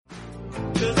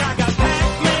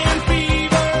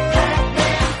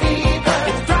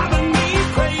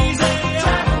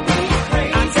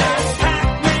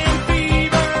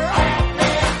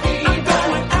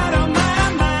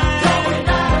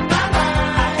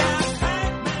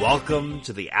Welcome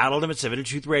to the Outer Limits of Inner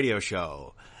Truth Radio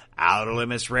Show,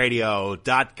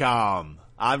 OuterLimitsRadio.com.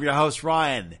 I'm your host,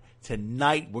 Ryan.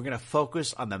 Tonight, we're going to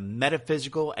focus on the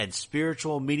metaphysical and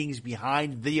spiritual meanings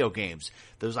behind video games.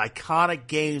 Those iconic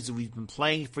games that we've been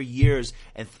playing for years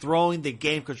and throwing the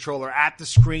game controller at the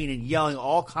screen and yelling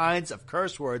all kinds of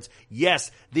curse words.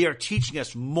 Yes, they are teaching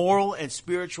us moral and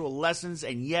spiritual lessons,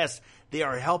 and yes, they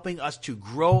are helping us to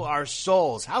grow our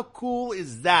souls. How cool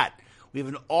is that? We have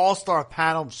an all-star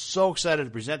panel. I'm so excited to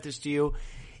present this to you.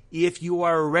 If you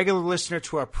are a regular listener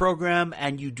to our program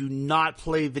and you do not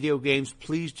play video games,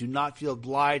 please do not feel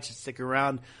obliged to stick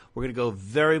around. We're going to go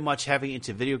very much heavy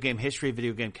into video game history,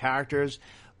 video game characters.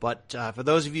 But for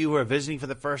those of you who are visiting for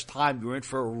the first time, you're in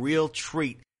for a real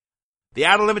treat. The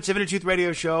Outer Limits of Inner Truth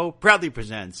Radio Show proudly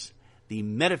presents the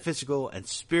metaphysical and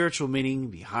spiritual meaning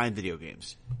behind video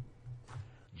games.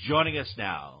 Joining us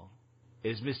now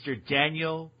is Mr.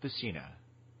 Daniel Pesina.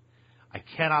 I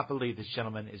cannot believe this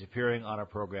gentleman is appearing on our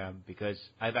program because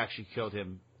I've actually killed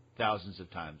him thousands of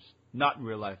times. Not in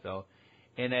real life, though.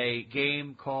 In a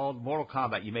game called Mortal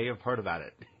Kombat. You may have heard about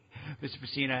it. Mr.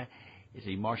 Pesina is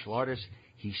a martial artist.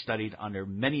 He studied under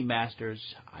many masters.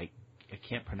 I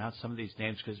can't pronounce some of these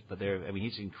names, but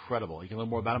he's incredible. You can learn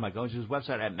more about him by going to his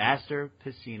website at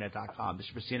masterpesina.com.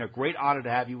 Mr. Pesina, great honor to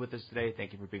have you with us today.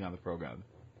 Thank you for being on the program.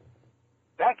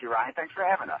 Thank you, Ryan. Thanks for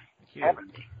having us. Thank you. Having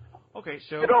me. Okay,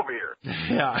 so get over here.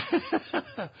 Yeah.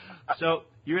 So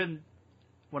you're in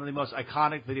one of the most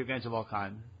iconic video games of all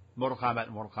time, Mortal Kombat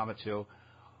and Mortal Kombat 2.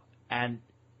 And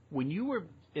when you were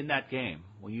in that game,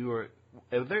 do you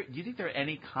think there are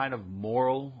any kind of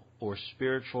moral or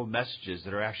spiritual messages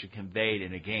that are actually conveyed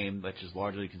in a game which is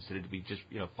largely considered to be just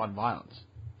fun violence?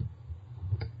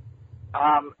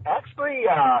 Actually,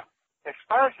 as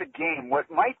far as the game, what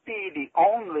might be the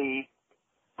only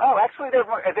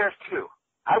there's two.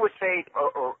 I would say,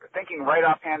 or thinking right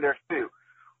offhand, there's two.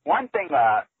 One thing,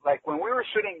 like when we were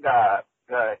shooting the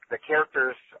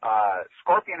characters,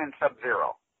 Scorpion and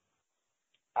Sub-Zero,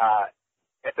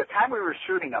 at the time we were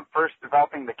shooting them, first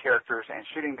developing the characters and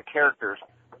shooting the characters,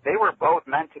 they were both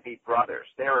meant to be brothers.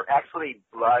 They were actually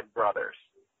blood brothers,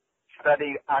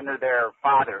 studied under their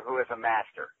father, who is a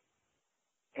master.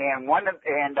 And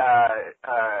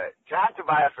John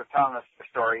Tobias was telling us the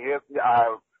story.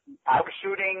 I was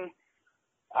shooting.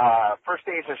 First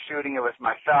days of shooting, it was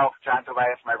myself, John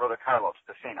Tobias, my brother Carlos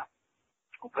Pesina,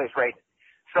 who plays Raiden.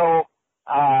 So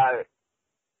the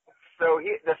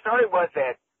story was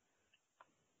that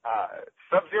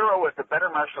Sub-Zero was the better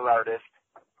martial artist,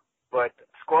 but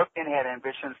Scorpion had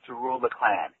ambitions to rule the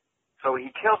clan. So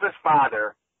he kills his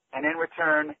father, and in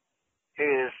return,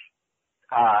 his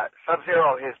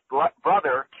Sub-Zero, his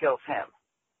brother, kills him,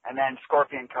 and then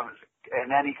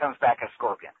he comes back as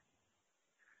Scorpion.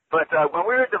 But when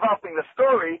we were developing the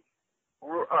story,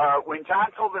 when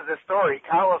John told us the story,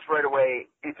 Carlos right away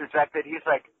interjected. He's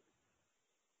like,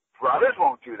 brothers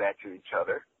won't do that to each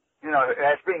other.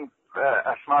 As being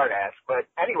a smart ass. But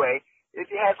anyway, it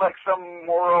has like some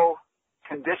moral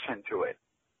condition to it.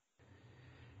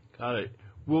 Got it.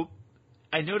 Well,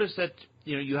 I noticed that,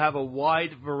 you have a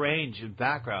wide range in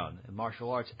background in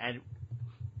martial arts. And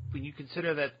when you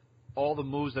consider that all the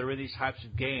moves that are in these types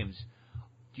of games,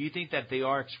 do you think that they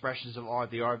are expressions of art,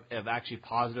 they are of actually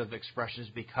positive expressions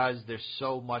because there's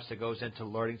so much that goes into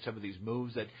learning some of these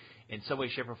moves that in some way,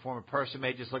 shape, or form, a person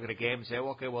may just look at a game and say,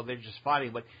 well, okay, well, they're just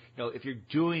fighting. But, if you're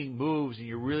doing moves and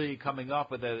you're really coming up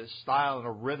with a style and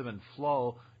a rhythm and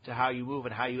flow to how you move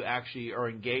and how you actually are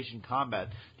engaged in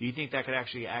combat, do you think that could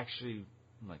actually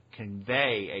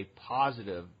convey a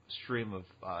positive stream of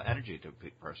energy to a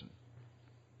person?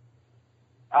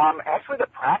 Actually, the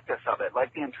practice of it,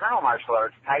 like the internal martial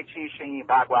arts, Tai Chi, Xingyi,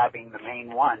 Bagua being the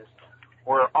main ones,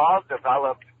 were all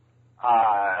developed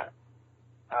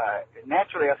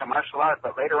naturally as a martial art,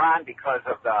 but later on, because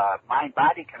of the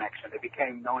mind-body connection, they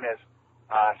became known as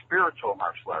spiritual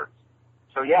martial arts.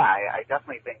 So, yeah, I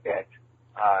definitely think that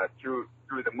through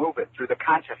the movement, through the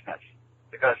consciousness,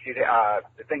 because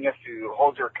the thing is to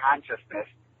hold your consciousness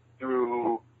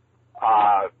through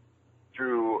a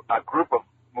group of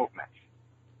movements.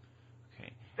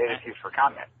 That is used for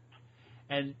combat.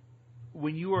 And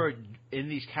when you are in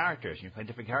these characters, you're playing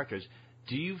different characters,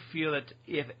 do you feel that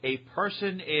if a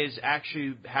person is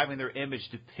actually having their image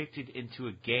depicted into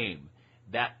a game,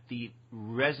 that the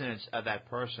resonance of that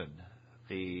person,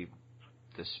 the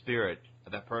spirit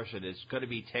of that person is going to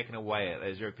be taken away?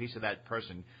 Is there a piece of that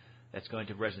person that's going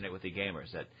to resonate with the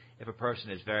gamers? That if a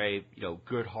person is very,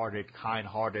 good-hearted,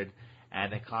 kind-hearted,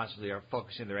 and they constantly are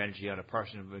focusing their energy on a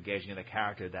person engaging in a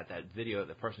character, that video,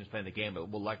 the person who's playing the game,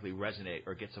 will likely resonate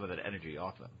or get some of that energy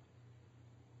off them?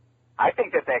 I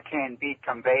think that can be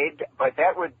conveyed, but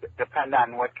that would depend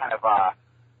on what kind of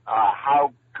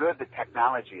how good the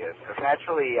technology is. Because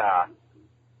actually,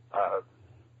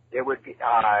 it would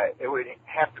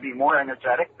have to be more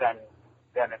energetic than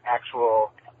an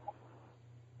actual,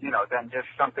 than just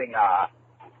something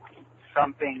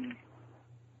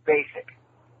basic.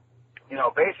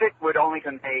 Basic would only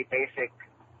convey basic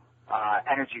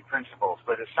energy principles,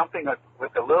 but it's something that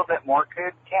with a little bit more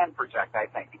can project, I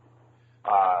think,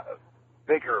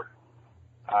 bigger,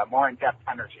 more in-depth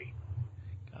energy.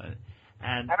 Got it.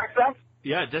 And that makes sense?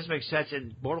 Yeah, it does make sense.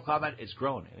 And Mortal Kombat, it's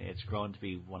grown. I mean, it's grown to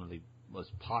be one of the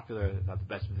most popular, if not the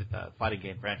best, fighting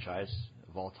game franchise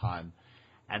of all time.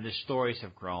 And the stories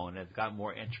have grown. They've gotten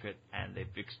more intricate, and they've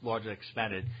largely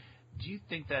expanded. Do you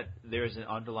think that there's an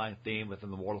underlying theme within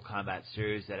the Mortal Kombat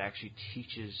series that actually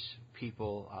teaches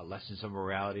people lessons of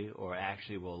morality, or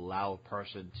actually will allow a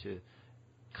person to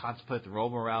contemplate their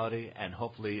own morality and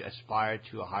hopefully aspire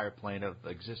to a higher plane of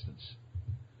existence?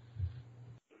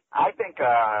 I think,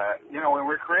 when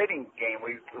we're creating game,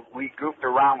 we goofed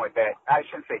around with that. I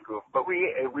shouldn't say goof, but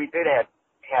we did have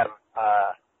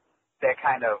that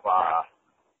kind of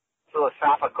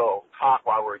philosophical talk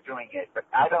while we're doing it. But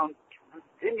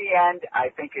in the end, I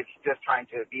think it's just trying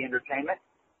to be entertainment.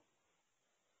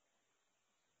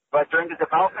 But during the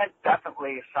development,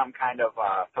 definitely some kind of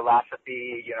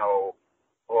philosophy,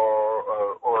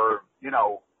 or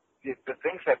the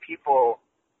things that people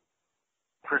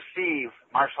perceive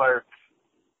martial arts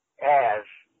as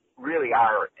really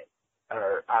are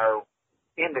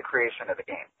in the creation of the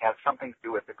game, have something to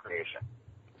do with the creation.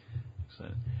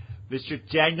 Excellent. Mr.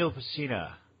 Daniel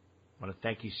Pesina, I want to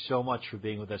thank you so much for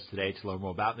being with us today. To learn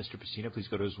more about Mr. Pesina, please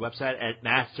go to his website at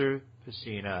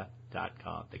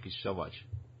masterpesina.com. Thank you so much.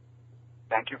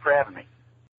 Thank you for having me.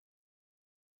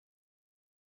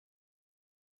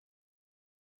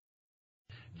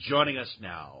 Joining us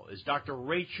now is Dr.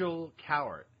 Rachel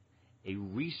Cowart, a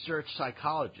research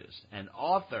psychologist and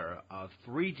author of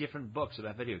 3 different books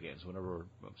about video games. One of her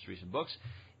most recent books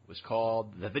was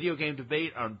called The Video Game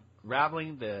Debate,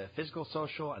 Unraveling the Physical,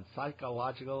 Social, and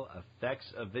Psychological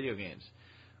Effects of Video Games.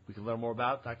 We can learn more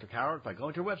about Dr. Cowart by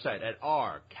going to her website at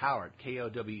rcowart,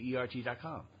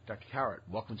 Kowert.com. Dr. Cowart,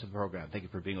 welcome to the program. Thank you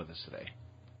for being with us today.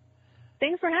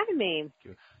 Thanks for having me.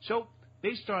 So,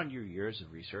 based on your years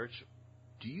of research,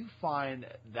 do you find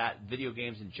that video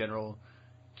games in general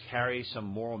carry some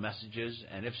moral messages?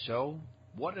 And if so,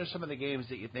 what are some of the games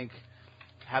that you think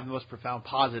have the most profound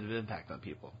positive impact on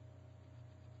people?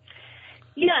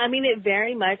 Yeah, I mean, it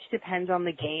very much depends on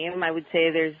the game. I would say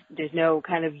there's no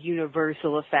kind of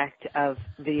universal effect of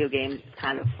video games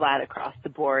kind of flat across the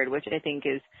board, which I think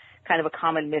is kind of a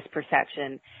common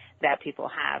misperception that people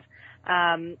have.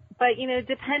 But,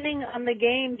 depending on the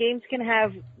game, games can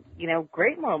have,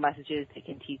 great moral messages. They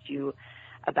can teach you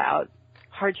about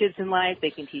hardships in life. They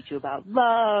can teach you about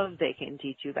love. They can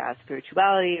teach you about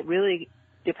spirituality. It really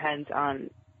depends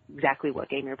on exactly what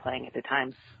game you're playing at the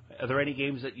time. Are there any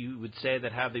games that you would say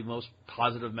that have the most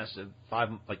positive message?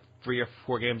 3 or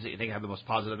 4 games that you think have the most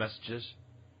positive messages?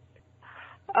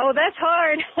 Oh, that's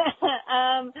hard.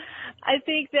 I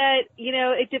think that,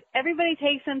 everybody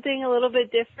takes something a little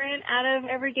bit different out of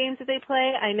every game that they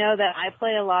play. I know that I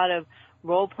play a lot of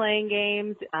role-playing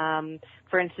games.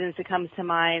 For instance, it comes to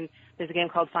mind, there's a game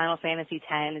called Final Fantasy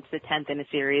X. It's the 10th in a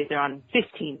series. They're on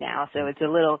 15 now, so it's a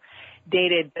little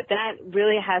dated. But that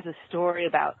really has a story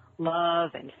about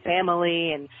love and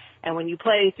family. And when you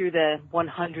play through the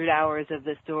 100 hours of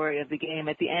the story of the game,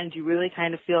 at the end you really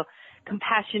kind of feel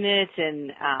compassionate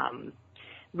and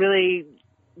really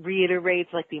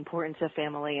reiterates the importance of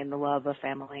family and the love of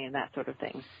family and that sort of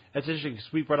thing. That's interesting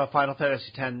because we brought up Final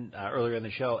Fantasy X earlier in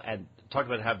the show and talked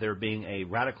about how there being a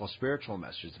radical spiritual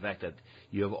message, the fact that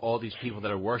you have all these people that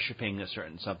are worshiping a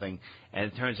certain something, and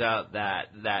it turns out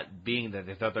that being that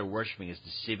they thought they were worshiping is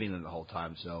deceiving them the whole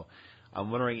time. So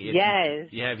I'm wondering if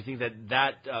if you think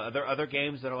that are there other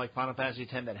games that are like Final Fantasy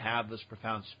X that have this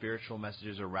profound spiritual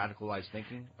messages or radical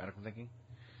thinking?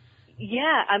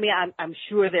 Yeah, I mean, I'm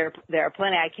sure there are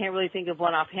plenty. I can't really think of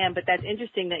one offhand, but that's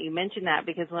interesting that you mentioned that,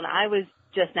 because when I was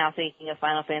just now thinking of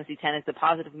Final Fantasy X as a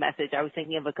positive message, I was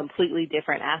thinking of a completely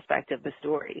different aspect of the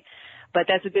story. But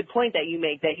that's a good point that you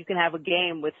make, that you can have a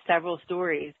game with several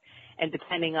stories, and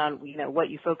depending on what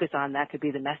you focus on, that could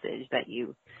be the message that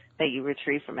you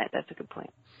retrieve from it. That's a good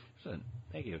point.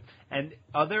 Thank you. And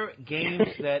other games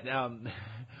that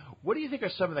what do you think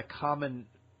are some of the common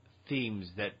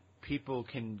themes that people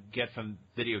can get from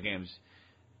video games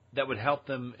that would help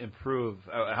them improve,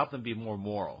 or help them be more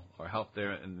moral, or help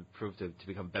them improve to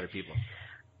become better people?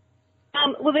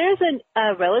 Well, there's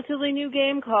a relatively new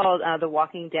game called The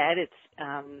Walking Dead.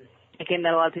 a game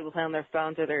that a lot of people play on their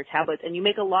phones or their tablets, and you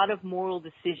make a lot of moral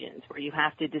decisions where you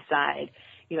have to decide,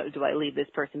 do I leave this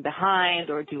person behind,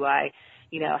 or do I,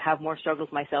 have more struggles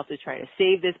myself to try to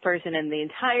save this person? And the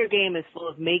entire game is full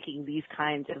of making these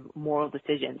kinds of moral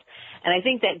decisions. And I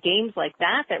think that games like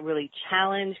that really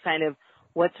challenge kind of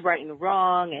what's right and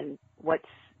wrong and what's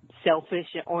selfish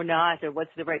or not, or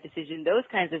what's the right decision, those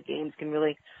kinds of games can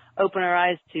really open our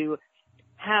eyes to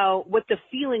what the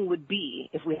feeling would be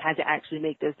if we had to actually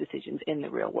make those decisions in the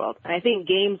real world. And I think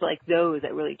games like those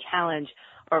that really challenge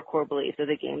our core beliefs are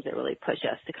the games that really push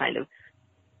us to kind of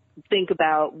think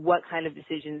about what kind of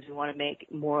decisions we want to make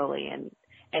morally and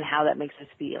how that makes us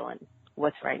feel and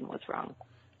what's right and what's wrong.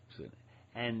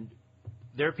 And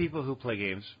there are people who play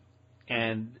games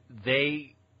and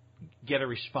they get a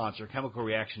response or chemical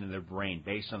reaction in their brain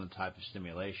based on the type of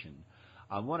stimulation.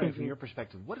 I'm wondering, from your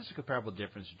perspective, what is the comparable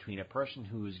difference between a person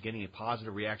who is getting a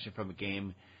positive reaction from a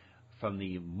game from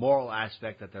the moral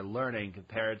aspect that they're learning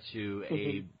compared to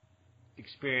a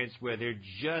experience where they're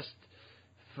just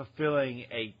fulfilling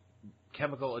a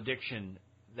chemical addiction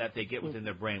that they get within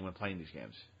their brain when playing these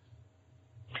games?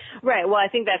 Right. Well, I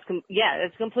think that's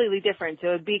completely different. So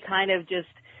it'd be kind of just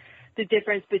the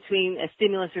difference between a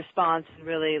stimulus response and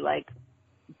really like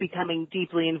becoming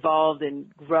deeply involved and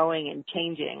growing and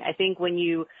changing. I think when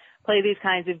you play these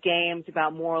kinds of games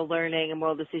about moral learning and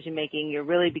moral decision making, you're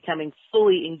really becoming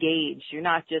fully engaged. You're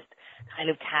not just kind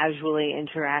of casually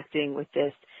interacting with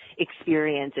this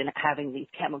experience and having these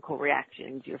chemical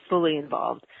reactions. You're fully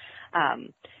involved.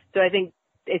 So I think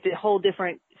it's a whole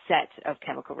different set of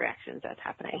chemical reactions that's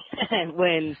happening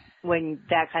when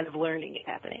that kind of learning is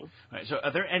happening. All right, so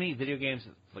are there any video games,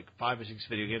 like 5 or 6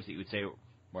 video games that you would say,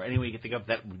 or any way you can think of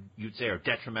that you'd say are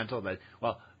detrimental, that,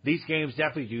 well, these games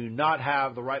definitely do not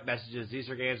have the right messages. These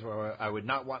are games where I would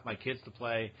not want my kids to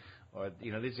play, or,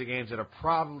 these are games that are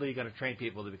probably going to train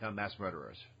people to become mass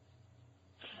murderers?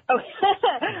 Oh,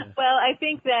 well, I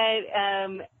think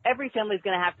that every family is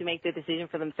going to have to make the decision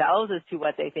for themselves as to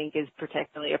what they think is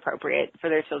particularly appropriate for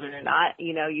their children or not.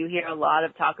 You hear a lot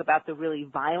of talk about the really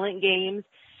violent games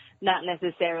not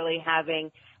necessarily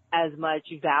having as much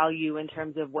value in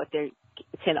terms of what they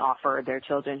can offer their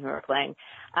children who are playing.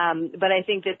 But I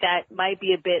think that might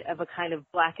be a bit of a kind of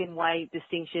black and white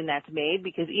distinction that's made,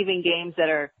 because even games that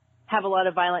have a lot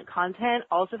of violent content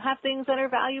also have things that are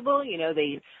valuable.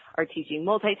 They are teaching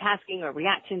multitasking or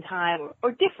reaction time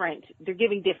or different. They're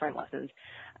giving different lessons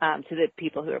to the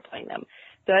people who are playing them.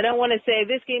 So I don't want to say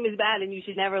this game is bad and you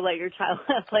should never let your child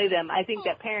play them. I think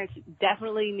that parents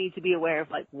definitely need to be aware of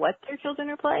what their children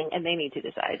are playing, and they need to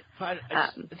decide. I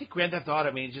think Grand Theft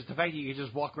Auto, just the fact that you can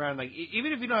just walk around,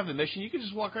 even if you don't have a mission, you can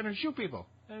just walk around and shoot people.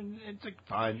 And it's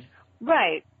fine.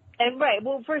 Right.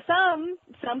 Well, for some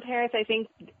parents, I think,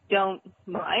 don't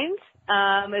mind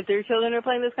if their children are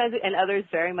playing those kinds of, and others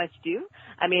very much do.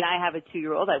 I have a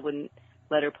 2-year-old. I wouldn't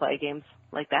let her play games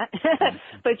like that.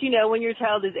 But, when your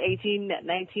child is 18,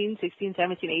 19, 16,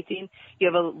 17, 18, you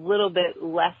have a little bit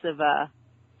less of a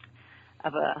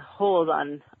hold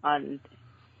on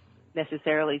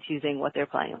necessarily choosing what they're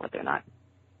playing and what they're not.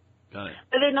 Got it.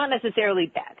 But they're not necessarily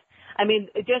bad.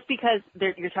 Just because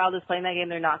your child is playing that game,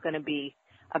 they're not going to be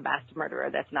a mass murderer.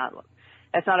 That's not a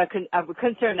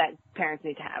concern that parents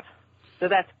need to have. So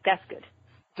that's good.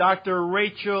 Dr.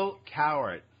 Rachel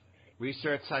Cowart,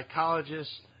 research psychologist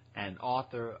and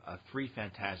author of 3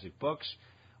 fantastic books.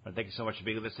 I want to thank you so much for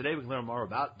being with us today. We can learn more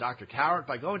about Dr. Cowart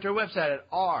by going to her website at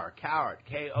rcowart,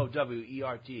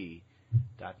 KOWERT.com.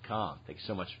 Thank you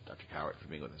so much, Dr. Cowart, for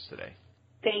being with us today.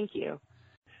 Thank you.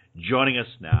 Joining us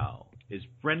now is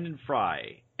Brendan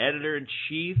Frey,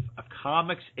 Editor-in-Chief of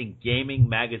Comics and Gaming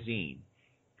Magazine.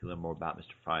 You can learn more about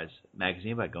Mr. Frey's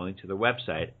magazine by going to their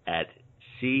website at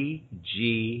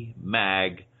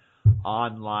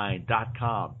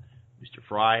cgmagonline.com. Mr.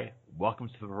 Frey, welcome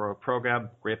to the program.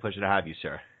 Great pleasure to have you,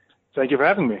 sir. Thank you for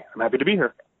having me. I'm happy to be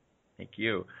here. Thank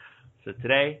you. So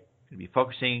today, we're going to be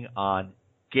focusing on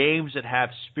games that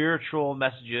have spiritual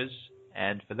messages.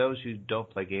 And for those who don't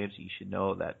play games, you should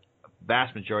know that a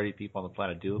vast majority of people on the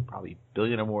planet do, probably a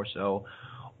billion or more so.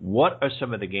 What are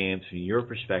some of the games, from your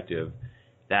perspective,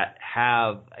 that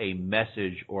have a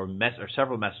message or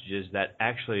several messages that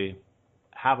actually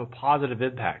have a positive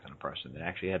impact on a person, that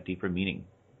actually have deeper meaning?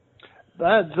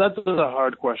 That's a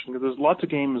hard question, because there's lots of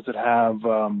games that have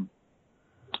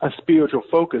a spiritual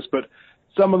focus, but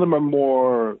some of them are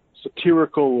more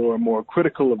satirical or more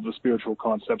critical of the spiritual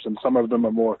concepts, and some of them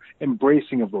are more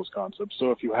embracing of those concepts.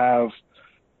 So if you have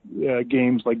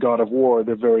games like God of War,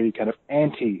 they're very kind of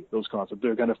anti those concepts.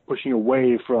 They're kind of pushing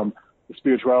away from the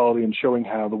spirituality and showing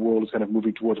how the world is kind of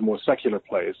moving towards a more secular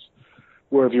place.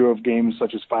 where if you have games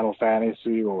such as Final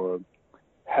Fantasy or,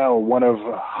 hell, one of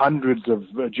hundreds of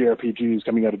JRPGs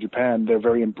coming out of Japan, they're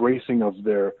very embracing of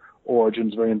their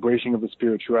origins, very embracing of the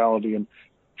spirituality, and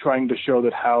trying to show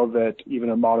that how that even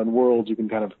in modern worlds you can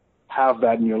kind of have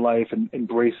that in your life and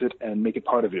embrace it and make it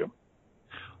part of you.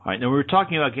 All right. Now, we were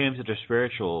talking about games that are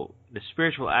spiritual. The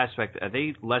spiritual aspect, are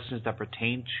they lessons that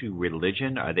pertain to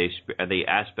religion? Are they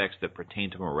aspects that pertain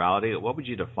to morality? What would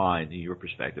you define, in your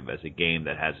perspective, as a game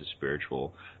that has a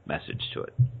spiritual message to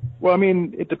it? Well, I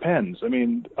mean, it depends. I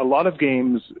mean, a lot of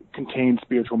games contain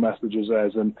spiritual messages,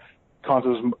 as in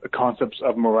concepts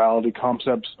of morality,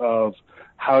 concepts of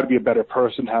how to be a better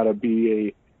person, how to be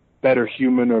a better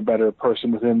human or a better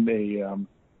person within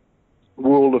a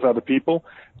world of other people.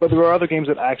 But there are other games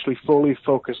that actually fully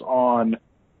focus on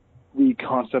the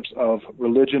concepts of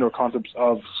religion or concepts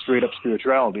of straight-up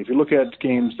spirituality. If you look at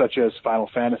games such as Final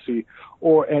Fantasy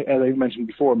or, as I mentioned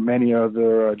before, many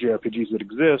other JRPGs that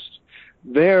exist,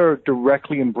 they're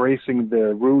directly embracing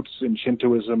their roots in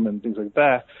Shintoism and things like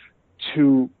that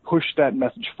to push that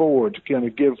message forward, to kind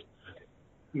of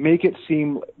make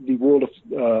the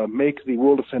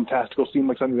world of fantastical seem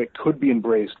like something that could be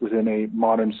embraced within a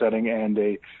modern setting and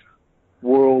a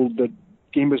world that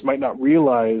gamers might not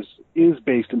realize is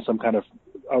based in some kind of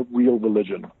a real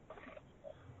religion.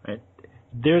 Right.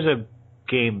 There's a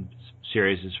game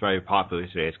series that's very popular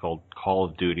today. It's called Call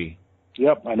of Duty.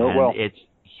 Yep, I know it well. It's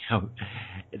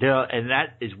and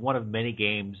that is one of many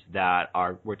games that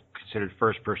were considered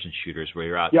first-person shooters, where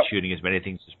you're out shooting as many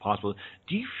things as possible.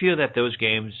 Do you feel that those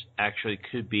games actually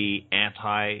could be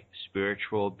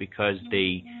anti-spiritual because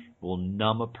they will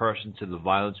numb a person to the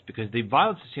violence? Because the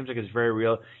violence, it seems like it's very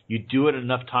real. You do it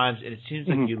enough times, and it seems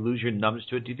like you lose your numbness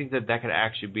to it. Do you think that could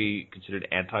actually be considered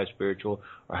anti-spiritual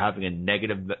or having a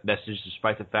negative message,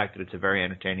 despite the fact that it's a very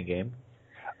entertaining game?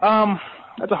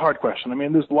 That's a hard question. I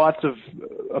mean, there's lots of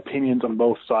opinions on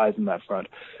both sides in that front.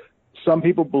 Some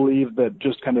people believe that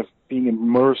just kind of being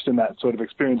immersed in that sort of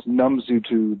experience numbs you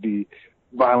to the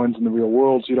violence in the real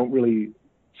world, so you don't really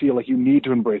feel like you need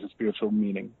to embrace a spiritual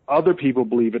meaning. Other people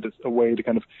believe it is a way to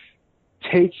kind of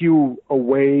take you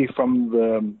away from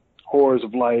the horrors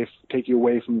of life, take you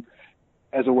away from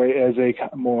as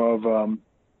a more of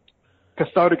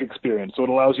cathartic experience. So it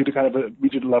allows you to kind of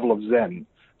reach a level of Zen.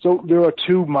 So there are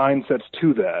two mindsets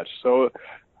to that. So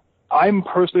I'm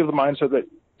personally of the mindset that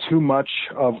too much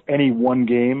of any one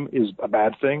game is a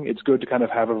bad thing. It's good to kind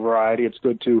of have a variety. It's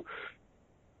good to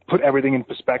put everything in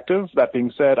perspective. That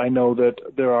being said, I know that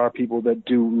there are people that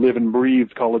do live and breathe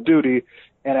Call of Duty,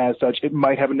 and as such, it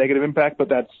might have a negative impact, but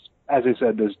that's, as I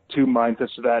said, there's two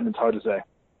mindsets to that, and it's hard to say.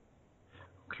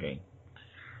 Okay.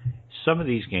 Some of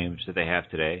these games that they have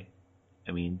today,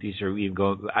 I mean, these are even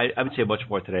going, I would say much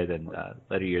more today than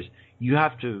later years. You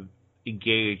have to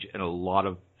engage in a lot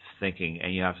of thinking,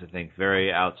 and you have to think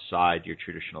very outside your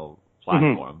traditional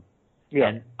platform. Yeah.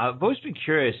 And I've always been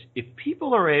curious, if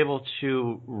people are able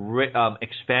to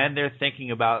expand their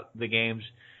thinking about the games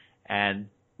and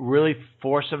really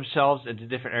force themselves into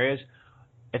different areas,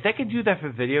 if they can do that for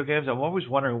video games, I'm always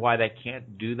wondering why they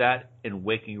can't do that in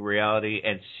waking reality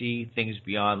and see things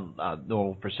beyond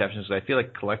normal perceptions. I feel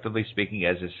like, collectively speaking,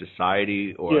 as a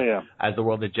society or as the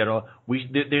world in general,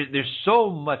 there's so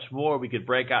much more we could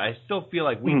break out. I still feel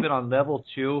like we've been on level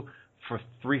 2 for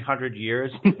 300 years.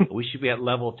 We should be at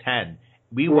level 10.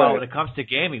 Meanwhile, when it comes to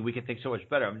gaming, we can think so much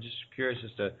better. I'm just curious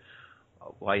as to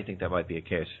why you think that might be a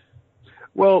case.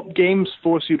 Well, games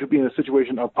force you to be in a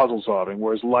situation of puzzle solving,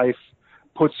 whereas life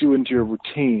puts you into your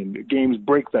routine. Games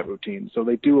break that routine, so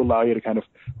they do allow you to kind of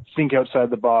think outside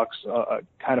the box,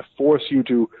 kind of force you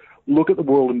to look at the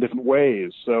world in different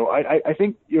ways. So I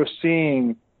think you're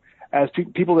seeing, as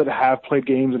people that have played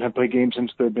games and have played games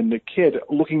since they've been a kid,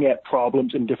 looking at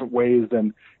problems in different ways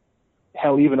than,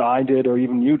 hell, even I did or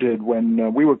even you did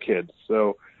when we were kids.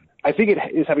 So I think it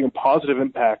is having a positive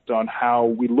impact on how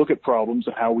we look at problems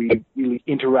and how we really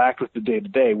interact with the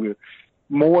day-to-day.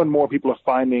 More and more people are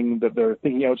finding that they're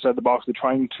thinking outside the box. They're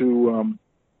trying to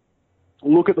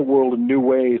look at the world in new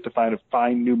ways to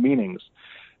find new meanings.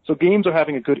 So games are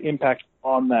having a good impact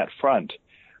on that front.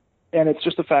 And it's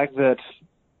just the fact that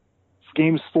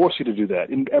games force you to do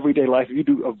that. In everyday life, if you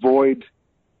do avoid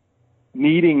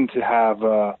needing to have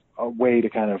a way to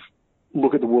kind of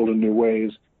look at the world in new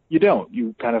ways, you don't.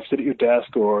 You kind of sit at your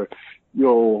desk, or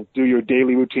you'll do your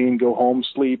daily routine, go home,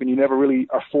 sleep, and you never really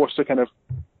are forced to kind of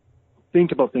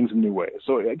think about things in new ways.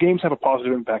 So games have a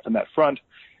positive impact on that front,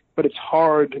 but it's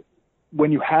hard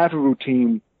when you have a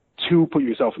routine to put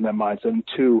yourself in that mindset and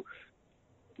to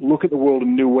look at the world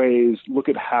in new ways, look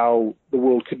at how the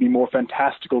world could be more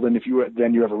fantastical than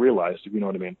you ever realized, if you know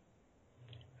what I mean.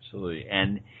 Absolutely.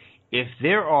 And if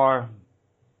there are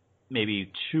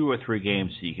maybe 2 or 3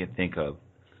 games that you can think of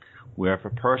where if a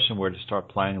person were to start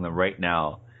playing them right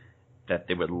now, that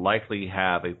they would likely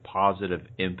have a positive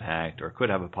impact or could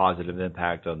have a positive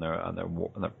impact on their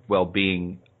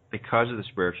well-being because of the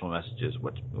spiritual messages,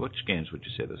 which games would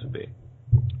you say this would be?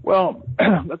 Well,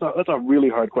 that's a really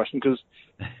hard question because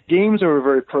games are a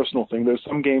very personal thing. There's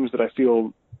some games that I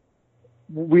feel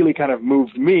really kind of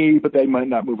moved me, but they might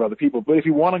not move other people. But if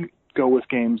you want to go with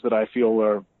games that I feel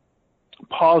are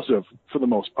positive for the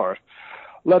most part,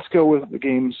 let's go with the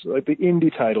games, like the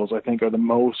indie titles, I think are the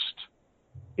most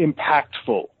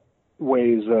impactful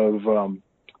ways of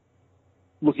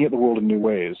looking at the world in new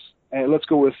ways. And let's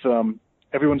go with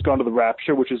Everyone's Gone to the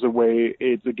Rapture, which is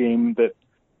it's a game that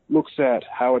looks at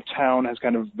how a town has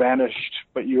kind of vanished,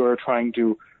 but you are trying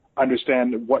to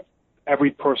understand what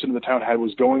every person in the town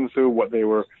was going through, what they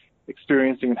were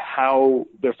experiencing, and how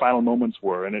their final moments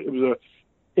were. And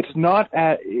it's not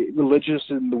religious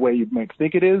in the way you might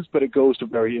think it is, but it goes to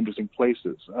very interesting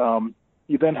places.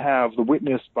 You then have The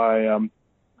Witness by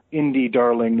indie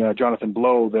darling Jonathan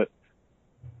Blow that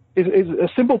is a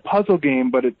simple puzzle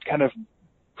game, but it kind of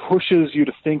pushes you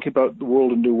to think about the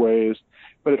world in new ways.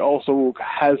 But it also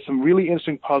has some really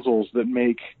interesting puzzles that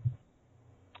make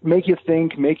you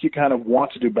think, make you kind of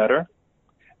want to do better.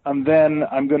 And then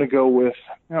I'm going to go with,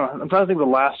 I'm trying to think of the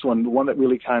last one, the one that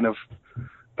really kind of,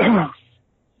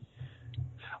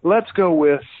 let's go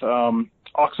with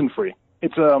Oxenfree.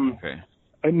 It's okay.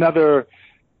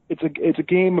 It's a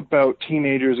game about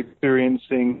teenagers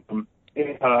experiencing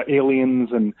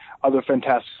aliens and other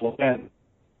fantastical events.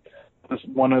 This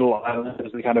one little island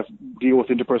as they kind of deal with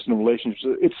interpersonal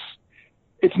relationships.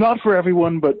 It's not for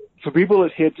everyone, but for people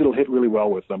it'll hit really well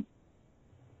with them.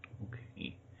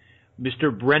 Okay.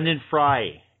 Mr. Brendan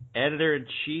Fry,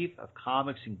 Editor-in-Chief of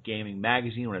Comics and Gaming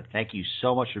Magazine. I want to thank you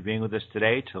so much for being with us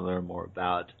today. To learn more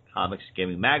about Comics and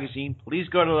Gaming Magazine, please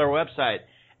go to their website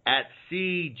at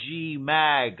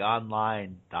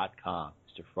cgmagonline.com.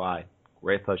 Mr. Fry,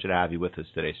 great pleasure to have you with us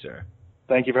today, sir.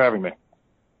 Thank you for having me.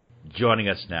 Joining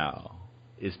us now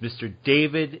is Mr.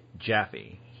 David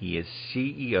Jaffe. He is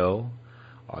CEO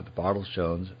of the Bartles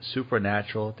Jones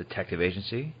Supernatural Detective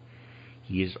Agency.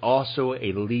 He is also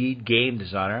a lead game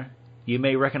designer. You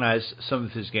may recognize some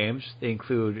of his games. They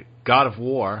include God of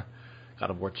War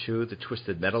 2, the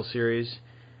Twisted Metal series,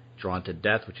 Drawn to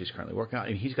Death, which he's currently working on.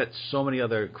 And he's got so many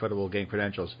other incredible game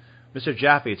credentials. Mr.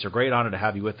 Jaffe, it's a great honor to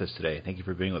have you with us today. Thank you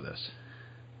for being with us.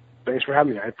 Thanks for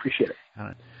having me. I appreciate it.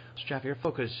 Mr. Jaffe, your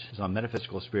focus is on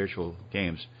metaphysical, spiritual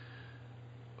games.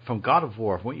 From God of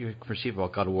War, from what you perceive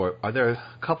about God of War, are there a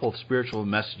couple of spiritual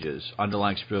messages,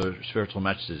 underlying spiritual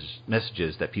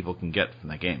messages that people can get from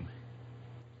that game?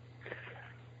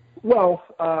 Well,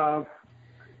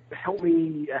 help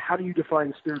me. How do you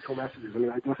define spiritual messages? I mean,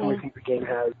 I definitely think the game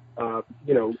has,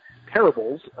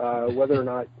 parables. Whether or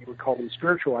not you would call them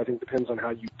spiritual, I think depends on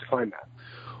how you define that.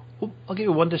 Well, I'll give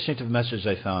you one distinctive message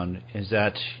I found, is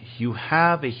that you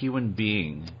have a human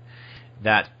being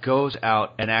that goes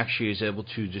out and actually is able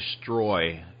to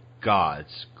destroy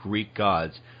gods, Greek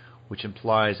gods, which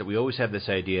implies that we always have this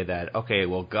idea that, okay,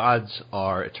 well, gods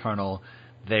are eternal,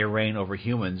 they reign over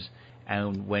humans,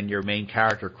 and when your main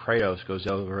character, Kratos, goes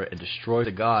over and destroys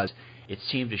the gods, it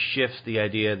seemed to shift the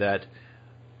idea that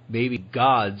maybe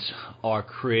gods are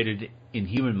created in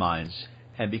human minds,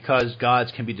 and because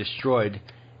gods can be destroyed,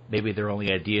 maybe they're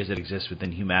only ideas that exist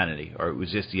within humanity, or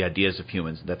exist the ideas of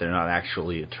humans, that they're not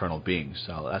actually eternal beings.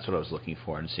 So that's what I was looking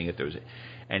for, and seeing if there was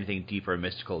anything deeper and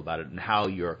mystical about it, and how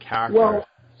your character... Well,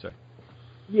 sorry.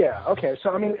 Yeah, okay.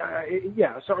 So, I mean,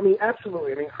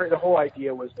 absolutely. I mean, the whole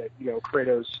idea was that,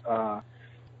 Kratos,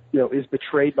 is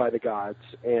betrayed by the gods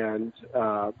and,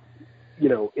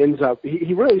 ends up,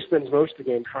 he really spends most of the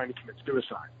game trying to commit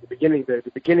suicide. The beginning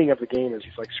of the game is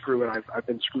he's like, screw it, I've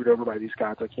been screwed over by these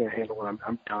gods, I can't handle it,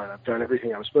 I'm done, I've done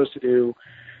everything I was supposed to do,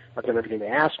 I've done everything they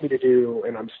asked me to do,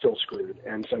 and I'm still screwed.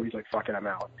 And so he's like, fuck it, I'm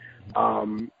out.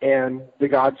 And the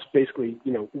gods basically,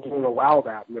 won't allow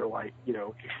that, and they're like,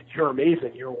 you're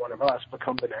amazing, you're one of us,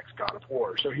 become the next God of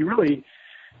War. So he really,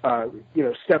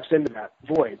 steps into that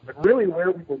void. But really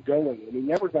where we were going, and he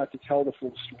never got to tell the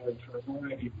full story for a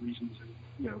variety of reasons. And,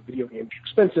 video games are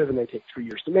expensive, and they take 3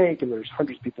 years to make, and there's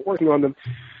hundreds of people working on them.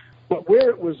 But where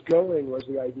it was going was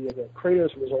the idea that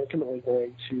Kratos was ultimately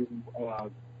going to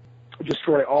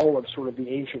destroy all of sort of the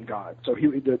ancient gods. So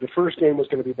the first game was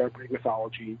going to be about Greek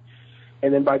mythology,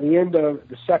 and then by the end of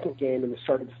the second game and the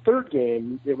start of the third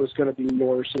game, it was going to be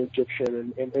Norse and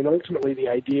Egyptian, and ultimately the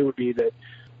idea would be that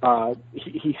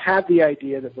he had the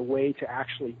idea that the way to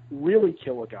actually really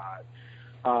kill a god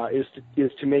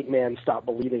is to make man stop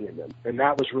believing in them. And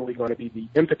that was really going to be the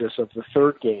impetus of the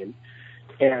third game.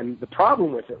 And the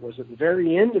problem with it was at the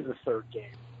very end of the third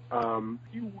game,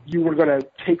 you were going to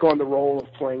take on the role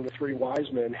of playing the three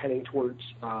wise men heading towards,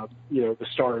 the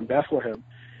star in Bethlehem,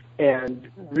 and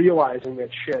realizing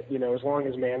that as long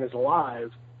as man is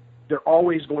alive, they're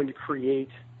always going to create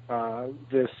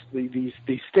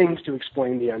these things to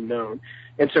explain the unknown.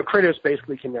 And so Kratos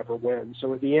basically can never win.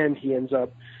 So at the end, he ends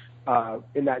up,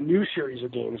 in that new series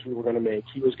of games we were going to make,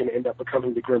 he was going to end up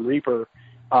becoming the Grim Reaper,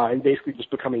 and basically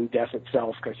just becoming death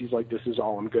itself, because he's like, this is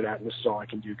all I'm good at and this is all I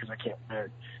can do because I can't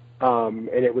win.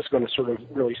 And it was going to sort of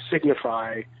really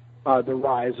signify the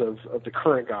rise of the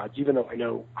current gods, even though I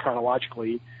know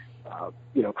chronologically,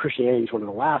 Christianity is one of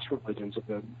the last religions of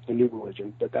the new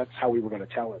religion, but that's how we were going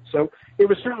to tell it. So it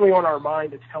was certainly on our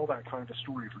mind to tell that kind of a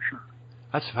story for sure.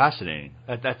 That's fascinating.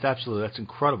 That's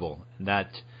incredible.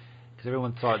 Because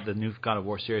everyone thought the new God of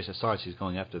War series that starts, he's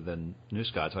going after the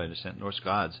Norse gods, I understand, Norse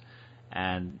gods.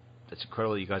 And it's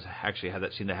incredible that you guys actually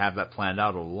seem to have that planned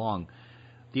out all along.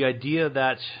 The idea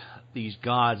that these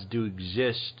gods do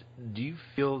exist, do you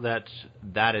feel that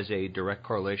is a direct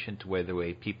correlation to the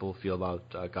way people feel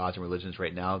about gods and religions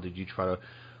right now? Did you try to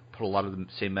put a lot of the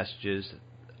same messages,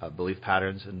 belief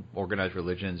patterns, and organized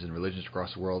religions and religions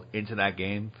across the world into that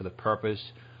game for the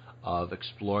purpose of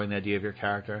exploring the idea of your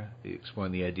character,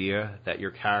 exploring the idea that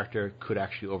your character could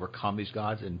actually overcome these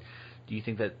gods? And do you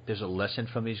think that there's a lesson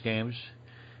from these games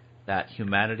that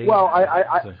humanity? Well,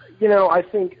 I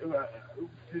think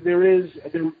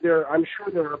I'm sure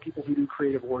there are people who do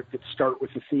creative work that start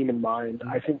with the theme in mind.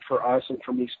 I think for us and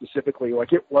for me specifically,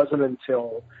 it wasn't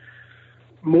until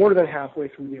more than halfway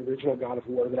through the original God of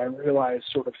War that I realized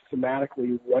sort of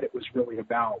thematically what it was really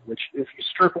about, which if you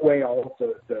strip away all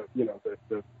of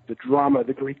the drama,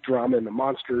 the Greek drama and the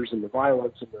monsters and the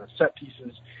violence and the set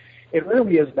pieces, it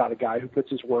really is about a guy who puts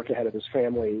his work ahead of his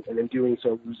family and in doing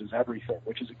so loses everything,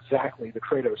 which is exactly the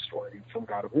Kratos story from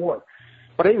God of War.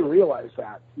 But I didn't realize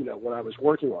that, when I was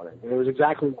working on it. And it was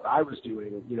exactly what I was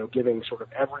doing, giving sort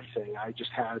of everything. I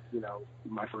just had,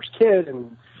 my first kid,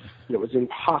 and it was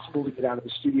impossible to get out of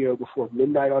the studio before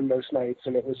midnight on most nights.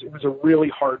 And it was a really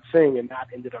hard thing, and that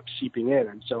ended up seeping in.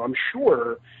 And so I'm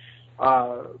sure,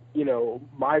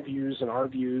 my views and our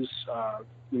views,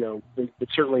 but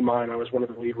certainly mine, I was one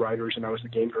of the lead writers and I was the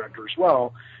game director as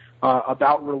well,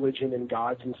 about religion and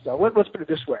gods and stuff. Let's put it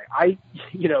this way.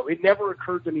 It never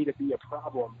occurred to me to be a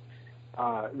problem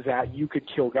that you could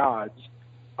kill gods,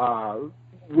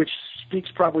 which speaks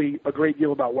probably a great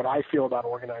deal about what I feel about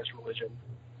organized religion,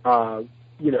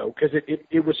 because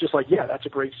it was just like, yeah, that's a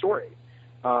great story.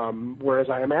 Whereas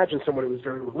I imagine someone who was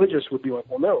very religious would be like,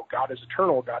 well, no, God is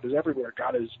eternal, God is everywhere,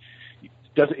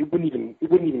 it wouldn't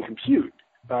even compute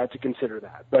to consider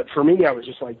that. But for me, I was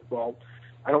just like, well,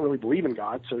 I don't really believe in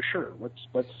God, so sure,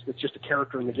 it's just a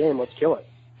character in the game, let's kill it.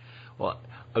 Well,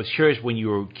 I was curious, when you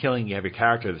were killing every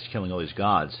character that's killing all these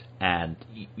gods, and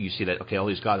you see that, okay, all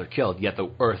these gods are killed, yet the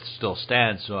earth still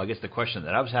stands. So I guess the question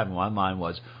that I was having in my mind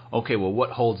was, okay, well, what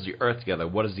holds the earth together?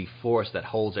 What is the force that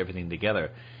holds everything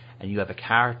together? And you have a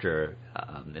character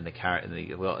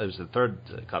it was the third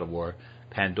God of War,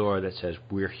 Pandora, that says,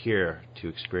 we're here to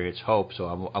experience hope. So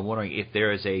I'm wondering if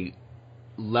there is a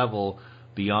level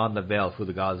beyond the veil of who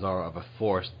the gods are, of a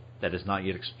force that is not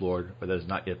yet explored or that has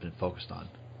not yet been focused on.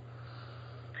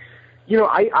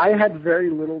 I had very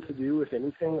little to do with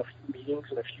anything, a few meetings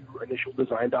and a few initial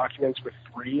design documents with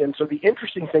 3. And so the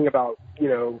interesting thing about,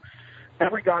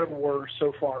 every God of War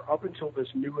so far, up until this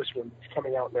newest one that's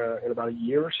coming out in about a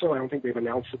year or so, I don't think they've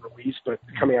announced the release, but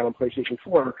coming out on PlayStation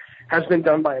 4, has been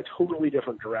done by a totally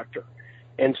different director.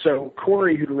 And so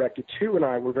Corey, who directed 2, and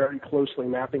I were very closely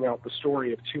mapping out the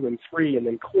story of 2 and 3, and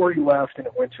then Corey left and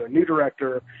it went to a new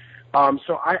director.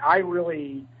 So I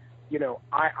really,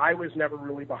 I was never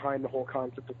really behind the whole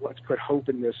concept of let's put hope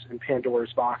in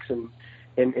Pandora's box and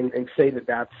say that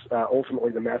that's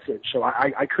ultimately the message. So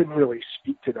I couldn't really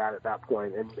speak to that at that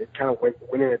point, and it kind of went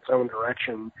in its own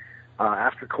direction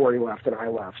after Corey left and I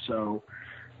left. So,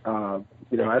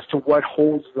 as to what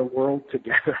holds the world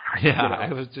together. Yeah,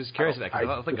 I was just curious about that,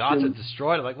 because the gods are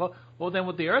destroyed. I'm like, well, then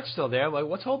with the earth still there, like,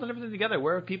 what's holding everything together?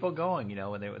 Where are people going,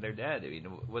 when they're dead?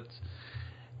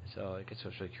 So I guess I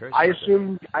was really curious. I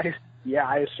assumed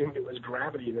it was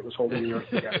gravity that was holding the earth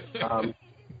together.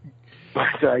 But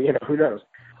who knows?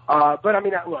 But I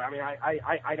mean, look,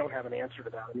 I don't have an answer to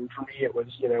that. I mean, for me, it was,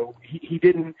 he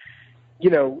didn't,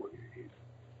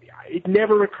 it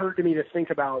never occurred to me to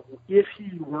think about if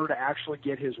he were to actually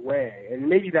get his way, and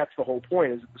maybe that's the whole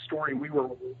point, is that the story we were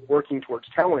working towards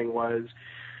telling was,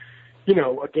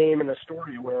 a game and a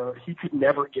story where he could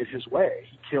never get his way.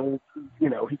 He killed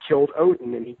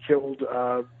Odin, and he killed,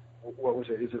 what was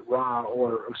it? Is it Ra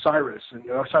or Osiris? And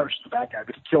Osiris is the bad guy,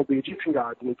 but he killed the Egyptian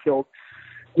gods, and he killed,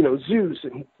 Zeus,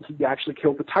 and he actually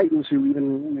killed the Titans, who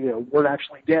even, weren't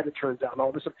actually dead, it turns out, and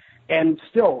all this stuff. And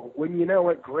still, when you know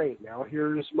it, great. Now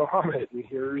here's Muhammad, and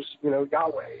here's,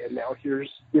 Yahweh, and now here's,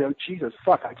 Jesus.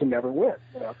 Fuck, I can never win,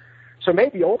 So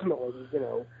maybe ultimately,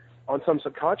 on some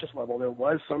subconscious level, there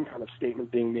was some kind of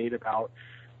statement being made about,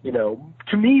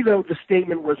 to me, though, the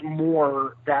statement was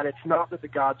more that it's not that the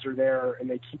gods are there and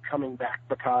they keep coming back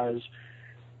because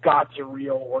gods are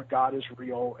real or God is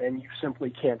real and you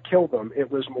simply can't kill them. It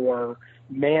was more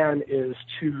man is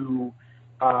too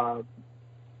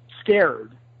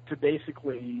scared to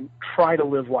basically try to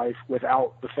live life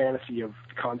without the fantasy of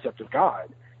the concept of God,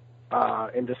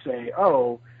 and to say,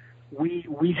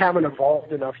 we haven't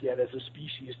evolved enough yet as a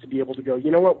species to be able to go, you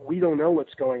know what, we don't know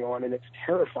what's going on and it's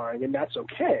terrifying and that's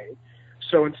okay.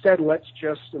 So instead, let's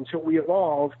just, until we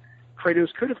evolve,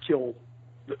 Kratos could have killed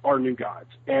our new gods.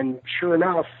 And sure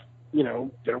enough,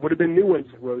 there would have been new ones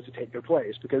that rose to take their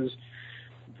place, because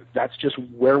that's just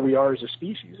where we are as a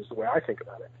species, is the way I think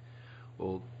about it.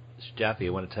 Well, Jaffe, I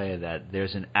want to tell you that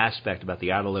there's an aspect about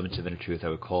the outer limits of inner truth, I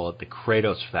would call it the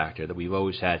Kratos factor, that we've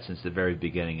always had since the very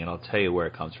beginning, and I'll tell you where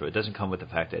it comes from. It doesn't come with the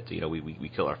fact that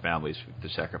we kill our families to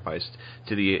sacrifice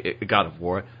to the god of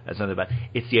war. That's nothing about it.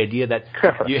 It's the idea that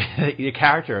your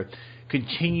character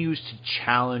continues to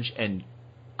challenge and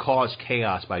cause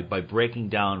chaos by breaking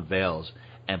down veils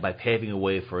and by paving a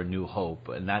way for a new hope.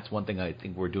 And that's one thing I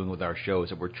think we're doing with our show,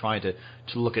 is that we're trying to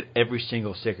look at every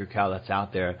single sacred cow that's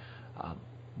out there,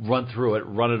 run through it,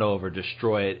 run it over,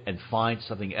 destroy it, and find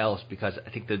something else. Because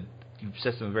I think that you've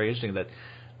said something very interesting, that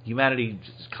humanity's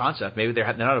concept, maybe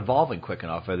they're not evolving quick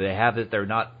enough, or they have it, they're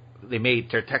not.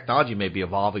 Their technology may be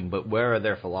evolving, but where are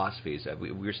their philosophies?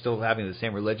 We're still having the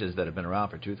same religions that have been around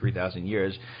for 2,000-3,000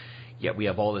 years. Yet we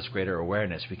have all this greater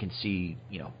awareness. We can see,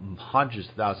 hundreds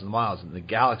of thousands of miles in the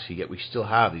galaxy. Yet we still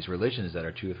have these religions that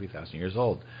are 2,000 or 3,000 years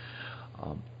old.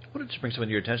 I wanted to bring something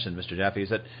to your attention, Mr. Jaffe, is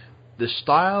that the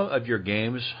style of your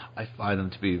games, I find them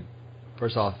to be,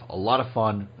 first off, a lot of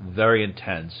fun, very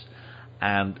intense.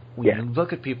 And when you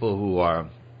look at people who are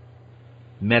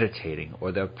meditating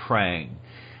or they're praying,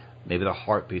 maybe their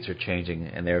heartbeats are changing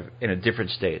and they're in a different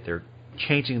state. They're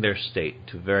changing their state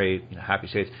to very happy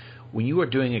states. When you are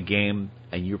doing a game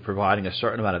and you're providing a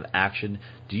certain amount of action,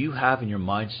 do you have in your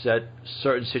mindset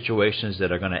certain situations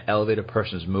that are going to elevate a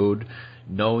person's mood,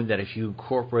 knowing that if you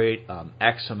incorporate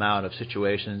X amount of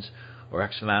situations or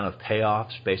X amount of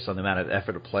payoffs based on the amount of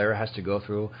effort a player has to go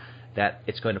through, that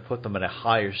it's going to put them in a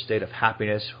higher state of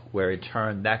happiness, where in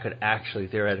turn that could actually,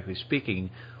 theoretically speaking,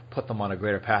 put them on a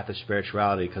greater path of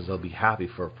spirituality, because they'll be happy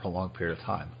for a prolonged period of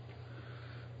time?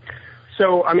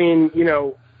 So, I mean,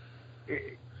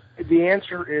 the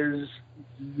answer is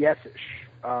yes-ish,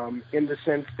 in the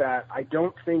sense that I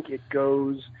don't think it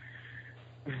goes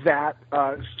that.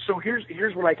 So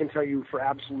here's what I can tell you for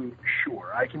absolute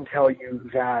sure. I can tell you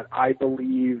that I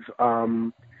believe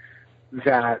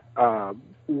that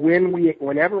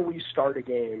whenever we start a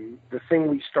game, the thing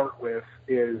we start with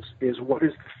is what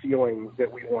is the feeling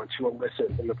that we want to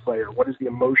elicit in the player? What is the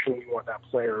emotion we want that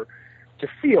player to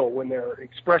feel when they're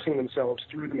expressing themselves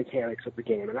through the mechanics of the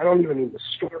game? And I don't even mean the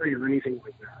story or anything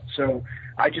like that. So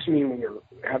I just mean when you're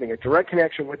having a direct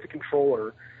connection with the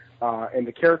controller and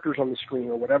the characters on the screen,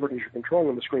 or whatever it is you're controlling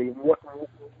on the screen,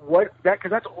 because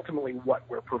that's ultimately what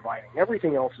we're providing.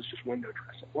 Everything else is just window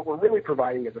dressing. What we're really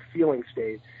providing is a feeling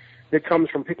state that comes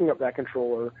from picking up that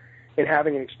controller and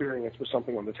having an experience with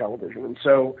something on the television. And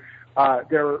so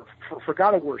for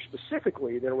God of War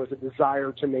specifically, there was a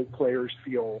desire to make players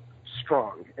feel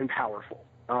strong and powerful,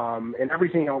 and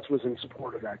everything else was in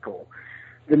support of that goal.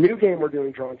 The new game we're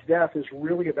doing, Drawn to Death, is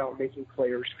really about making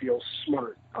players feel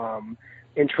smart,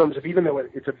 in terms of, even though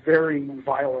it's a very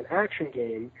violent action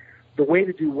game, the way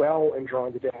to do well in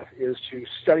Drawn to Death is to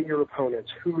study your opponents.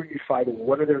 Who are you fighting?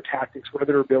 What are their tactics? What are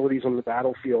their abilities on the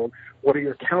battlefield? What are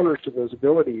your counters to those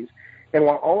abilities? And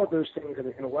while all of those things at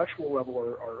an intellectual level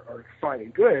are fine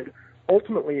and good,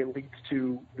 ultimately it leads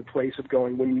to the place of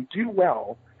going, when you do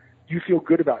well, you feel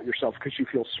good about yourself because you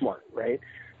feel smart, right?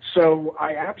 So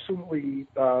I absolutely,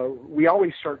 we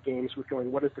always start games with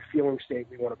going, what is the feeling state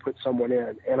we want to put someone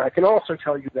in? And I can also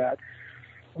tell you that,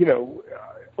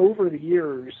 over the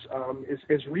years,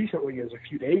 as recently as a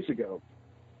few days ago,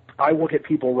 I will get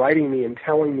people writing me and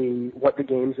telling me what the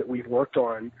games that we've worked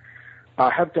on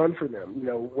have done for them,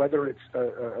 whether it's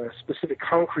a specific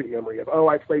concrete memory of,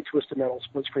 I played Twisted Metal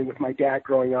Split Screen with my dad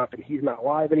growing up and he's not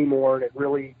alive anymore, and it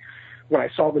really when I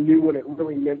saw the new one, it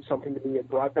really meant something to me. It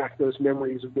brought back those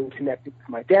memories of being connected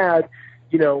to my dad,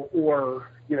 or,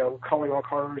 Calling All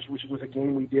Cars, which was a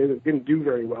game we did. It didn't do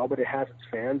very well, but it has its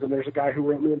fans. And there's a guy who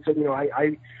wrote me and said,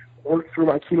 I worked through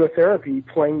my chemotherapy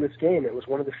playing this game. It was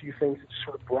one of the few things that just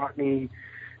sort of brought me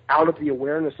out of the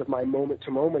awareness of my moment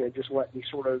to moment and just let me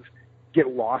sort of get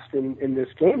lost in this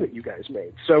game that you guys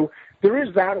made. So there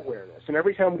is that awareness. And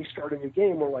every time we start a new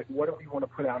game, we're like, what do we want to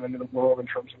put out into the world in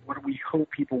terms of what do we hope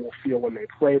people will feel when they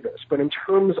play this? But in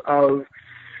terms of,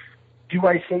 do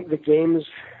I think the games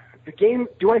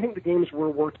we're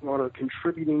working on are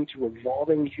contributing to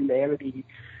evolving humanity?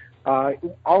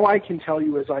 All I can tell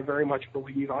you is I very much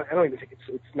believe, I don't even think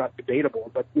it's not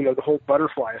debatable, but the whole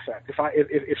butterfly effect.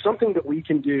 If something that we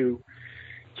can do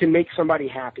can make somebody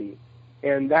happy,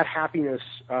 and that happiness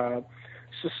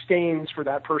sustains for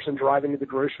that person driving to the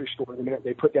grocery store the minute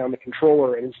they put down the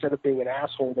controller, and instead of being an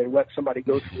asshole, they let somebody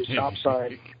go through a stop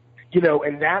sign,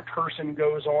 and that person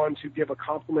goes on to give a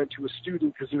compliment to a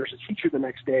student because there's a teacher the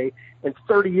next day, and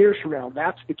 30 years from now,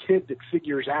 that's the kid that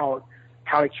figures out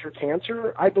how to cure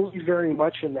cancer. I believe very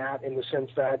much in that, in the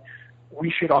sense that we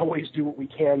should always do what we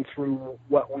can through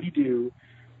what we do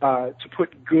to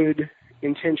put good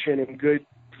intention and good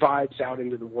vibes out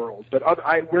into the world. But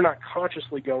we're not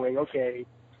consciously going, okay,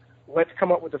 let's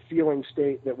come up with a feeling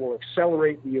state that will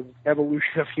accelerate the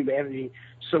evolution of humanity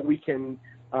so we can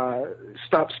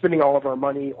stop spending all of our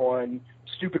money on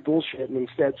stupid bullshit and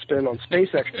instead spend on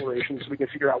space exploration so we can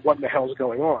figure out what in the hell is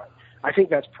going on. I think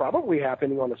that's probably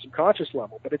happening on a subconscious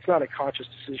level, but it's not a conscious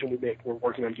decision we make when we're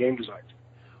working on game design.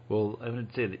 Well, I would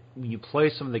say that when you play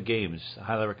some of the games, I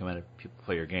highly recommend that people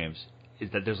play your games, is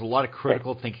that there's a lot of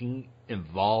critical thinking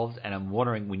involved, and I'm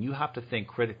wondering, when you have to think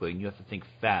critically and you have to think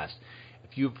fast,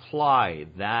 if you apply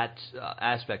that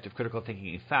aspect of critical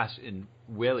thinking fast in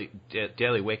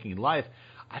daily waking life,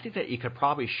 I think that it could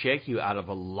probably shake you out of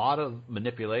a lot of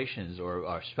manipulations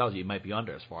or spells you might be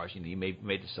under, as far as you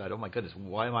may decide, oh my goodness,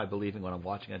 why am I believing what I'm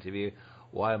watching on TV?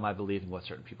 Why am I believing what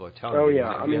certain people are telling me? Oh yeah,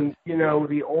 I mean,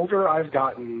 the older I've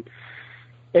gotten,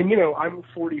 and I'm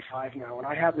 45 now, and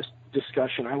I have this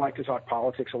discussion. I like to talk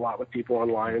politics a lot with people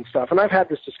online and stuff, and I've had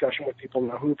this discussion with people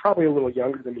now who are probably a little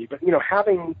younger than me, but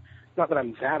having, not that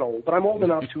I'm that old, but I'm old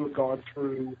enough to have gone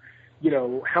through,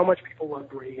 how much people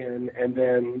loved Reagan, and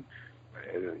then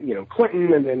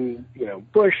Clinton, and then,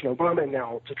 Bush and Obama, and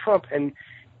now to Trump. And,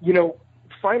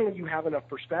 finally you have enough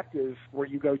perspective where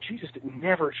you go, Jesus, it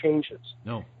never changes.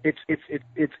 No. It's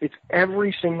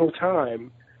every single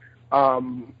time,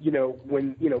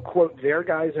 when, quote, their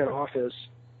guys in office,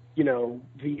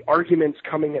 the arguments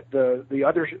coming at the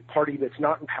other party that's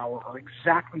not in power are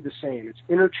exactly the same. It's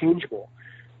interchangeable.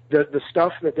 The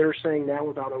stuff that they're saying now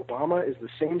about Obama is the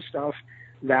same stuff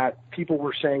that people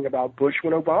were saying about Bush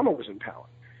when Obama was in power.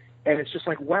 And it's just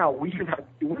like, wow, we're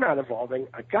not evolving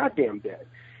a goddamn bit.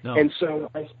 No. And so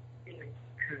I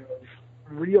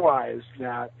realized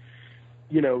that,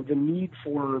 the need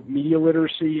for media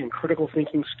literacy and critical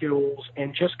thinking skills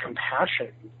and just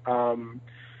compassion,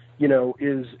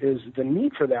 is the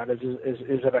need for that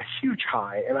is at a huge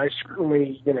high. And I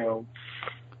certainly,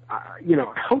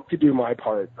 I hope to do my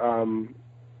part,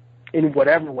 in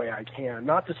whatever way I can.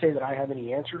 Not to say that I have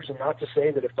any answers, and not to say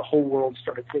that if the whole world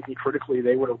started thinking critically,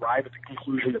 they would arrive at the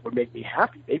conclusion that would make me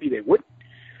happy. Maybe they wouldn't.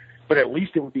 But at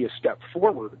least it would be a step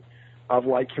forward of,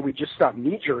 like, can we just stop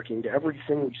knee-jerking to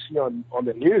everything we see on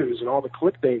the news and all the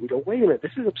clickbait and go, wait a minute,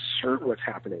 this is absurd what's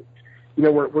happening.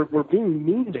 We're being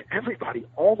mean to everybody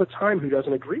all the time who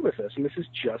doesn't agree with us, and this is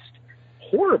just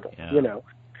horrible,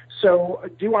 So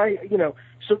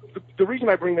so the reason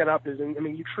I bring that up is, I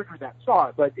mean, you triggered that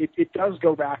thought, but it does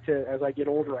go back to, as I get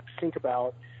older, I think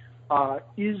about,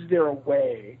 is there a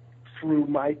way through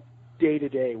my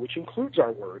day-to-day, which includes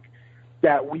our work,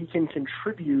 that we can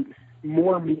contribute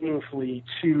more meaningfully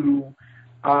to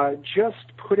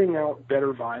just putting out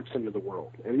better vibes into the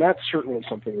world? And that's certainly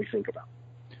something we think about.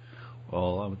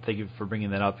 Well, thank you for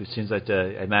bringing that up. It seems like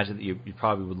I imagine that you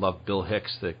probably would love Bill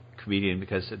Hicks, the comedian,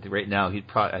 because right now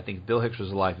I think if Bill Hicks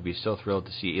was alive, he'd be so thrilled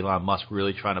to see Elon Musk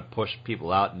really trying to push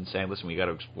people out and saying, "Listen, we got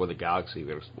to explore the galaxy,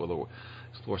 we got to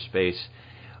explore space."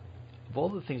 Of all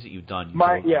the things that you've done,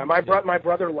 my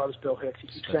brother loves Bill Hicks. He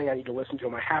keeps saying I need to listen to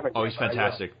him. I haven't. Oh, he's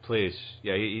fantastic. Please,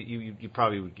 yeah, you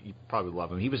probably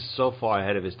love him. He was so far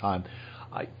ahead of his time.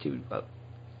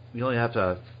 We only have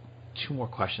 2 more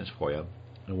questions for you.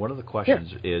 And one of the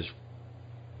questions is,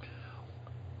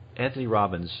 Anthony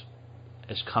Robbins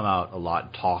has come out a lot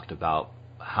and talked about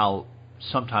how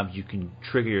sometimes you can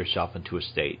trigger yourself into a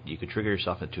state. You can trigger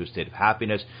yourself into a state of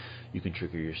happiness. You can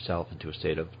trigger yourself into a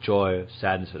state of joy,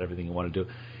 sadness, and everything you want to do.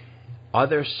 Are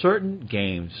there certain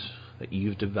games that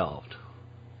you've developed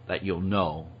that you'll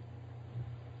know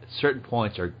at certain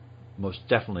points are most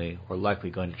definitely or likely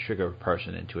going to trigger a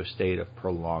person into a state of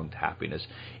prolonged happiness?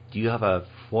 Do you have a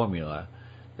formula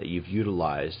that you've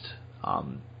utilized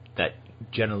that,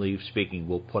 generally speaking,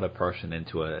 will put a person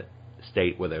into a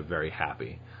state where they're very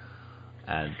happy?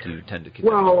 And do you tend to keep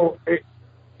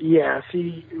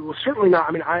certainly not.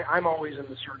 I mean, I'm always in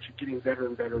the search of getting better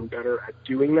and better and better at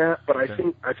doing that. But okay.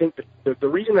 I think that the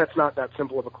reason that's not that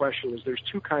simple of a question is there's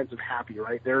two kinds of happy,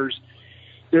 right? There's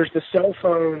the cell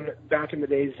phone, back in the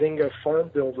day, Zynga Farm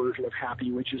Bill version of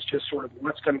happy, which is just sort of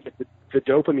what's going to get the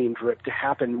dopamine drip to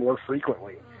happen more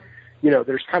frequently. You know,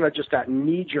 there's kind of just that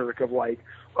knee jerk of like,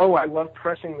 oh, I love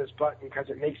pressing this button because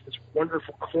it makes this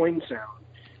wonderful coin sound.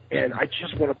 And I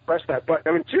just want to press that button.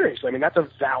 I mean, seriously, I mean, that's a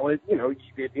valid, you know,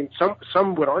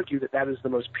 some would argue that is the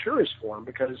most purest form,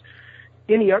 because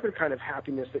any other kind of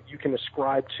happiness that you can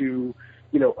ascribe to,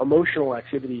 you know, emotional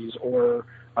activities or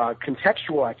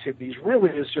contextual activities really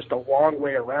is just a long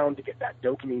way around to get that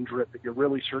dopamine drip that you're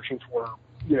really searching for.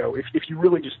 You know, if you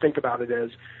really just think about it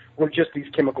as we're just these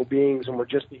chemical beings and we're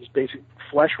just these basic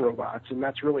flesh robots, and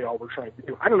that's really all we're trying to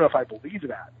do. I don't know if I believe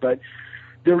that, but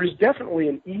there is definitely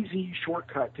an easy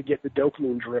shortcut to get the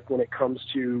dopamine drip when it comes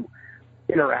to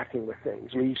interacting with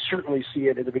things. I mean, you certainly see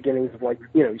it at the beginnings of, like,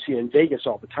 you know, you see it in Vegas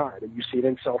all the time, and you see it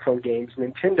in cell phone games.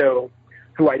 Nintendo,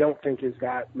 who I don't think is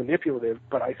that manipulative,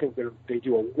 but I think they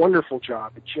do a wonderful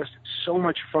job. It's just so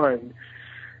much fun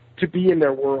to be in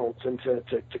their worlds and to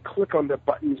click on the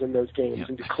buttons in those games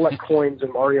and to collect coins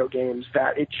in Mario games,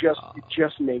 that it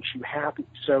just makes you happy.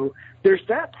 So there's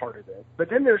that part of it.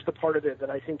 But then there's the part of it that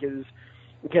I think is,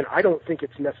 again, I don't think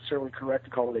it's necessarily correct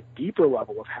to call it a deeper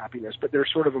level of happiness, but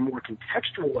there's sort of a more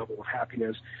contextual level of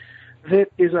happiness that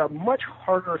is a much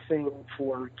harder thing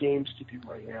for games to do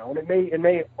right now, and it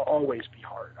may always be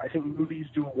hard. I think movies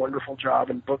do a wonderful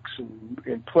job, and books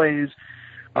and plays,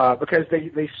 because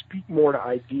they speak more to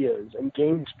ideas, and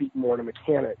games speak more to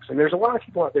mechanics. And there's a lot of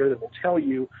people out there that will tell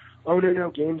you, oh, no,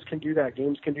 games can do that,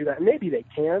 and maybe they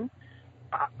can.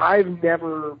 I've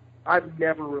never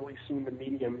really seen the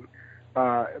medium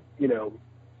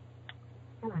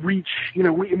reach,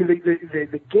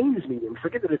 the games medium,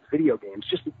 forget that it's video games,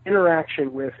 just the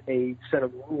interaction with a set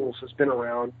of rules has been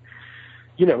around,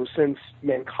 since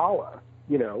Mancala,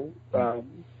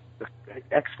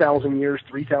 X thousand years,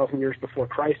 3,000 years before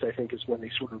Christ, I think, is when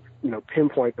they sort of,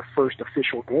 pinpoint the first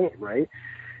official game, right?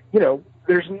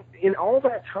 There's, in all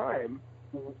that time,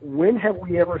 when have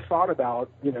we ever thought about,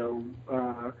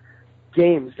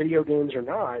 games, video games or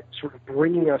not, sort of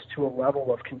bringing us to a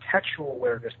level of contextual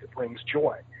awareness that brings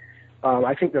joy?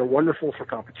 I think they're wonderful for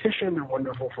competition. They're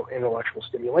wonderful for intellectual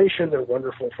stimulation. They're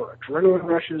wonderful for adrenaline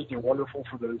rushes. They're wonderful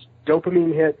for those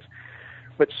dopamine hits.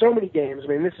 But so many games, I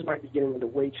mean, this might be getting into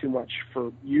way too much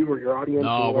for you or your audience.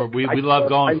 No, we love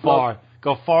going far.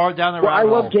 Go far down the rabbit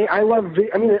hole.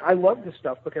 I love this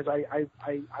stuff because I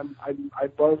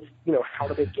love, how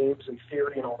to make games and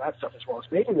theory and all that stuff as well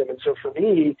as making them. And so for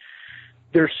me,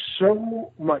 there's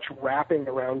so much wrapping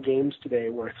around games today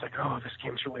where it's like, oh, this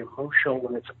game's really emotional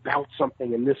and it's about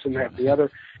something and this and that and the other.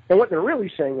 And what they're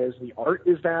really saying is the art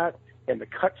is that, and the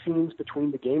cutscenes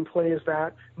between the gameplay is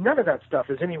that. None of that stuff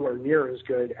is anywhere near as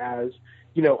good as,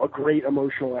 a great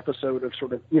emotional episode of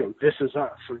sort of, This Is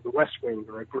Us or The West Wing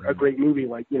or a great movie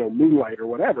like, Moonlight or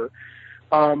whatever.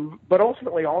 But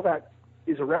ultimately all that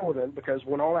is irrelevant because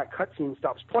when all that cutscene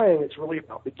stops playing, it's really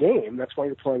about the game. That's why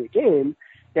you're playing a game.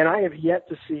 And I have yet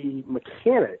to see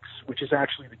mechanics, which is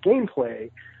actually the gameplay,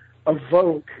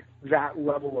 evoke that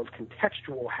level of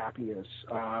contextual happiness.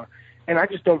 And I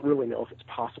just don't really know if it's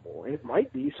possible. And it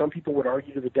might be. Some people would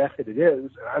argue to the death that it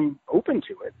is. I'm open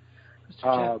to it.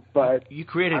 But you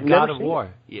created God of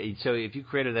War. So if you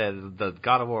created the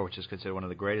God of War, which is considered one of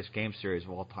the greatest game series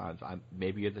of all time,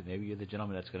 maybe you're the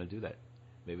gentleman that's going to do that.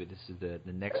 Maybe this is the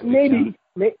next. Maybe.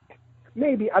 I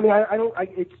mean,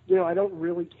 I don't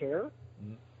really care.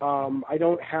 I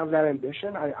don't have that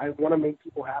ambition. I want to make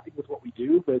people happy with what we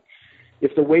do, but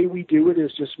if the way we do it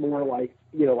is just more like,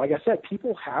 like I said,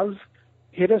 people have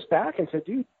hit us back and said,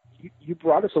 dude, you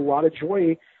brought us a lot of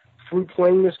joy through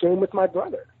playing this game with my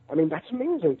brother. I mean, that's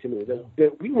amazing to me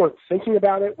that we weren't thinking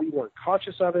about it. We weren't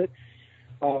conscious of it.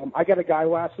 I got a guy 2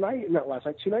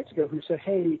 nights ago who said,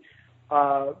 hey,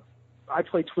 I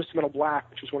played Twisted Metal Black,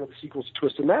 which was one of the sequels to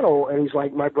Twisted Metal, and he's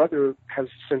like, my brother has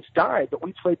since died, but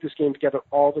we played this game together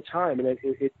all the time, and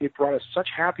it brought us such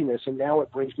happiness, and now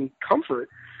it brings me comfort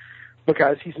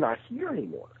because he's not here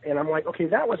anymore. And I'm like, okay,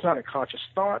 that was not a conscious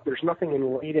thought. There's nothing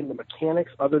inlaid in the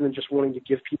mechanics other than just wanting to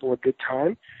give people a good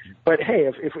time. But hey,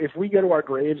 if we go to our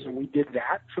graves and we did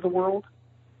that for the world,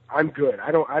 I'm good.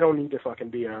 I don't need to fucking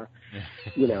be a,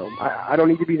 you know, I don't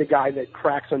need to be the guy that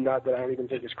cracks a nut that I don't even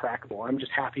think is crackable. I'm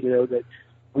just happy to know that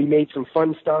we made some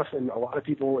fun stuff, and a lot of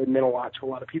people, it meant a lot to a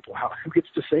lot of people. Who gets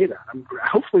to say that?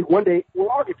 Hopefully one day we'll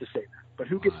all get to say that. But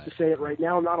who gets to say it right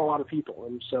now? Not a lot of people,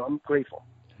 and so I'm grateful.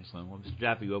 Excellent. Well, Mr.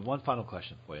 Jaffe, we have one final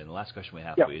question for you, and the last question we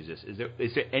have Yep. for you is this: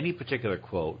 Is there any particular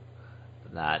quote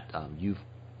that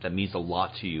that means a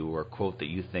lot to you, or a quote that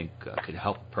you think could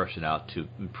help a person out to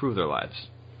improve their lives?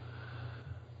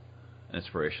 An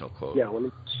inspirational quote. Yeah,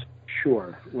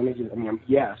 sure.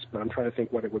 Yes, but I'm trying to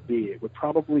think what it would be. It would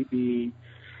probably be,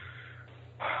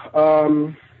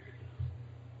 God,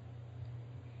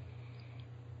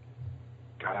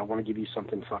 I want to give you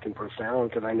something fucking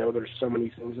profound because I know there's so many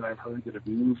things that I've heard that have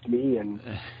moved me and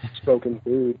spoken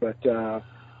through. But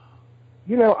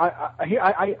you know,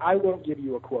 I won't give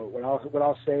you a quote. What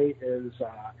I'll say is,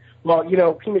 well, you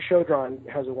know, Pima Chodron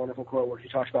has a wonderful quote where he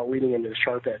talks about leading into the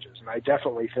sharp edges, and I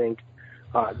definitely think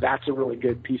that's a really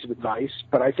good piece of advice.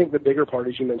 But I think the bigger part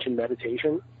is you mentioned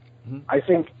meditation. Mm-hmm. I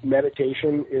think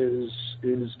meditation is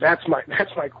that's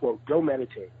my quote. Go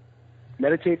meditate.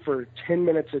 Meditate for 10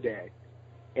 minutes a day,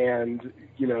 and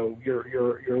you know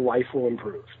your life will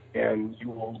improve, and you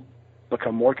will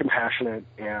become more compassionate,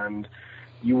 and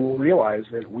you will realize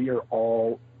that we are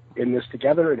all in this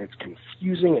together, and it's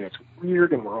confusing, and it's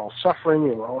weird, and we're all suffering,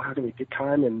 and we're all having a good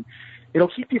time, and it'll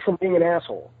keep you from being an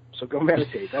asshole. So go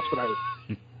meditate. That's what I would.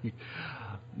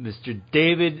 Mr.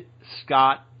 David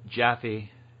Scott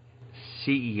Jaffe,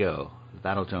 CEO of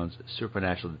Battletoads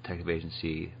Supernatural Detective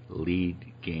Agency,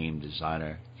 lead game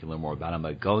designer. You can learn more about him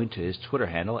by going to his Twitter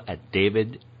handle at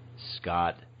David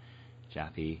Scott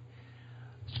Jaffe.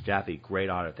 Mr. Jaffe, great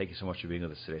honor. Thank you so much for being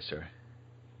with us today, sir.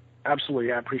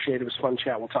 Absolutely. I appreciate it. It was a fun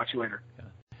chat. We'll talk to you later.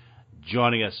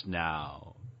 Joining us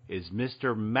now is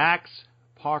Mr. Max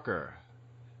Parker,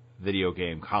 video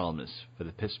game columnist for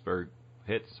the Pittsburgh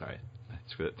Hit. Sorry,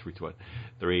 screw it. 3, 2, 1.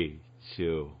 3,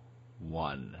 2,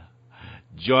 1.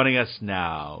 Joining us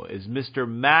now is Mr.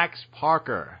 Max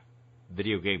Parker,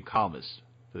 video game columnist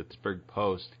for the Pittsburgh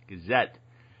Post Gazette.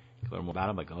 You can learn more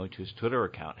about him by going to his Twitter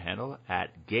account handle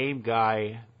at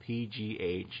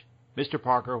GameGuyPGH. Mr.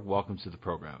 Parker, welcome to the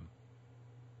program.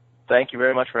 Thank you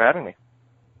very much for having me.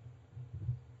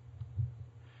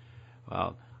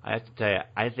 Well, I have to tell you,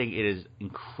 I think it is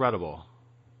incredible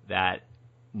that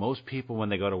most people, when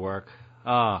they go to work,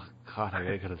 oh, God, I got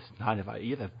to go to this 9 to 5.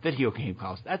 You're the video game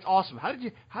columnist. That's awesome. How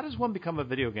does one become a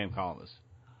video game columnist?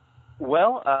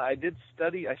 Well, I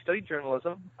studied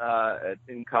journalism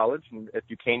in college at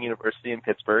Duquesne University in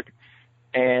Pittsburgh.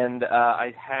 And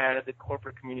I had a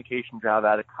corporate communication job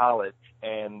out of college,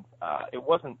 and it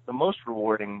wasn't the most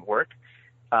rewarding work,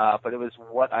 but it was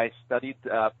what I studied,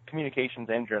 communications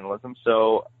and journalism.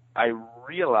 So I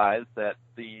realized that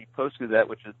the Post-Gazette,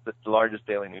 which is the largest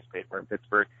daily newspaper in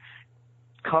Pittsburgh,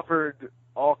 covered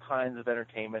all kinds of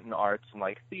entertainment and arts and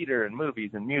like theater and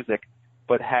movies and music,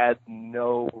 but had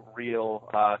no real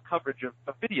coverage of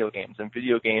video games. And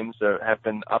video games have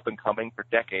been up and coming for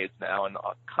decades now and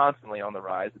constantly on the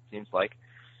rise, it seems like.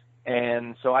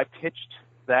 And so I pitched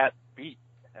that beat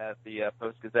at the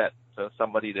Post-Gazette, so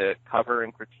somebody to cover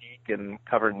and critique and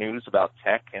cover news about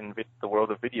tech and the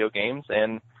world of video games.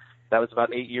 And that was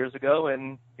about 8 years ago,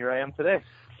 and here I am today.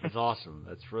 That's awesome.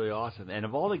 That's really awesome. And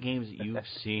of all the games that you've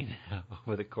seen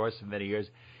over the course of many years,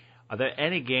 are there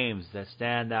any games that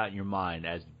stand out in your mind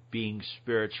as being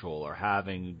spiritual or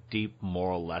having deep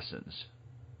moral lessons?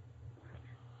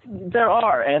 There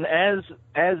are, and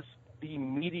as the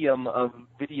medium of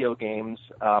video games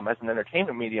as an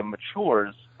entertainment medium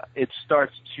matures, it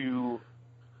starts to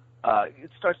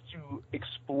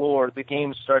explore. The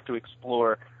games start to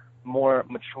explore more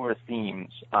mature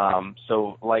themes,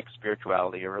 so like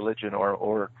spirituality or religion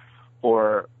or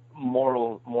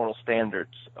moral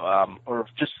standards, or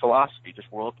just philosophy,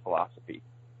 just world philosophy.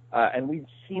 And we've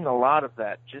seen a lot of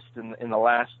that just in the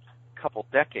last couple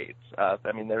decades.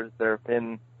 I mean, there have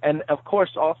been, and of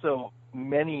course also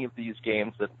many of these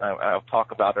games that I'll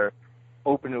talk about are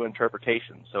open to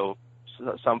interpretation. So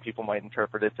some people might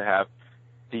interpret it to have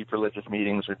deep religious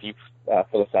meanings or deep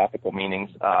philosophical meanings.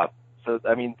 So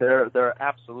I mean, there are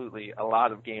absolutely a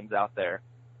lot of games out there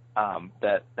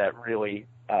that really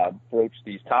broach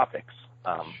these topics.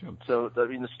 Sure. So I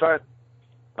mean, the start.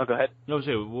 Oh, go ahead. No,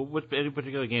 say what any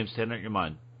particular games stand out in your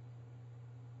mind?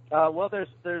 Well, there's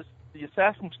the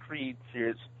Assassin's Creed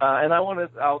series, and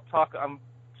I'll talk.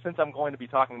 Since I'm going to be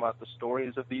talking about the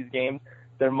stories of these games,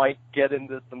 there might get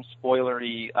into some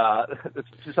spoilery.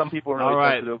 Some people are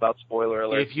really sensitive about spoiler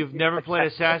alerts. If you've never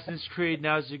played Assassin's Creed,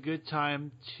 now's a good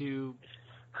time to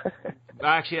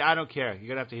Actually, I don't care. You're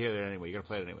gonna have to hear it anyway. You're gonna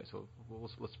play it anyway, so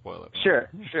let's spoil it. Sure.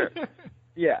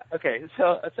 Yeah. Okay.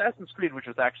 So Assassin's Creed, which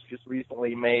was actually just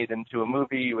recently made into a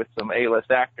movie with some A-list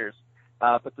actors,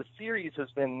 but the series has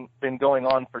been going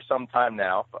on for some time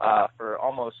now. For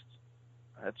almost,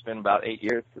 it's been about 8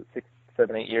 years, 6,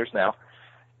 7, 8 years now,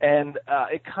 and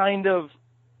it kind of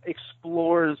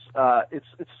explores. It's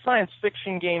a science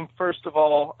fiction game, first of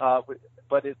all,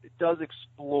 but it does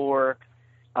explore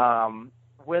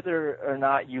whether or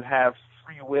not you have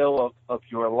free will of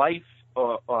your life,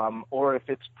 or if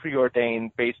it's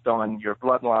preordained based on your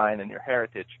bloodline and your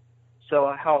heritage.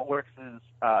 So how it works is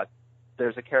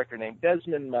there's a character named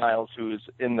Desmond Miles who's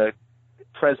in the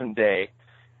present day,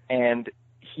 and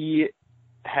he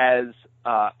has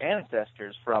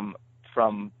ancestors from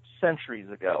centuries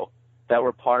ago that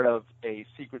were part of a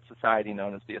secret society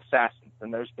known as the Assassins.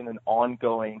 And there's been an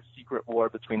ongoing secret war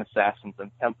between Assassins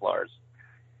and Templars.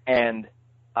 And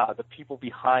the people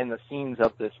behind the scenes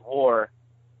of this war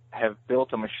have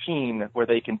built a machine where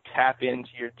they can tap into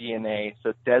your DNA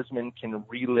so Desmond can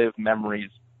relive memories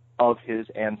of his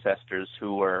ancestors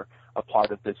who were a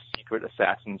part of this secret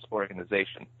assassins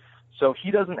organization. So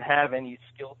he doesn't have any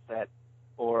skill set,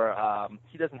 or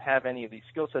he doesn't have any of these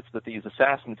skill sets that these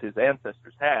assassins, his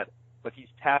ancestors, had, but he's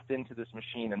tapped into this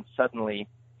machine and suddenly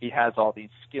he has all these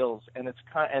skills. And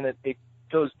it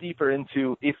goes deeper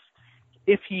into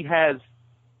if he has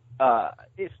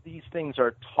if these things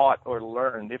are taught or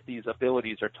learned, if these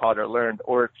abilities are taught or learned,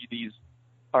 or if these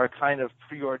are kind of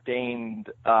preordained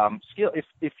skill,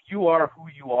 if you are who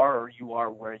you are or you are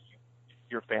where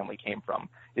your family came from,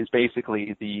 is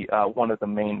basically the one of the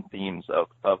main themes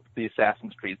of the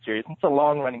Assassin's Creed series. It's a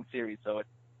long-running series, so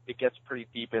it gets pretty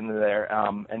deep into there,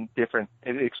 and different.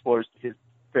 It explores his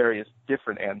various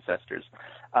different ancestors,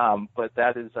 but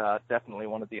that is definitely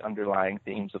one of the underlying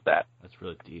themes of that. That's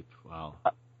really deep. Wow.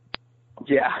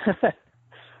 Yeah.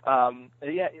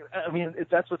 Yeah, I mean,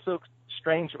 that's what's so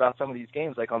strange about some of these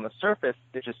games. Like, on the surface,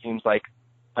 it just seems like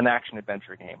an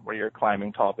action-adventure game where you're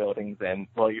climbing tall buildings and,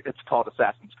 well, it's called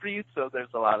Assassin's Creed, so there's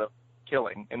a lot of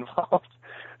killing involved.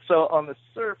 So on the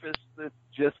surface, it's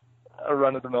just a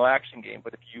run-of-the-mill action game.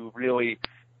 But if you really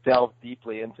delve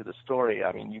deeply into the story,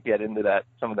 I mean, you get into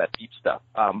some of that deep stuff.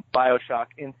 BioShock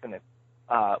Infinite,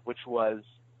 which was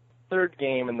third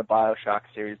game in the BioShock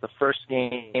series. The first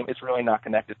game is really not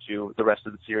connected to the rest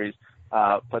of the series,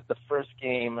 but the first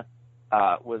game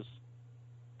was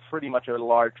pretty much a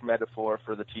large metaphor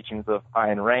for the teachings of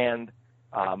Ayn Rand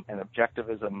and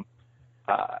objectivism.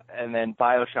 And then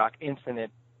BioShock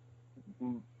Infinite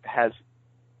has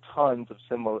tons of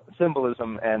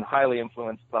symbolism and highly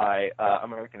influenced by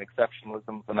American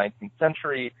exceptionalism of the 19th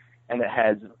century, and it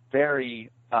has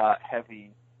very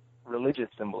heavy religious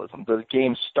symbolism. The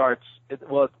game starts, it's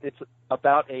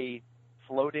about a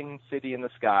floating city in the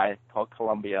sky called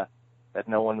Columbia that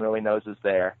no one really knows is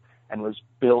there, and was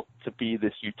built to be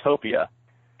this utopia.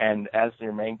 And as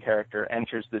your main character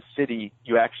enters this city,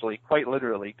 you actually quite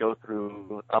literally go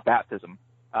through a baptism.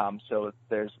 So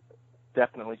there's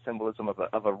definitely symbolism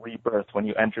of a rebirth when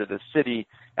you enter this city.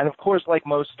 And of course, like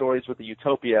most stories with the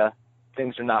utopia,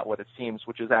 things are not what it seems,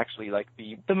 which is actually like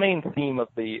the main theme of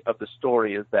the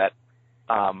story is that,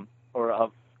 or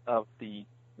of the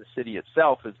city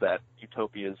itself, is that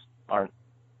utopias aren't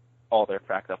all they're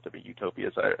cracked up to be.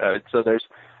 Utopias are, so there's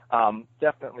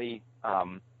definitely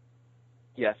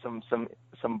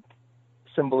some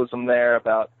symbolism there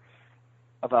about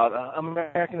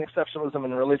American exceptionalism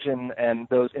and religion and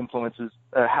those influences,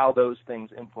 how those things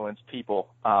influence people.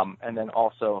 And then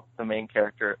also the main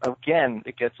character, again,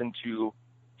 it gets into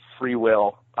free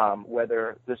will,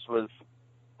 whether this was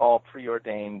all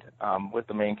preordained with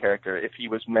the main character, if he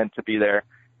was meant to be there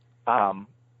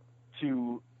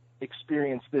to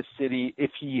experience this city,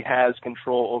 if he has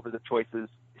control over the choices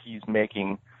he's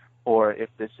making, or if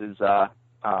this is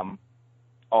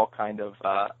all kind of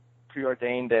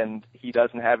preordained and he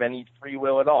doesn't have any free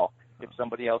will at all. If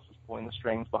somebody else is pulling the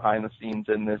strings behind the scenes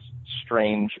in this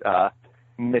strange,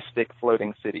 mystic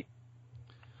floating city.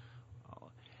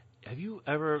 Are you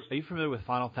familiar with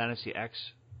Final Fantasy X?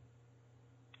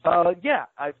 Yeah,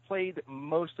 I've played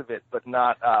most of it, but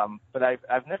not. But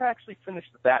I've never actually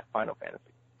finished that Final Fantasy.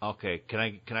 Okay, can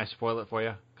I spoil it for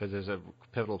you? Because there's a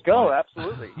pivotal point. Go,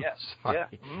 absolutely, yes. Sorry.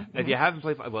 Yeah. Mm-hmm. If you haven't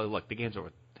played, well, look, the game's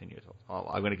over 10 years old.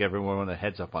 I'm going to give everyone a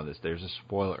heads up on this. There's a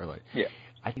spoiler alert. Yeah.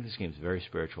 I think this game is very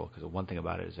spiritual because the one thing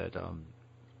about it is that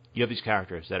you have these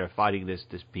characters that are fighting this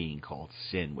being called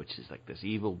Sin, which is like this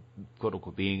evil,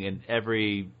 quote-unquote being, and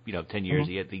every 10 years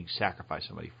they sacrifice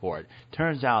somebody for it.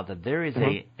 Turns out that there is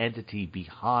a entity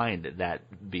behind that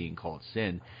being called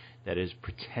Sin that is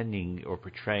pretending or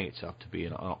portraying itself to be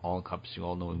an all-encompassing,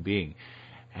 all-knowing being.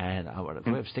 And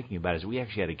the way I was thinking about it is we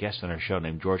actually had a guest on our show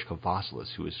named George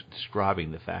Kovasilis who was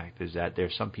describing the fact is that there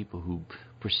are some people who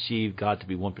perceive God to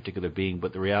be one particular being,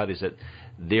 but the reality is that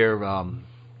their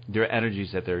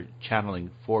energies that they're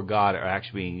channeling for God are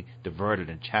actually being diverted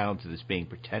and channeled to this being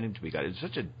pretending to be God. It's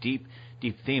such a deep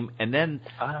theme. And then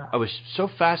I was so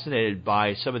fascinated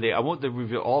by some of I won't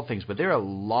reveal all things, but there are a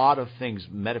lot of things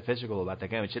metaphysical about that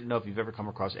game. I didn't know if you've ever come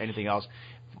across anything else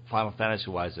Final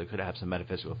Fantasy-wise that could have some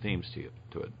metaphysical themes to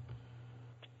it.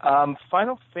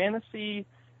 Final Fantasy,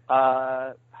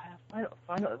 I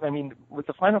mean, with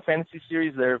the Final Fantasy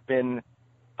series, there have been,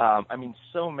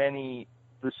 so many,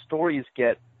 the stories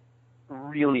get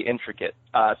really intricate.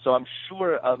 So I'm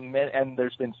sure, and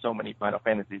there's been so many Final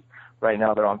Fantasies. Right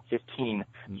now they're on 15.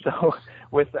 So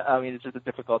it's just a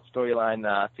difficult storyline.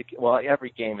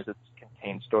 Every game is its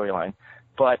contained storyline.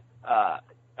 But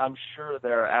I'm sure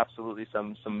there are absolutely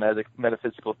some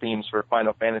metaphysical themes for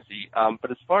Final Fantasy.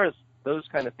 But as far as those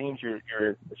kind of themes you're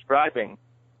describing,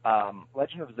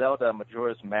 Legend of Zelda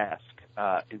Majora's Mask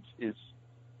has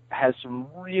some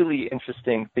really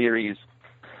interesting theories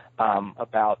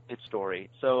about its story.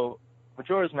 So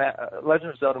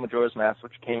Legend of Zelda Majora's Mask,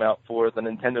 which came out for the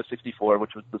Nintendo 64,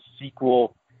 which was the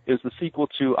sequel. It was the sequel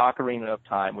to Ocarina of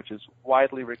Time, which is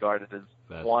widely regarded as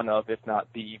one of, if not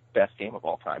the best game of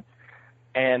all time.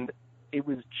 And it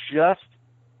was just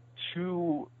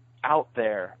too out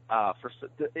there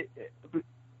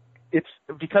it's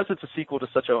because it's a sequel to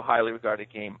such a highly regarded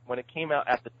game. When it came out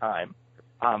at the time,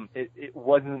 it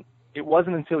wasn't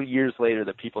until years later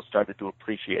that people started to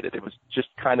appreciate it. It was just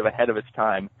kind of ahead of its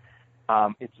time.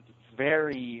 It's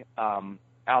very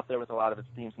out there with a lot of its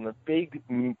themes, and the big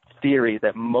theory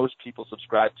that most people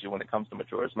subscribe to when it comes to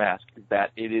Majora's Mask is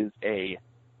that it is a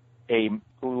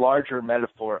larger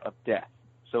metaphor of death.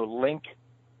 So Link,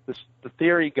 the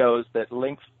theory goes that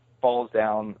Link falls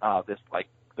down this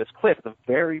cliff at the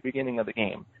very beginning of the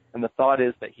game, and the thought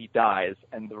is that he dies,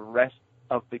 and the rest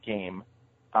of the game,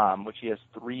 which he has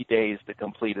 3 days to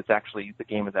complete, the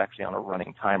game is actually on a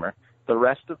running timer. The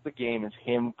rest of the game is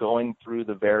him going through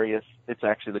it's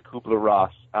actually the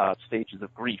Kubler-Ross stages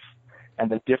of grief, and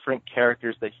the different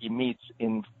characters that he meets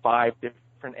in 5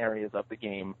 different areas of the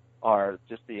game are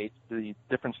just the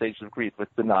different stages of grief, with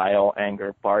denial,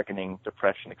 anger, bargaining,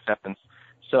 depression, acceptance.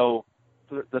 So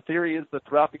the theory is that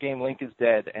throughout the game, Link is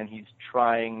dead, and he's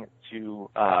trying to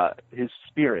his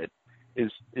spirit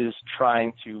is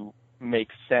trying to make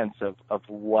sense of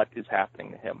what is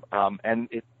happening to him. And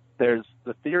there's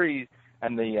the theory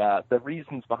and the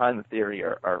reasons behind the theory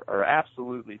are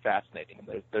absolutely fascinating. And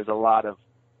there's a lot of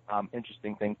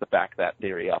interesting things to back that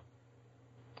theory up.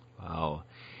 Wow.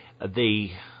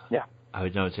 Yeah. I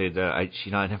would say that I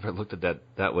never looked at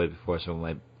that way before. So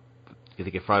I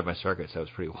think it fried my circuits. That was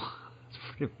pretty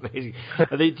amazing.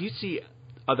 Do you see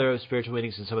other spiritual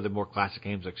meanings in some of the more classic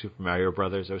games like Super Mario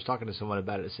Brothers? I was talking to someone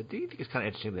about it. I said, do you think it's kind of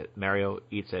interesting that Mario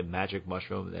eats a magic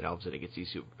mushroom and then all of a sudden he gets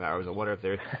these superpowers? I wonder if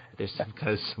there's some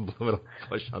kind of subliminal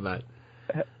push on that.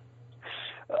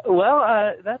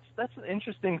 Well, that's an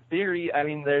interesting theory. I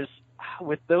mean,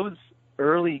 with those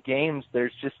early games,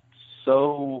 there's just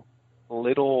so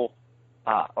little,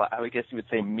 I would guess you would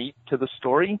say, meat to the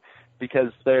story,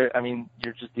 because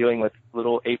you're just dealing with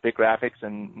little 8-bit graphics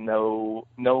and no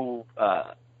one's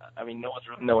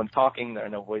talking. There are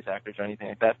no voice actors or anything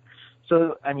like that.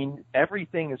 So,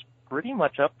 everything is pretty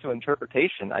much up to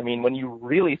interpretation. When you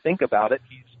really think about it,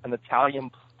 he's an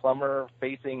Italian plumber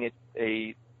facing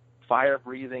a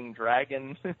fire-breathing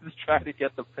dragon who's trying to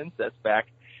get the princess back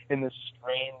in this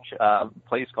strange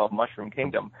place called Mushroom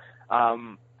Kingdom.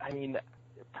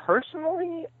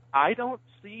 Personally, I don't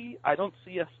see a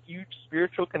huge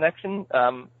spiritual connection.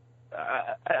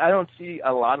 I don't see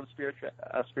a lot of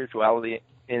spirituality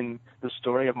in the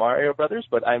story of Mario Brothers,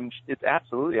 but it's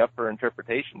absolutely up for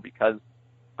interpretation because,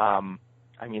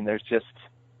 there's just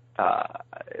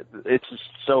it's just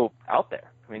so out there.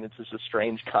 It's just a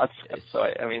strange concept. So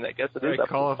I guess it is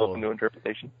open to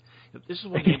interpretation. This is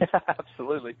one game, yeah,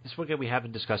 absolutely. This is one game we have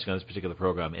been discussing on this particular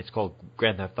program. It's called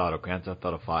Grand Theft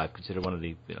Auto 5, considered one of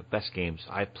the best games.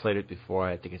 I played it before.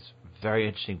 I think it's very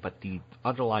interesting, but the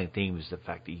underlying theme is the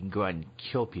fact that you can go out and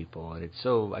kill people, and it's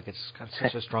got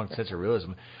such a strong sense of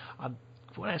realism. I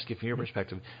want to ask you, from your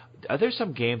perspective, are there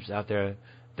some games out there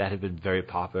that have been very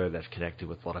popular, that's connected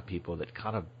with a lot of people, that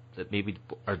maybe do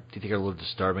you think are a little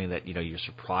disturbing, that you're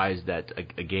surprised that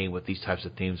a game with these types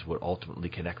of themes would ultimately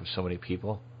connect with so many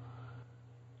people?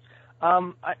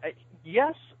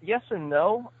 Yes and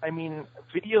no.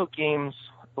 Video games,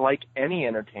 like any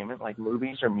entertainment, like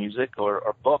movies or music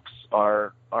or books,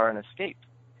 are an escape.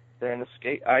 They're an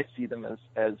escape. I see them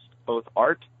as both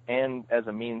art and as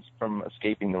a means from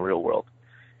escaping the real world.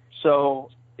 So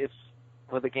if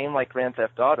with a game like Grand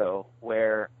Theft Auto,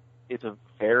 where it's a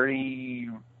very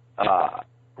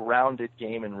grounded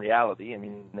game in reality, I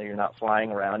mean, you're not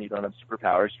flying around, you don't have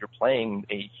superpowers, you're playing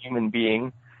a human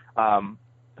being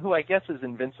who I guess is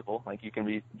invincible. Like you can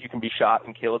be shot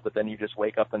and killed, but then you just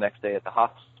wake up the next day at the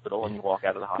hospital and you walk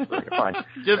out of the hospital and you're fine.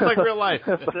 Just like real life.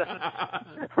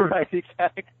 Right,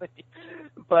 exactly.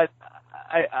 But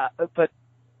but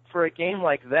for a game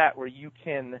like that where you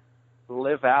can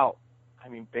live out, I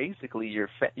mean, basically your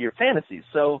fantasies.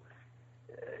 So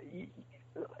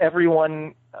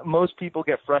most people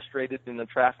get frustrated in the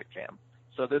traffic jam.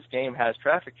 So this game has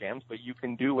traffic jams, but you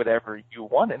can do whatever you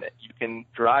want in it. You can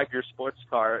drive your sports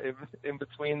car in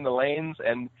between the lanes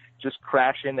and just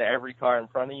crash into every car in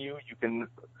front of you. You can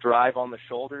drive on the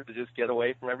shoulder to just get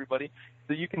away from everybody.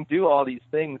 So you can do all these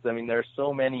things. I mean, there are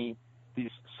so many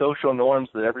these social norms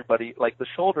that everybody, like the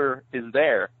shoulder is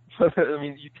there. So, I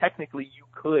mean, you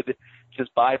could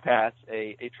just bypass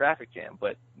a traffic jam,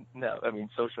 but no, I mean,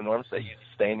 social norms say you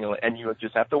stay in your lane, and you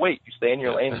just have to wait. You stay in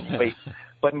your lane and you wait.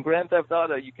 But in Grand Theft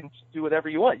Auto, you can do whatever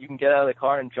you want. You can get out of the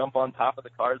car and jump on top of the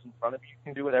cars in front of you. You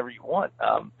can do whatever you want.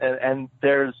 And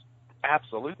there's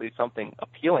absolutely something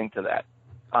appealing to that.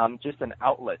 Just an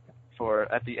outlet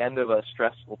for at the end of a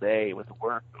stressful day with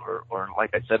work or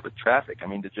like I said, with traffic. I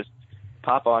mean, to just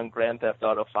pop on Grand Theft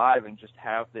Auto 5 and just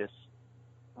have this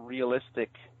realistic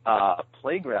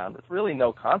playground with really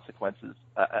no consequences.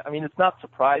 I mean, it's not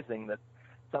surprising that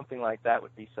something like that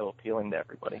would be so appealing to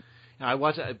everybody. I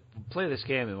play this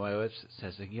game, and my wife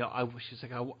says, she's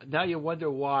like, now you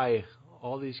wonder why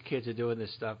all these kids are doing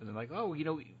this stuff, and they're like, oh, you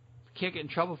can't get in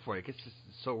trouble for it. It's just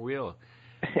so real.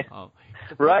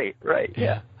 Right,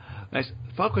 yeah. Nice.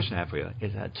 Final question I have for you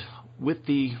is that with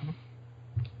the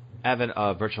advent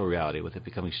of virtual reality, with it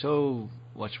becoming so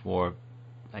much more,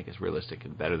 I guess, realistic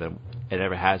and better than it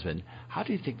ever has been, how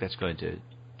do you think that's going to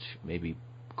maybe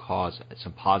cause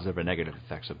some positive or negative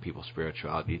effects on people's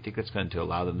spirituality? Do you think that's going to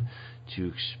allow them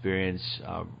to experience,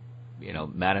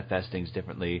 manifest things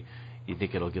differently? Do you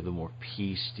think it'll give them more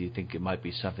peace? Do you think it might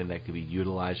be something that could be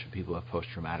utilized for people with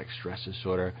post-traumatic stress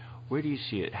disorder? Where do you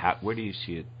see it? Where do you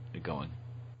see it going?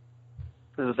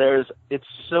 It's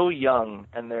so young,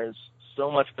 and there's so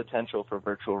much potential for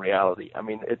virtual reality. I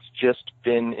mean, it's just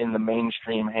been in the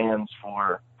mainstream hands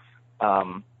for,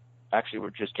 actually we're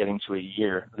just getting to a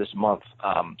year this month.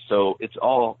 So it's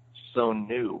all so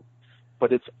new,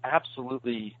 but it's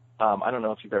absolutely, I don't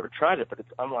know if you've ever tried it, but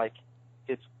it's unlike,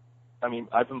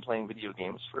 I've been playing video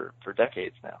games for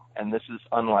decades now, and this is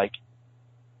unlike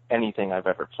anything I've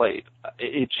ever played.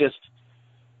 It just,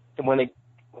 when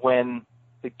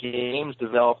the games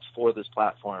developed for this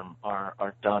platform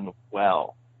are done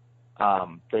well,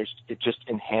 it just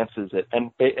enhances it,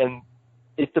 and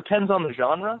it depends on the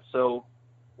genre. So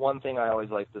one thing I always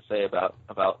like to say about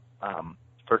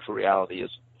virtual reality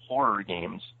is horror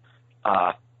games.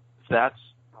 The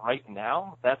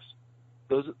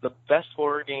best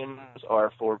horror games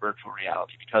are for virtual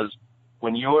reality, because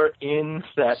when you're in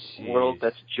that world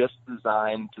that's just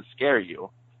designed to scare you,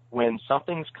 when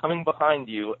something's coming behind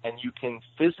you and you can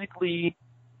physically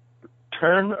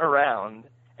turn around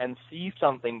and see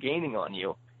something gaining on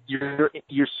you, you're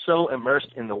so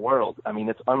immersed in the world. I mean,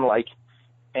 it's unlike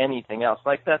anything else.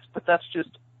 That's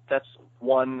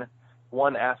one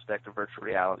aspect of virtual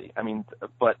reality. I mean,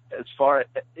 but as far as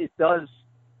I'm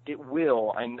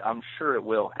sure it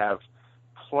will have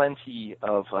plenty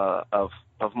of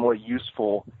more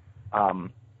useful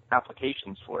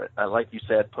applications for it. Like you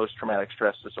said, post-traumatic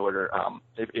stress disorder.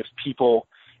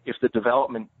 If the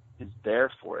development is there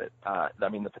for it,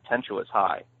 the potential is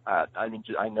high. I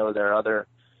know there are other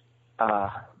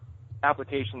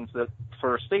applications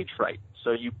for stage fright.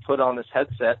 So you put on this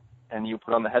headset and you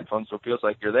put on the headphones, so it feels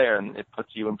like you're there, and it puts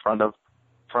you in front of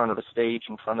a stage,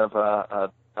 in front of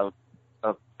a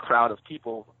crowd of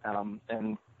people,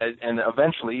 and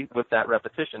eventually with that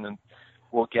repetition, and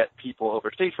will get people over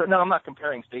stage fright. Now, I'm not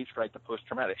comparing stage fright to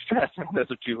post-traumatic stress.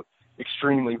 Those are two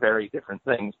extremely very different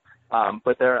things.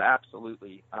 But there are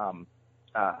absolutely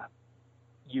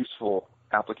useful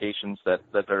applications that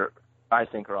I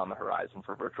think are on the horizon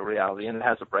for virtual reality, and it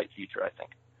has a bright future, I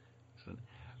think.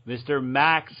 Mr.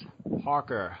 Max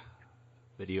Parker,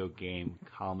 video game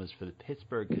columnist for the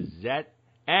Pittsburgh Gazette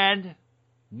and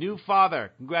new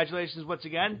father. Congratulations once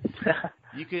again.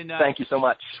 You can thank you so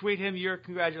much. Tweet him your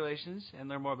congratulations and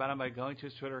learn more about him by going to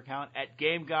his Twitter account at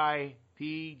GameGuyPGH.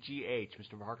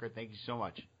 Mr. Parker, thank you so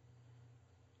much.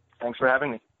 Thanks for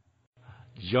having me.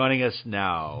 Joining us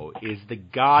now is the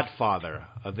godfather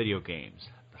of video games,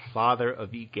 the father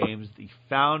of Eat Games, the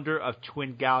founder of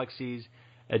Twin Galaxies,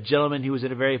 a gentleman who was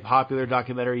in a very popular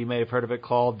documentary, you may have heard of it,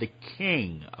 called The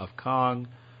King of Kong,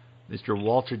 Mr.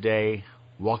 Walter Day.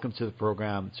 Welcome to the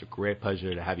program. It's a great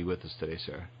pleasure to have you with us today,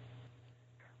 sir.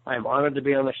 I'm honored to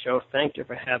be on the show. Thank you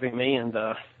for having me, and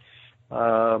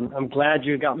I'm glad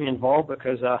you got me involved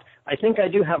because I think I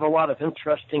do have a lot of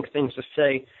interesting things to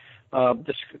say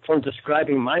from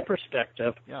describing my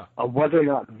perspective of whether or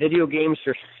not video games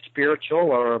are spiritual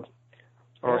or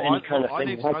any kind of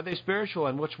thing. Are they spiritual,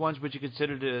 and which ones would you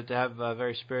consider to have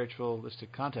very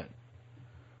spiritualistic content?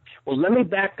 Well, let me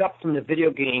back up from the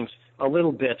video games a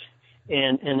little bit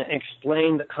and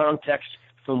explain the context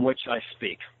from which I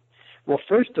speak. Well,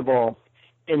 first of all,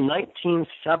 in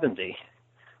 1970,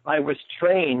 I was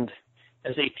trained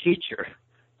as a teacher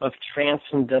of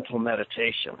transcendental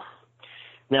meditation.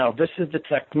 Now, this is the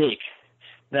technique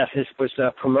that was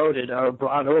promoted or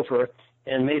brought over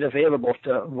and made available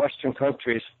to Western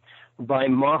countries by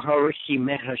Maharishi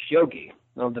Mahesh Yogi,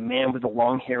 the man with the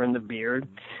long hair and the beard.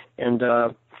 And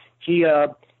he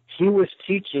was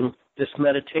teaching this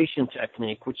meditation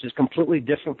technique, which is completely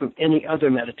different from any other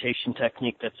meditation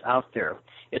technique that's out there.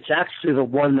 It's actually the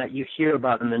one that you hear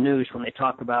about in the news when they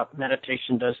talk about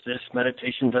meditation does this,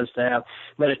 meditation does that,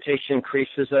 meditation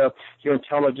increases your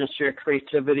intelligence, your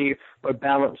creativity, or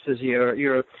balances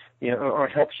or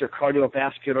helps your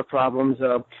cardiovascular problems.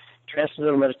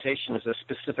 Transcendental meditation is a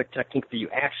specific technique that you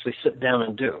actually sit down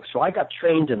and do. So I got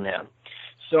trained in that.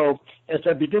 So as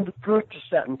I began to practice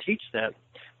that and teach that,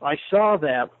 I saw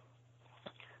that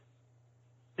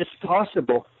it's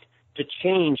possible to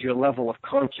change your level of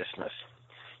consciousness.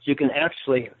 You can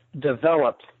actually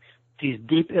develop these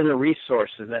deep inner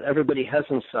resources that everybody has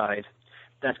inside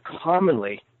that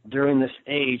commonly during this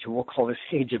age, we'll call this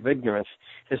age of ignorance,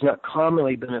 has not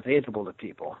commonly been available to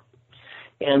people.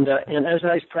 And as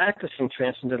I was practicing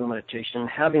transcendental meditation,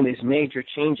 having these major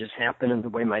changes happen in the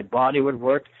way my body would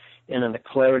work and in the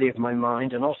clarity of my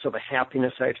mind and also the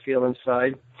happiness I'd feel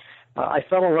inside, I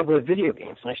fell in love with video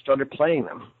games, and I started playing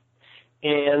them.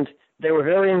 And they were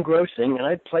very engrossing, and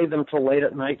I'd play them till late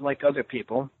at night like other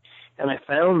people. And I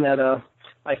found that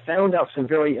I found out some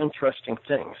very interesting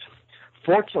things.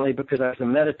 Fortunately, because I was a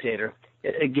meditator,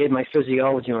 it gave my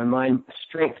physiology and my mind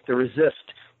strength to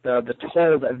resist the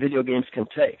toll that video games can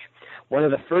take. One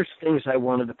of the first things I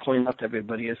wanted to point out to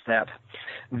everybody is that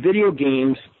video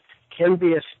games can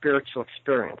be a spiritual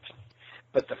experience.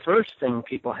 But the first thing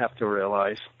people have to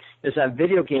realize is that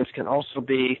video games can also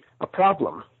be a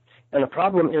problem. And a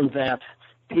problem in that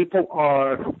people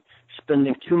are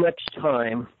spending too much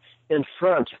time in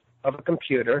front of a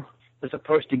computer as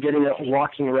opposed to getting out and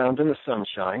walking around in the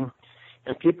sunshine.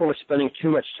 And people are spending too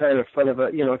much time in front of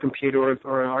a computer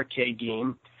or an arcade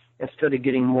game instead of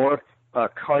getting more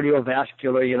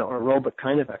cardiovascular, aerobic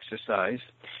kind of exercise.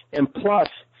 And plus,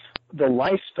 the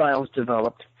lifestyles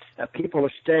developed that people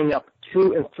are staying up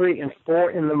 2 and 3 and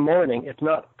 4 in the morning, if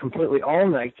not completely all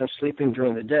night, and sleeping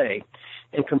during the day,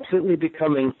 and completely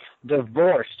becoming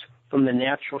divorced from the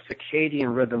natural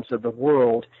circadian rhythms of the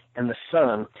world and the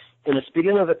sun. And it's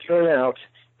beginning to turn out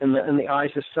in the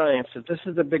eyes of science that this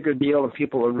is a bigger deal than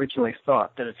people originally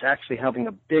thought, that it's actually having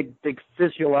a big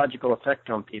physiological effect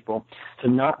on people to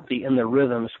not be in the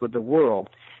rhythms with the world.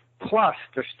 Plus,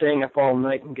 they're staying up all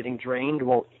night and getting drained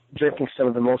while drinking some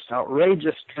of the most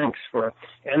outrageous drinks for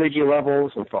energy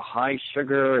levels and for high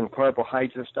sugar and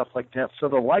carbohydrates and stuff like that. So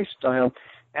the lifestyle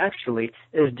actually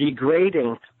is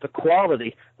degrading the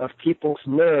quality of people's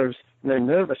nerves and their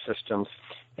nervous systems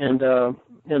and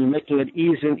making it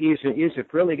easier and easier to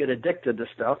really get addicted to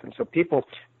stuff. And so people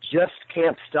just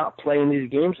can't stop playing these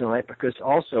games at night because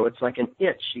also it's like an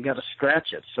itch. You got to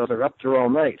scratch it. So they're up there all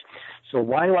night. So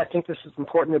why do I think this is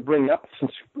important to bring up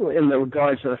since in the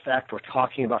regards to the fact we're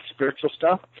talking about spiritual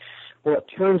stuff? Well, it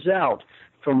turns out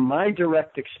from my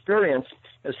direct experience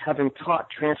as having taught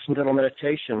transcendental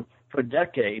meditation for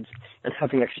decades and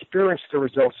having experienced the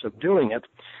results of doing it,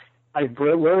 I've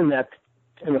learned that,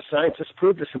 and the science has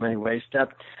proved this in many ways, that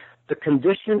the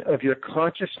condition of your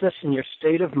consciousness and your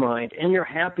state of mind and your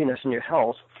happiness and your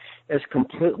health is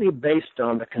completely based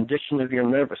on the condition of your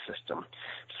nervous system.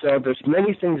 So there's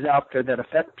many things out there that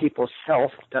affect people's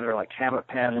health that are like habit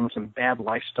patterns and bad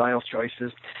lifestyle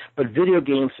choices, but video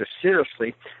games are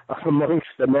seriously amongst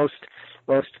the most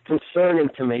concerning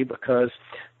to me because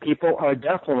people are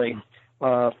definitely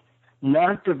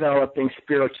not developing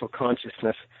spiritual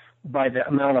consciousness by the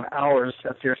amount of hours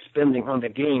that they're spending on the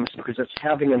games because it's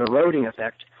having an eroding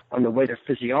effect on the way their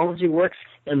physiology works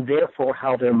and therefore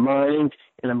how their mind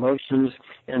and emotions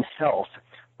and health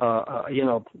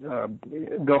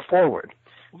go forward.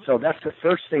 So that's the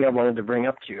first thing I wanted to bring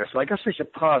up to you. So I guess I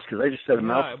should pause because I just said a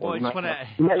mouthful. Well, you might want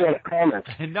to comment.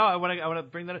 No, I want to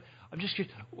bring that up. I'm just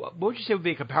curious. What would you say would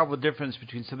be a comparable difference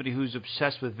between somebody who's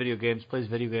obsessed with video games, plays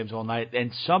video games all night,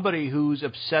 and somebody who's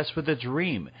obsessed with a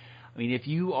dream? I mean, if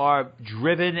you are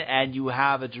driven and you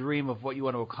have a dream of what you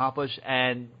want to accomplish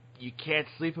and you can't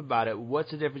sleep about it,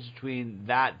 what's the difference between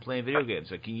that and playing video games?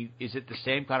 Like, is it the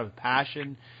same kind of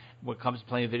passion when it comes to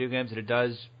playing video games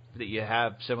that you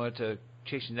have similar to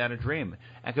chasing down a dream?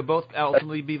 And could both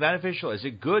ultimately be beneficial? Is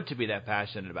it good to be that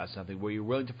passionate about something where you're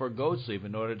willing to forego sleep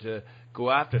in order to go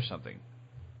after something?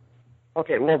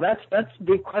 Okay, well, that's a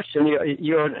big question.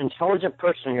 You're an intelligent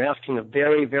person. You're asking a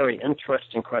very, very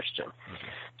interesting question. Okay.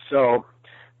 So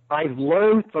I've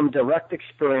learned from direct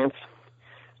experience,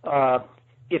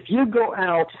 if you go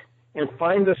out and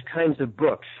find those kinds of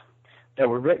books that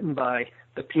were written by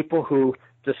the people who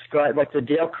describe, like the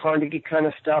Dale Carnegie kind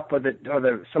of stuff, or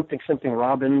the something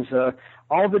Robbins,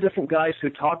 all the different guys who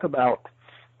talk about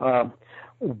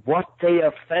what they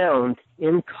have found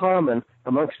in common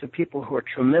amongst the people who are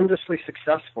tremendously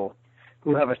successful,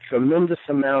 who have a tremendous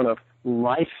amount of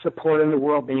life support in the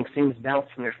world, meaning things bounce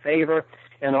in their favor,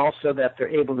 and also that they're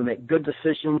able to make good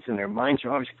decisions and their minds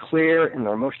are always clear and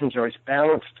their emotions are always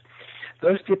balanced.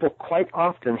 Those people quite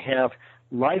often have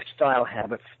lifestyle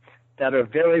habits that are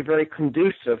very, very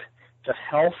conducive to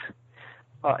health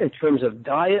in terms of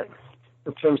diet,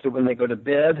 in terms of when they go to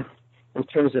bed, in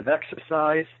terms of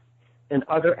exercise, and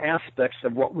other aspects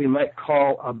of what we might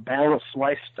call a balanced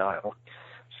lifestyle.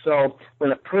 So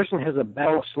when a person has a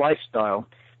balanced lifestyle,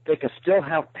 they can still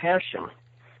have passion.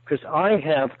 Because I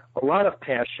have a lot of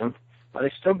passion, but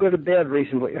I still go to bed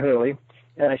reasonably early,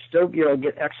 and I still,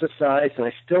 get exercise, and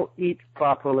I still eat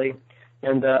properly,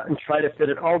 and try to fit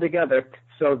it all together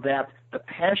so that the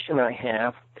passion I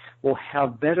have will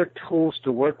have better tools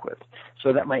to work with,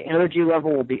 so that my energy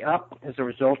level will be up as a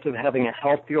result of having a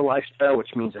healthier lifestyle,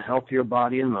 which means a healthier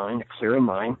body and mind, a clearer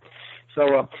mind.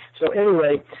 So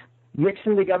anyway,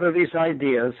 mixing together these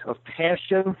ideas of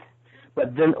passion,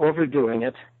 but then overdoing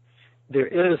it, there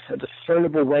is a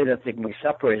discernible way that they can be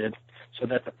separated so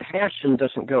that the passion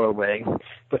doesn't go away,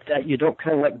 but that you don't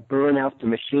kind of like burn out the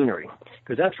machinery.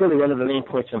 Because that's really one of the main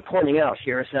points I'm pointing out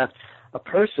here, is that a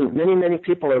person, many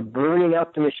people are burning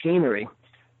out the machinery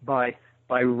by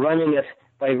running it,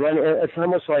 it's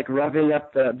almost like revving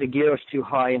up the gears too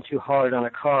high and too hard on a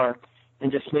car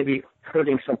and just maybe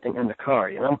hurting something in the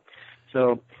car,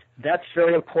 So that's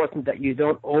very important, that you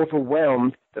don't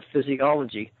overwhelm the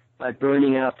physiology by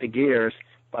burning out the gears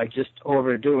by just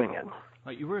overdoing it.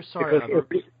 You were sorry.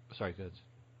 Sorry, good.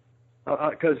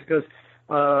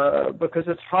 Because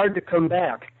it's hard to come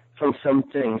back from some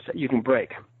things that you can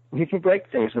break. You can break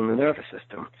things in the nervous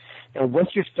system. And once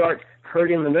you start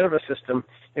hurting the nervous system,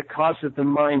 it causes the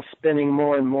mind spinning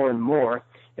more and more and more,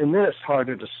 and then it's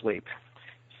harder to sleep.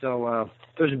 So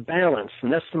there's balance,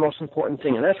 and that's the most important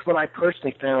thing. And that's what I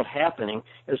personally found happening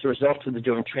as a result of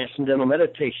doing transcendental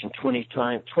meditation 20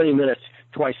 minutes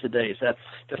twice a day. Is that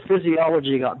the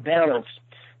physiology got balanced,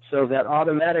 so that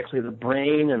automatically the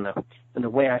brain and the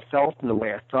way I felt and the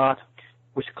way I thought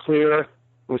was clearer,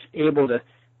 was able to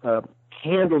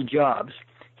handle jobs,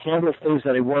 handle things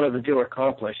that I wanted to do or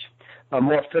accomplish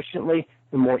more efficiently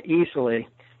and more easily,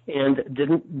 and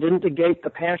didn't negate the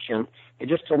passion. It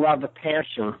just allowed the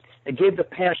passion. It gave the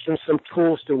passion some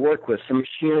tools to work with, some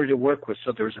machinery to work with,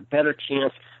 so there was a better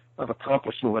chance of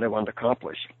accomplishing what I wanted to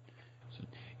accomplish. So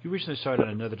you recently started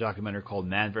another documentary called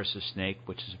Man vs. Snake,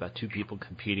 which is about two people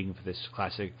competing for this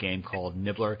classic game called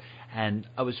Nibbler. And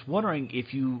I was wondering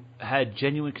if you had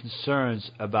genuine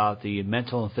concerns about the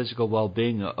mental and physical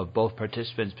well-being of both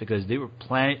participants, because they were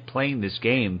playing this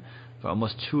game for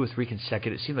almost 2 or 3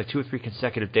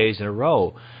 consecutive days in a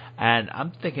row. And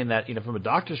I'm thinking that, from a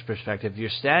doctor's perspective, if you're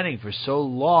standing for so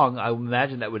long, I would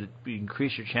imagine that would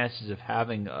increase your chances of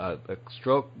having a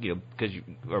stroke, because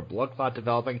or blood clot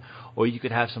developing, or you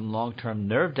could have some long-term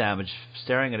nerve damage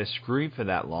staring at a screen for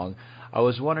that long. I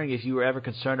was wondering if you were ever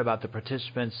concerned about the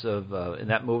participants in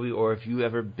that movie, or if you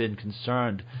ever been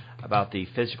concerned about the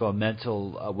physical and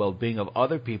mental well-being of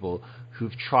other people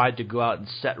who've tried to go out and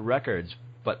set records,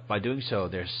 but by doing so,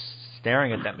 they're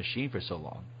staring at that machine for so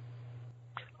long.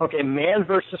 Okay, Man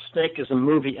vs. Snake is a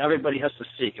movie everybody has to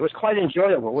see. It was quite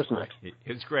enjoyable, wasn't it?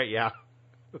 It's great, yeah.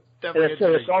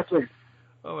 It's also,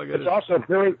 oh my goodness.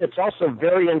 It's also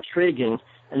very intriguing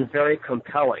and very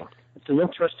compelling. It's an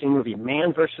interesting movie,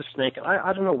 Man vs. Snake.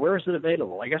 I don't know, where is it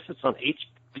available? I guess it's on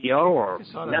HBO or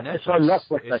it's on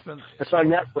Netflix. It's on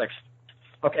Netflix.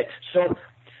 Okay,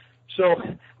 so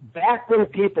back when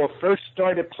people first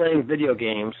started playing video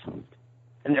games,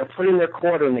 and they're putting their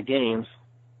quarter in the games,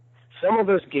 some of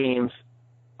those games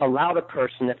allowed a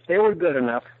person, if they were good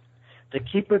enough, to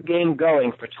keep a game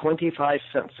going for 25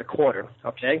 cents a quarter,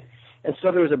 okay? And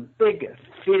so there was a big,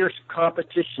 fierce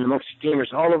competition amongst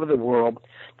gamers all over the world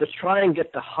to try and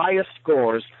get the highest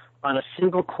scores on a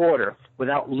single quarter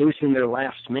without losing their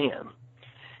last man.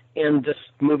 And this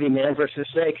movie, Man vs.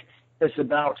 Snake, is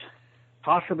about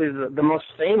possibly the most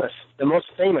famous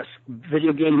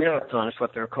video game marathon is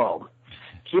what they're called.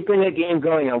 Keeping a game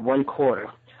going on one quarter.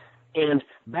 And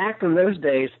back in those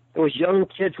days, it was young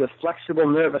kids with flexible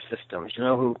nervous systems,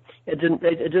 who it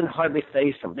didn't hardly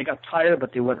faze them. They got tired,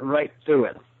 but they went right through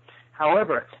it.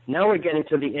 However, now we're getting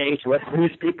to the age where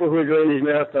these people who are doing these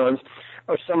marathons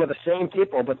are some of the same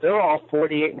people, but they're all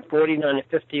 48 and 49 and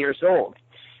 50 years old.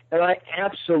 And I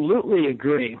absolutely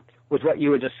agree with what you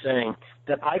were just saying,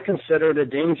 that I consider it a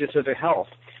danger to their health,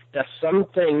 that some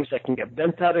things that can get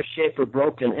bent out of shape or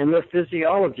broken in their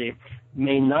physiology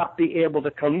may not be able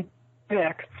to come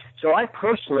back. So I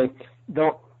personally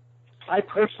don't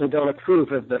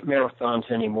approve of the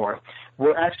marathons anymore.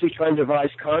 We're actually trying to devise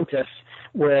contests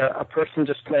where a person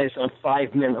just plays on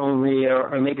 5 men only,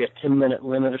 or maybe a 10-minute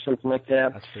limit or something like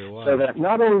that. That's pretty wild. So that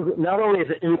not only is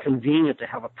it inconvenient to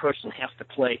have a person have to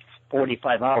play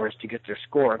 45 hours to get their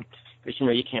score, because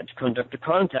you can't conduct a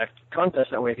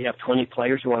contest that way if you have 20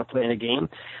 players who want to play in a game.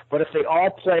 But if they all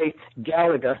play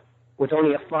Galaga with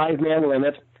only a 5-man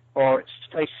limit, or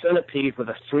play Centipede with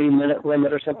a 3-minute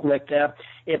limit or something like that,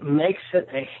 it makes it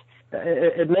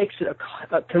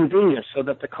a convenience so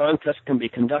that the contest can be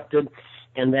conducted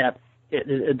and that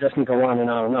it doesn't go on and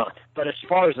on and on. But as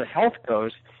far as the health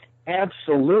goes,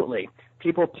 absolutely,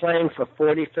 people playing for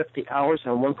 40, 50 hours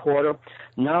on one quarter,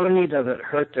 not only does it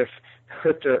hurt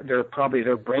their probably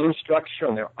their brain structure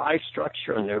and their eye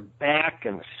structure and their back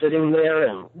and sitting there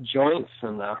and joints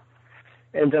and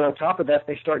then on top of that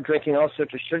they start drinking all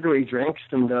sorts of sugary drinks,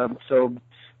 and so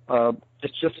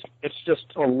it's just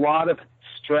a lot of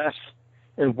stress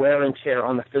and wear and tear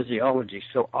on the physiology.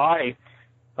 So I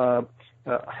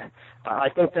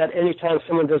think that anytime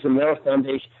someone does a marathon,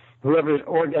 whoever is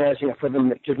organizing it for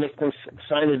them should make them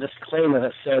sign a disclaimer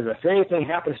that says, if anything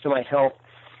happens to my health,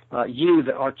 you,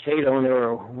 the arcade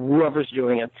owner, or whoever's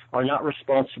doing it, are not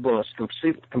responsible. It's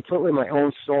completely my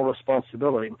own sole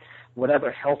responsibility,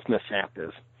 whatever health mishap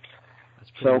is.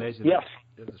 That's pretty amazing. Yes.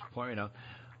 At this point,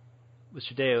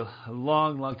 Mr. Dale, a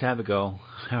long, long time ago,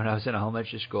 when I was in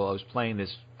elementary school, I was playing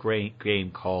this great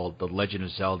game called The Legend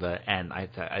of Zelda, and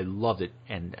I loved it.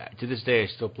 And to this day, I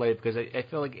still play it because I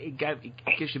feel like it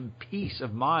gives you peace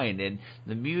of mind, and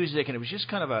the music, and it was just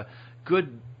kind of a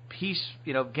good peace,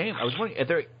 game. I was wondering, are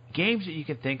there games that you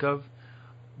can think of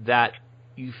that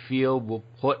you feel will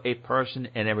put a person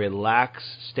in a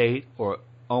relaxed state or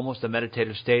almost a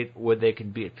meditative state where they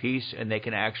can be at peace and they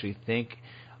can actually think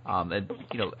and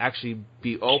actually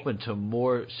be open to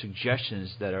more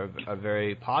suggestions that are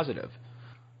very positive?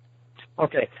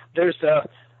 Okay, there's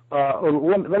let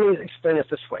me explain it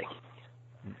this way.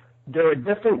 There are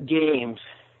different games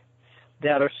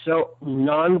that are so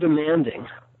non-demanding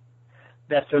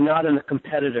that they're not in the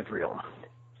competitive realm.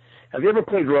 Have you ever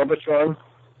played Robotron?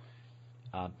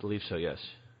 I believe so, yes.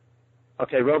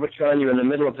 Okay, Robotron, you're in the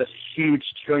middle of this huge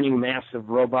churning mass of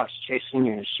robots chasing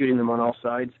you and shooting them on all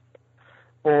sides.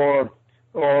 Or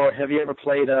have you ever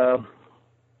played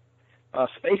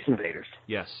Space Invaders?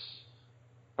 Yes.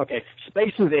 Okay,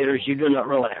 Space Invaders, you do not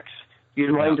relax.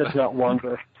 Your mind does not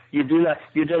wander. You do not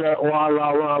la la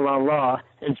la la la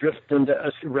and drift into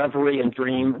a reverie and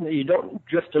dream. You don't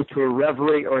drift into a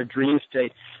reverie or a dream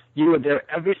state. You are there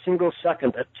every single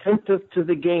second, attentive to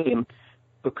the game,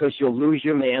 because you'll lose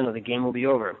your man and the game will be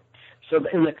over. So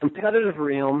in the competitive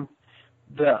realm,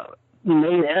 the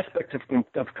main aspect of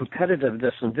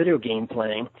competitiveness in video game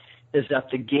playing is that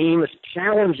the game is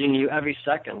challenging you every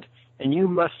second, and you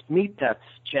must meet that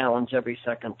challenge every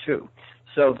second too.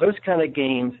 So those kind of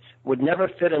games would never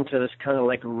fit into this kind of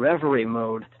like reverie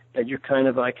mode that you're kind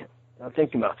of like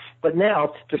thinking about. But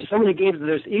now there's so many games,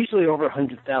 there's easily over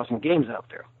 100,000 games out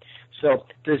there. So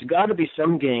there's got to be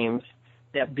some games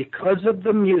that because of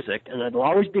the music, and it'll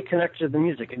always be connected to the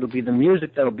music, it'll be the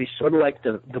music that'll be sort of like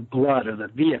the blood or the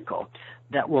vehicle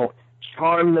that will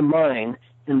charm the mind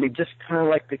and be just kind of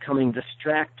like becoming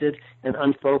distracted and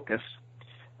unfocused.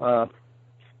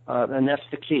 And that's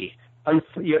the key.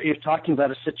 You're talking about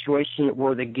a situation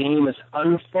where the game is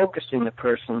unfocusing the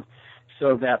person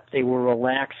so that they will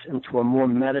relax into a more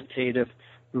meditative,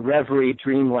 reverie,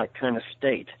 dreamlike kind of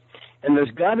state. And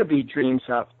there's got to be games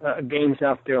out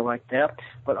there like that.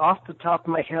 But off the top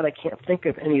of my head, I can't think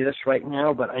of any of this right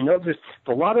now. But I know there's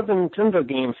a lot of the Nintendo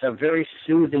games have very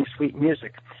soothing, sweet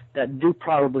music that do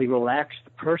probably relax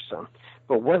the person.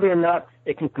 But whether or not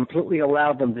it can completely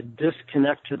allow them to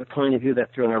disconnect to the point of view that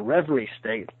they're in a reverie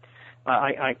state,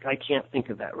 I can't think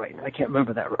of that right now. I can't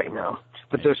remember that right now.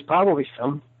 But there's probably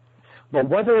some. But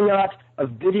whether or not a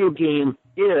video game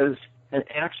is an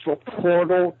actual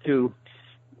portal to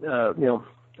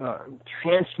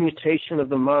transmutation of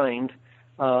the mind,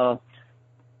 I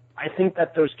think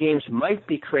that those games might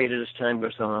be created as time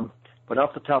goes on, but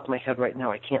off the top of my head right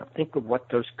now, I can't think of what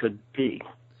those could be.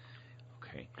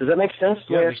 Okay. Does that make sense?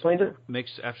 The way I explained it?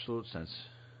 Makes absolute sense.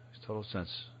 Makes total sense.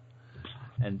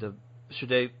 And, Mr.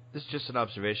 Dave, this is just an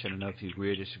observation. I don't know if you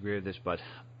agree or disagree with this, but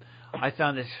I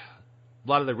found that a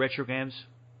lot of the retro games,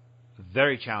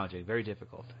 very challenging, very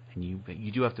difficult, and you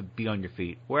do have to be on your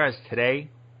feet. Whereas today,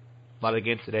 a lot of the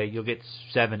games today, you'll get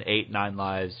 7, 8, 9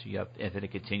 lives. You have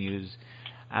infinite continues.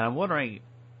 And I'm wondering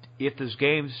if those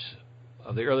games,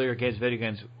 of the earlier games, video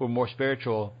games, were more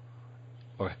spiritual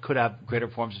or could have greater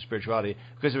forms of spirituality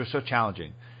because they were so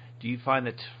challenging. Do you find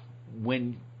that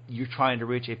when you're trying to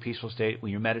reach a peaceful state,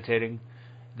 when you're meditating,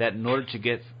 that in order to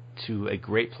get to a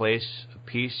great place of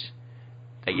peace,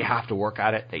 that you have to work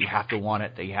at it, that you have to want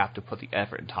it, that you have to put the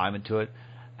effort and time into it?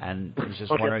 And I was just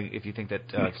wondering if you think that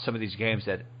some of these games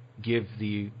that give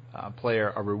the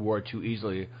player a reward too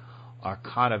easily are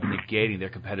kind of negating their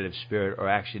competitive spirit or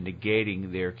actually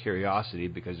negating their curiosity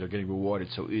because they're getting rewarded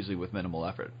so easily with minimal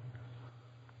effort.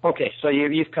 Okay, so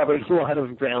you've covered a lot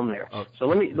of ground there. Okay. So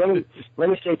let me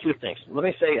say two things. Let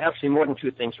me say actually more than two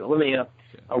things, but let me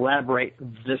elaborate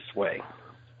this way.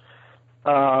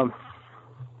 When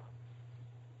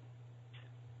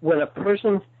I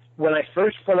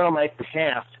first went on my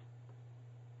path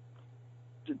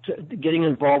to getting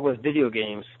involved with video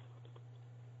games,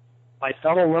 I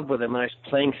fell in love with them, and I was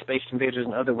playing Space Invaders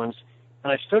and other ones,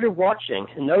 and I started watching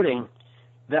and noting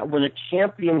that when a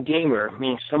champion gamer,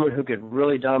 meaning someone who could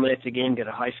really dominate the game, get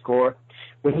a high score,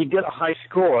 when he get a high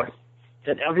score,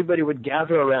 that everybody would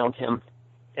gather around him,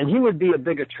 and he would be a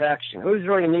big attraction. It was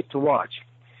very neat to watch.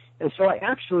 And so I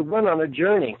actually went on a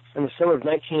journey in the summer of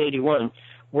 1981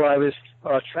 where I was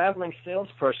a traveling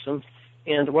salesperson,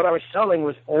 and what I was selling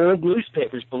was old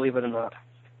newspapers, believe it or not.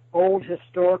 Old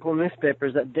historical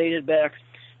newspapers that dated back,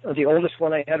 the oldest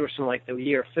one I had was from like the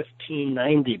year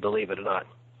 1590, believe it or not.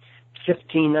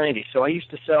 1590. So I used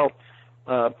to sell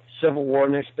Civil War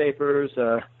newspapers,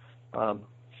 a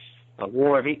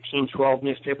War of 1812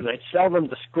 newspapers. I'd sell them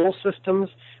to school systems,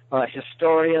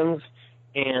 historians,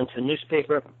 and to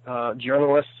newspaper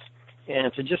journalists,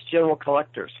 and to just general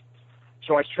collectors.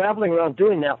 So I was traveling around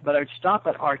doing that, but I'd stop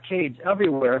at arcades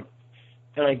everywhere,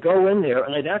 and I'd go in there,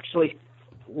 and I'd actually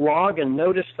log and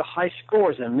notice the high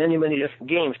scores in many, many different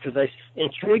games because I was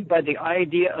intrigued by the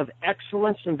idea of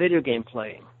excellence in video game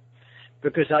playing.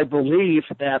 Because I believe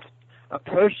that a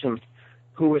person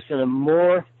who is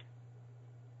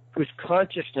whose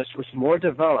consciousness was more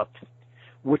developed,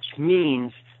 which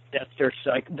means that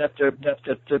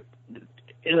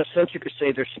in a sense you could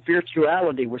say their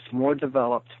spirituality was more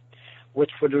developed,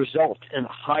 which would result in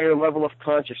a higher level of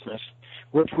consciousness,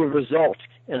 which would result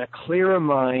in a clearer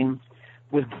mind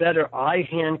with better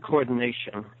eye-hand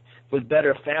coordination, with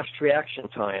better fast reaction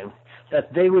time,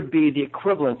 that they would be the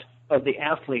equivalent of the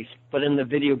athletes, but in the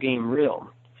video game realm.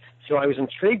 So I was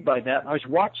intrigued by that. I was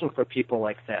watching for people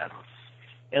like that.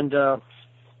 And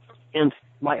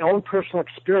my own personal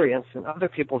experience and other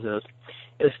people's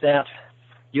is that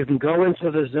you can go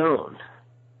into the zone.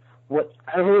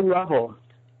 Whatever level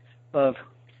of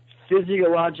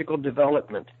physiological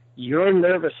development your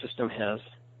nervous system has,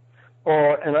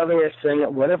 or another way of saying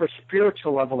it, whatever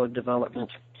spiritual level of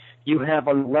development you have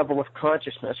on the level of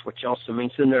consciousness, which also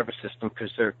means the nervous system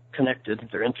because they're connected,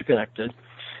 they're interconnected,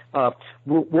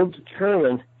 will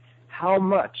determine how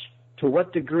much, to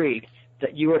what degree,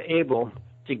 that you are able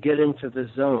to get into the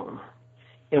zone.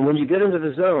 And when you get into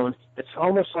the zone, it's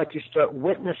almost like you start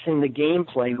witnessing the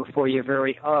gameplay before your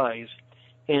very eyes,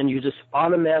 and you just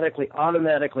automatically,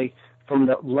 from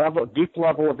the deep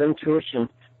level of intuition,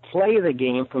 play the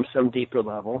game from some deeper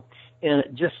level, and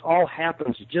it just all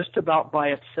happens just about by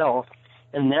itself,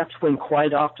 and that's when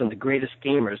quite often the greatest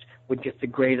gamers would get the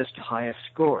greatest, highest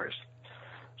scores.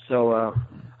 So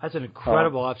that's an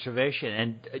incredible observation.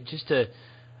 And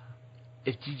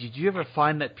did you ever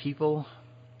find that people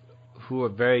who are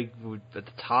at the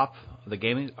top of the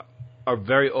gaming are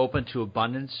very open to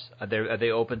abundance? Are they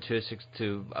open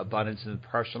to abundance in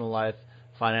personal life,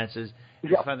 finances?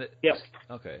 Yeah. Yes.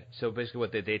 Okay. So basically,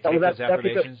 what they take those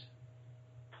affirmations.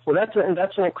 Well, that's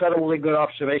an incredibly good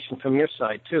observation from your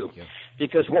side too,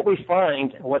 because what we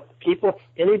find,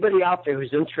 anybody out there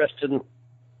who's interested in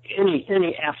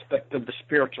any aspect of the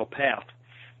spiritual path,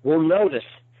 will notice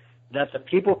that the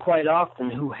people quite often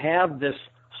who have this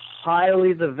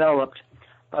highly developed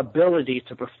ability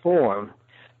to perform,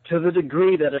 to the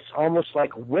degree that it's almost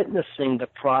like witnessing the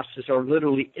process, or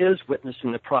literally is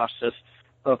witnessing the process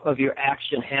of your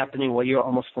action happening while you're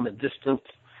almost from a distance,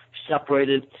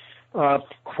 separated.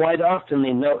 Quite often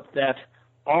they note that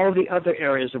all the other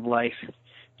areas of life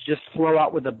just flow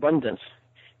out with abundance,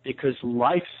 because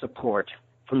life support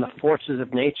from the forces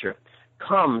of nature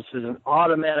comes as an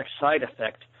automatic side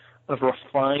effect of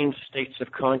refined states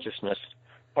of consciousness,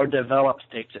 or developed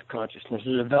states of consciousness,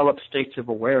 or developed states of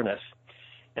awareness.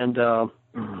 And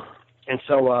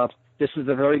so this is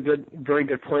a very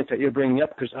good point that you're bringing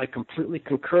up, because I completely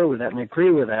concur with that and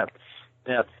agree with that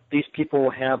these people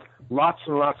will have lots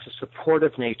and lots of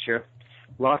supportive nature,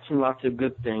 lots and lots of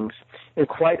good things, and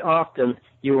quite often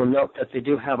you will note that they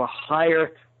do have a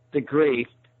higher degree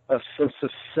of sense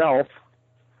of self,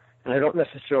 and I don't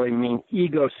necessarily mean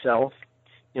ego self,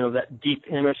 that deep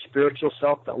inner spiritual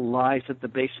self that lies at the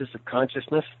basis of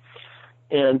consciousness,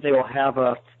 and they will have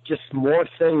just more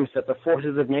things that the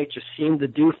forces of nature seem to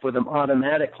do for them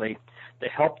automatically. They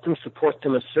help them, support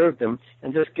them, and serve them,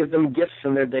 and just give them gifts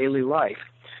in their daily life.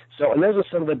 So, and those are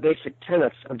some of the basic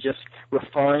tenets of just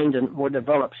refined and more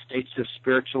developed states of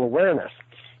spiritual awareness.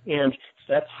 And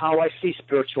that's how I see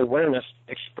spiritual awareness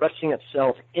expressing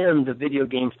itself in the video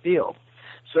game field.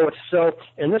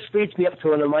 And this leads me up to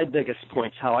one of my biggest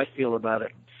points, how I feel about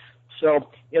it. So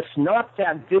it's not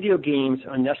that video games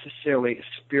are necessarily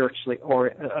spiritually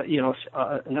or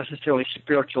necessarily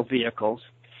spiritual vehicles.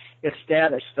 It's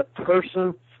the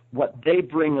person, what they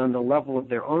bring on the level of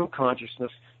their own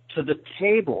consciousness to the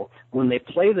table when they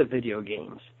play the video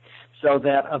games. So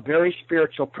that a very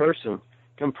spiritual person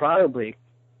can probably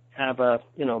have can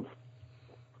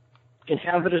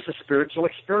have it as a spiritual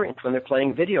experience when they're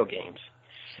playing video games.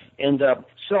 And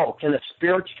so, can a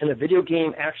video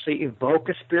game actually evoke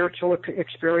a spiritual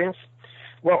experience?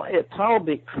 Well, it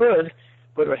probably could,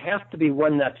 but it would have to be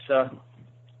one that's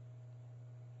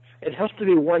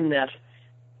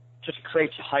just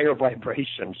creates higher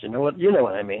vibrations. You know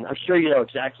what I mean? I'm sure you know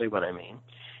exactly what I mean.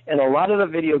 And a lot of the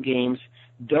video games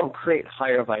don't create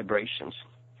higher vibrations.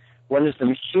 One is the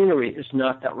machinery is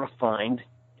not that refined.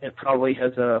 It probably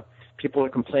has people are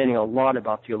complaining a lot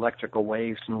about the electrical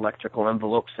waves and electrical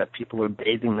envelopes that people are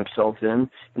bathing themselves in,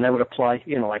 and that would apply,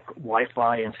 like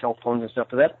Wi-Fi and cell phones and stuff.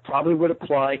 But that probably would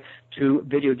apply to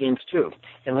video games too.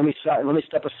 And let me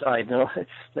step aside and I'll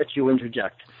let you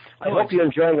interject. I hope you're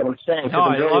enjoying what I'm saying. No,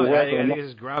 I love it. I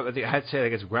think I'd say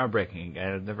it's groundbreaking.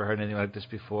 I've never heard anything like this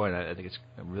before, and I think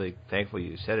I'm really thankful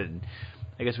you said it. And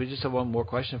I guess we just have one more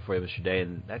question for you, Mr. Day,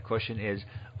 and that question is: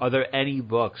 are there any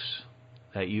books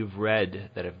that you've read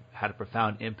that have had a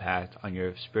profound impact on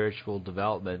your spiritual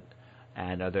development,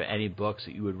 and are there any books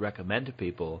that you would recommend to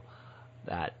people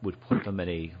that would put them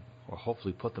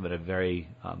hopefully put them in a very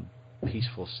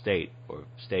peaceful state, or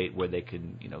state where they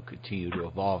can, continue to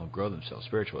evolve and grow themselves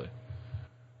spiritually?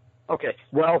 Okay.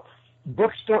 Well,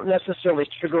 books don't necessarily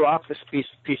trigger off this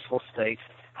peaceful state.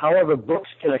 However, books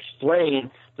can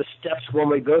explain the steps one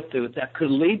would go through that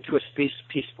could lead to a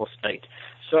peaceful state.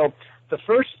 So the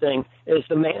first thing is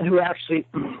the man who actually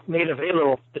made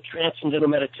available the Transcendental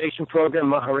Meditation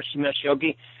Program, Maharishi Mahesh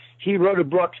Yogi. He wrote a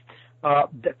book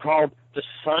called The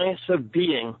Science of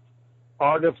Being,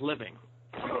 Art of Living.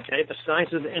 Okay,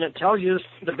 and it tells you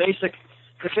the basic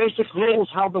rules,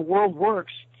 how the world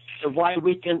works, and why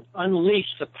we can unleash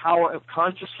the power of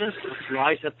consciousness, which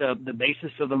lies at the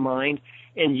basis of the mind,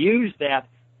 and use that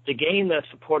to gain the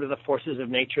support of the forces of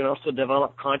nature, and also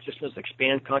develop consciousness,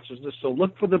 expand consciousness. So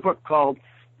look for the book called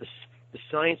The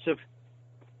Science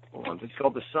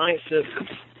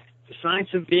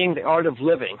of Being, the Art of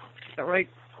Living. Is that right?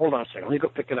 Hold on a second. Let me go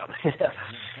pick it up.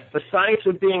 The Science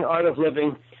of Being, Art of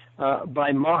Living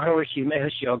by Maharishi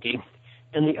Mahesh Yogi.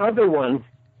 And the other one,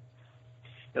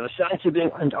 The Science of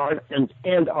Being and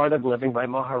Art of Living by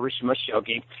Maharishi Mahesh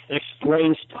Yogi. It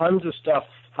explains tons of stuff,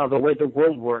 how the way the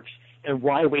world works, and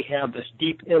why we have this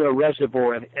deep inner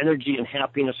reservoir of energy and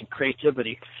happiness and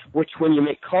creativity, which when you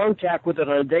make contact with it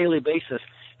on a daily basis,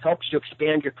 helps you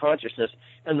expand your consciousness,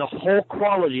 and the whole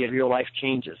quality of your life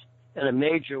changes in a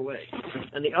major way.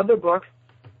 And the other book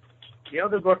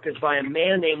is by a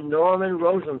man named Norman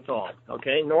Rosenthal.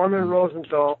 Okay, Norman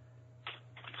Rosenthal,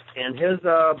 and his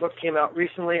book came out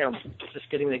recently. I'm just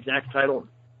getting the exact title.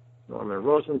 Norman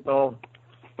Rosenthal.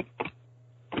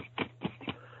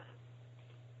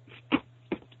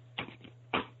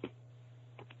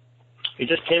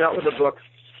 just came out with a book,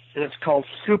 and it's called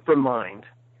Supermind.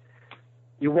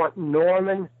 You want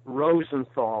Norman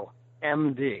Rosenthal,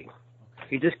 MD.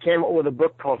 He just came out with a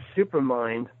book called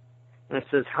Supermind, and it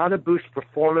says how to boost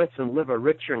performance and live a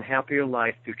richer and happier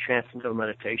life through transcendental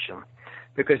meditation.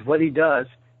 Because what he does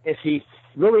is he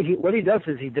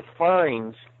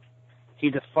defines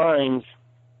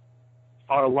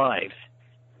our lives.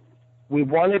 We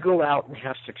want to go out and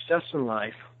have success in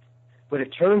life, but it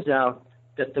turns out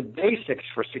that the basics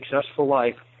for successful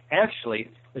life actually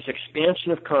is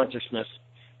expansion of consciousness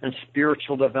and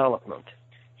spiritual development.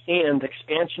 And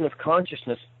expansion of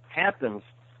consciousness happens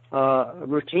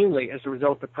routinely as a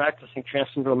result of practicing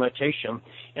transcendental meditation.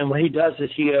 And what he does is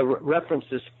he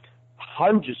references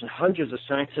hundreds and hundreds of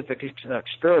scientific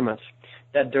experiments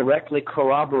that directly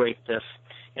corroborate this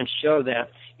and show that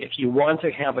if you want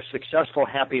to have a successful,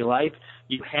 happy life,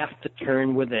 you have to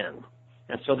turn within.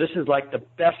 And so this is like the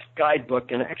best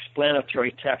guidebook and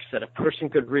explanatory text that a person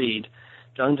could read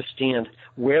to understand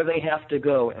where they have to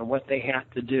go and what they have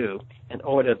to do in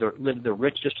order to live the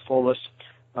richest, fullest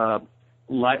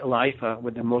life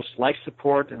with the most life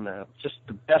support and just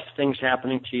the best things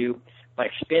happening to you by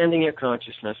expanding your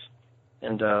consciousness.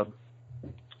 And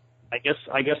I guess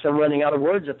I'm running out of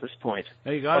words at this point.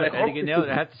 No, you got it. I think you nailed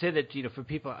it. I have to say that, for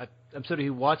people, I'm somebody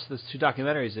who watched those two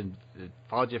documentaries and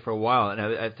followed you for a while, and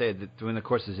I'd say that during the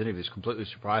course of this interview, it's completely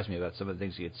surprised me about some of the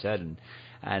things you had said,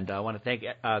 and I want to thank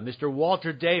Mr.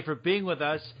 Walter Day for being with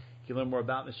us. You can learn more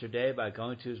about Mr. Day by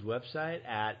going to his website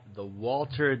at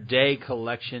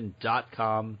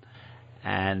thewalterdaycollection.com,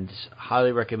 and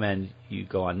highly recommend you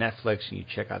go on Netflix and you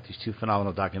check out these two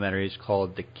phenomenal documentaries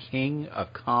called The King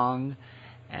of Kong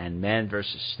and Man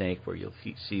vs. Snake, where you'll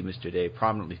see Mr. Day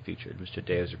prominently featured. Mr.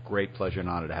 Day, it was a great pleasure and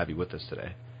honor to have you with us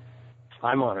today.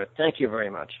 I'm honored. Thank you very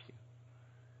much.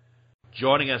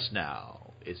 Joining us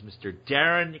now is Mr.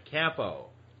 Darren Campo.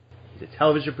 He's a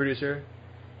television producer,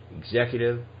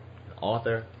 executive,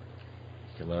 author.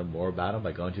 You can learn more about him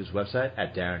by going to his website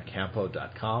at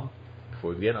darrencampo.com.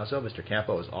 Before we begin, also, Mr.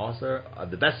 Campo is author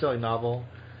of the best-selling novel,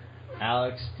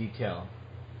 Alex Detail,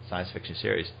 science fiction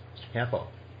series. Mr. Campo,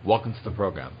 welcome to the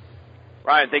program.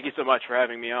 Ryan, thank you so much for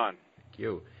having me on. Thank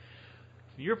you.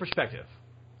 From your perspective,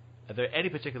 are there any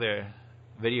particular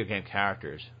video game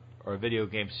characters or video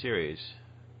game series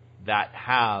that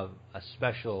have a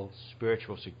special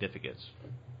spiritual significance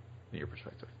in your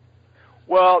perspective?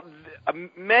 Well,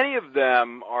 many of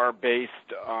them are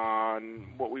based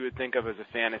on what we would think of as a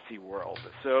fantasy world.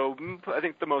 So I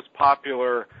think the most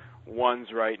popular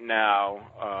ones right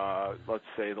now, let's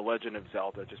say The Legend of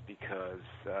Zelda, just because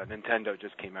Nintendo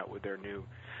just came out with their new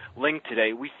Link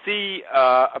today. We see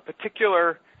a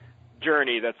particular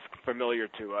journey that's familiar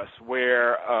to us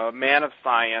where a man of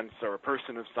science or a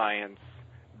person of science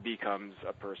becomes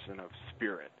a person of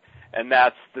spirit. And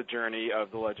that's the journey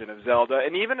of The Legend of Zelda.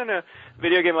 And even in a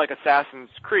video game like Assassin's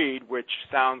Creed, which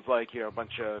sounds like a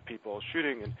bunch of people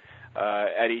shooting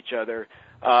at each other,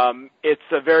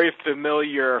 it's a very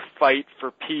familiar fight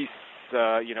for peace,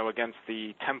 against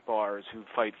the Templars who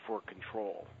fight for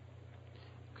control.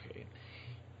 Okay.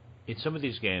 In some of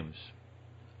these games,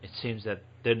 it seems that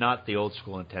they're not the old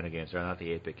school Nintendo games. They're not the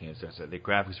 8-bit games. The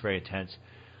graphics are very intense.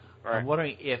 Right. I'm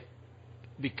wondering if,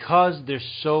 because there's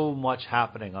so much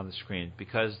happening on the screen,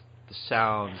 because the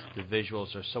sounds, the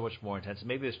visuals are so much more intense, and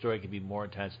maybe the story can be more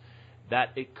intense,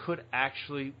 that it could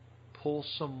actually pull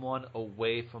someone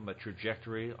away from a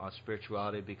trajectory on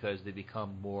spirituality because they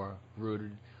become more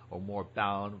rooted or more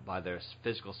bound by their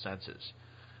physical senses.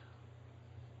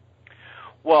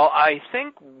 Well, I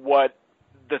think what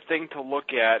the thing to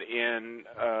look at in,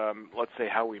 let's say,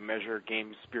 how we measure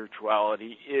game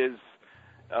spirituality is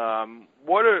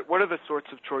what are the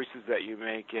sorts of choices that you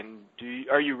make, and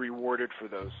are you rewarded for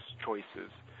those choices?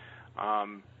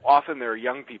 Often there are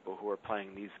young people who are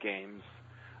playing these games,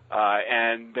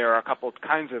 and there are a couple of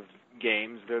kinds of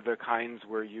games. They're the kinds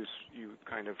where you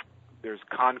there's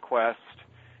conquest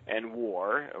and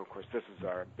war. Of course, this is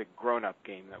our big grown-up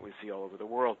game that we see all over the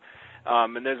world.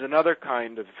 And there's another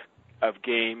kind of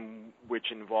game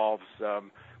which involves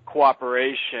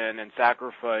cooperation and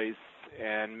sacrifice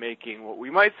and making what we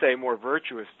might say more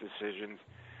virtuous decisions.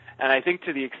 And I think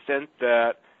to the extent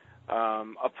that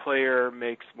a player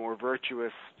makes more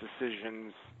virtuous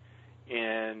decisions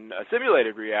in a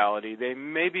simulated reality, they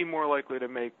may be more likely to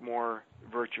make more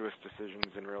virtuous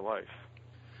decisions in real life.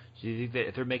 So you think that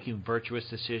if they're making virtuous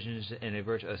decisions in a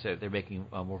they're making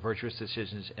more virtuous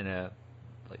decisions in a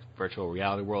virtual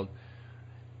reality world,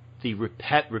 the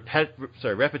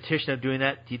repetition of doing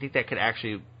that, do you think that could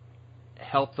actually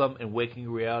help them in waking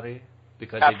reality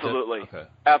Because absolutely, okay.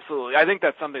 Absolutely. I think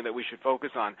that's something that we should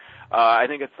focus on. I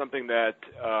think it's something that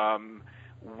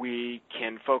we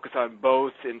can focus on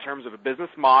both in terms of a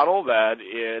business model, that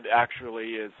it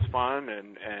actually is fun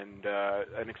and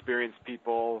an experience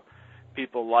people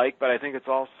like, but I think it's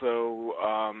also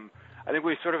I think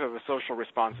we sort of have a social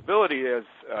responsibility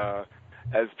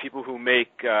as people who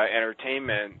make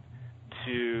entertainment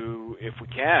to, if we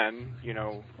can,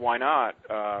 why not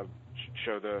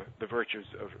show the virtues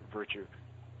of virtue.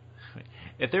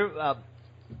 If there,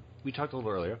 we talked a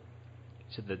little earlier,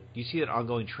 you said that you see an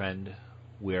ongoing trend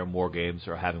where more games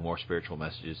are having more spiritual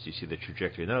messages. You see the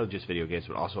trajectory, not only just video games,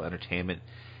 but also entertainment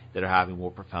that are having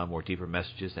more profound, more deeper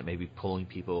messages that may be pulling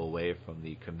people away from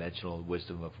the conventional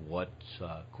wisdom of what,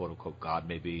 quote-unquote, God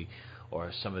may be,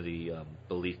 or some of the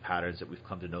belief patterns that we've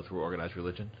come to know through organized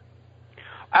religion?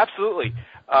 Absolutely.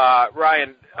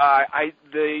 Ryan,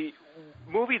 the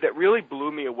movie that really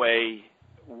blew me away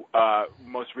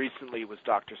most recently was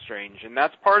Doctor Strange, and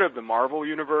that's part of the Marvel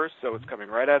universe, so it's coming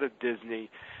right out of Disney,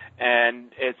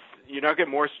 and it's not get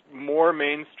more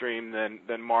mainstream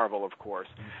than Marvel, of course.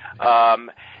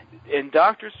 In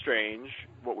Doctor Strange,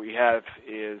 what we have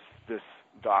is this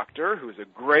doctor who's a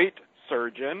great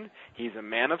surgeon. He's a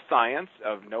man of science,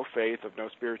 of no faith, of no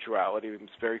spirituality.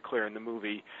 It's very clear in the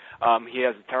movie. He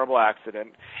has a terrible accident,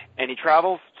 and he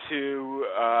travels to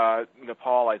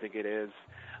Nepal, I think it is,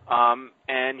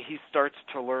 and he starts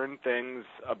to learn things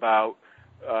about,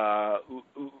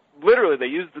 literally they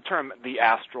use the term the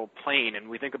astral plane, and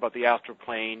we think about the astral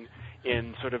plane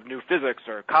in sort of new physics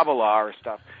or Kabbalah or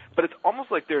stuff, but it's almost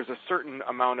like there's a certain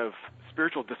amount of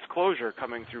spiritual disclosure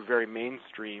coming through very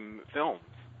mainstream films.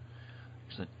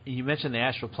 You mentioned the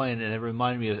astral plane, and it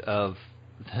reminded me of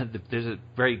there's a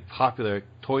very popular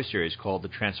toy series called the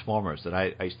Transformers that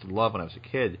I used to love when I was a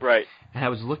kid. Right. And I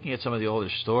was looking at some of the older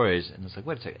stories, and it's like,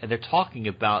 wait a second. And they're talking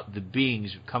about the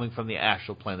beings coming from the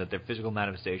astral plane, that they're physical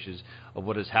manifestations of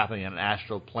what is happening on an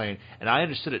astral plane. And I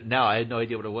understood it now. I had no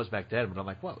idea what it was back then, but I'm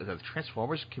like, what? Are the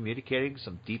Transformers communicating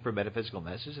some deeper metaphysical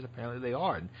messages? And apparently they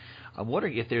are. And I'm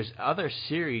wondering if there's other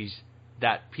series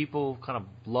that people kind of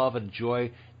love and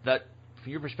enjoy that,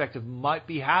 from your perspective, might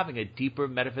be having a deeper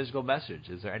metaphysical message.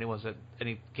 Is there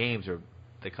any games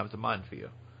that come to mind for you?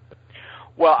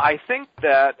 Well, I think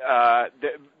that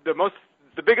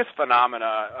the biggest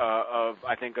phenomena of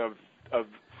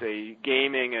say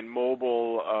gaming and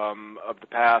mobile of the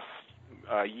past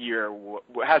year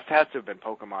has to have been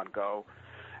Pokemon Go,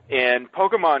 and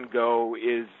Pokemon Go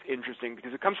is interesting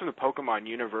because it comes from the Pokemon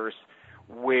universe,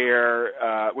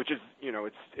 where which is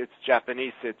it's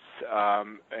Japanese, it's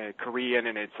Korean,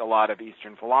 and it's a lot of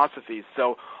Eastern philosophies.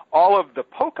 So all of the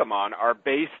Pokemon are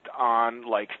based on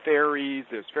like fairies.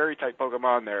 There's fairy type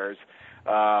Pokemon. There's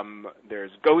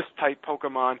ghost type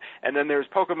Pokemon, and then there's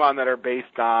Pokemon that are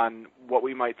based on what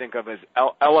we might think of as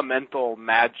elemental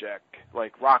magic,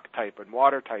 like rock type and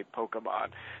water type Pokemon.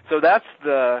 So that's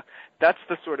the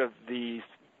sort of the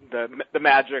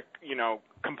magic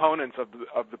components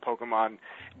of the Pokemon.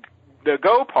 The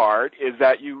Go part is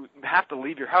that you have to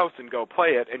leave your house and go play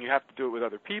it, and you have to do it with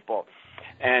other people.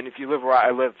 And if you live where I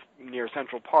live near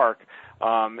Central Park,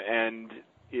 and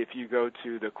if you go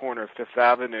to the corner of Fifth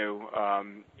Avenue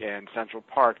in Central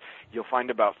Park, you'll find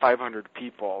about 500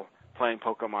 people playing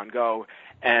Pokemon Go.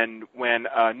 And when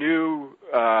a new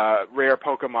rare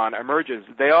Pokemon emerges,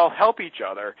 they all help each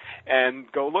other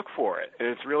and go look for it. And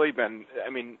it's really been,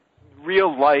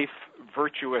 real life,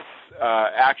 virtuous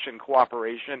action,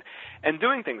 cooperation, and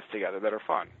doing things together that are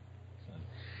fun.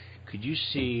 Could you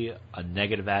see a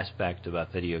negative aspect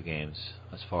about video games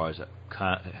as far as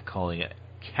calling it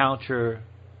counter,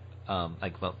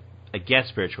 against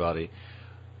spirituality,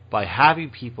 by having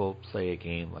people play a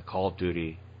game like Call of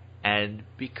Duty and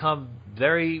become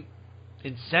very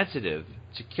insensitive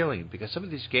to killing? Because some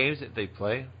of these games that people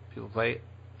play,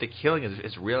 the killing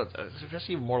is real,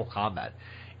 especially in Mortal Kombat.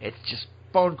 It's just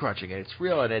bone crunching, and it's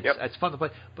real, and it's fun to play.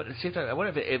 But at the same time, I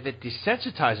wonder if it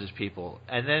desensitizes people,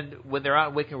 and then when they're out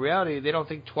in waking reality, they don't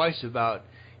think twice about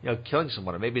killing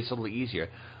someone, or maybe it's a little easier.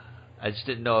 I just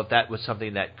didn't know if that was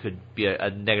something that could be a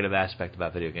negative aspect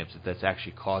about video games, that's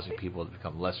actually causing people to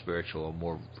become less spiritual or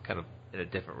more kind of in a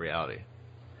different reality.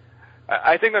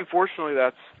 I think, unfortunately,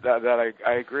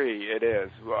 I agree. It is.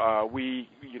 We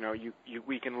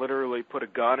can literally put a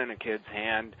gun in a kid's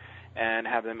hand and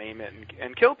have them aim it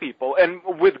and kill people, and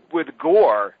with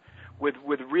gore, with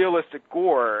realistic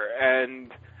gore,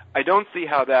 and I don't see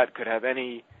how that could have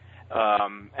any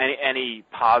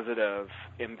positive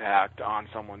impact on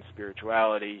someone's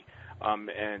spirituality.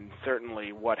 And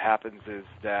certainly, what happens is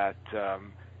that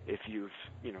if you've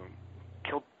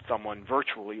killed someone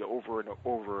virtually over and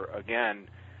over again,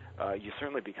 you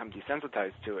certainly become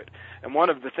desensitized to it. And one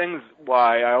of the things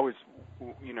why I always,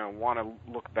 want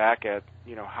to look back at,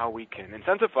 how we can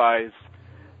incentivize,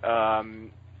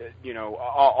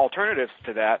 alternatives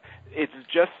to that. It's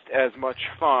just as much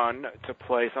fun to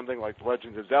play something like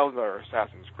Legends of Zelda or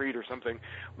Assassin's Creed or something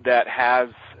that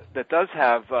does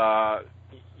have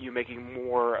you making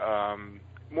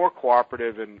more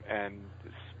cooperative and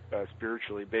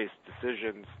spiritually based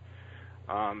decisions.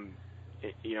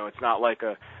 It's not like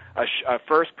a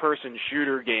first-person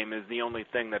shooter game is the only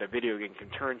thing that a video game can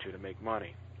turn to make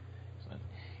money.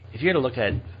 If you had to look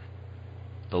at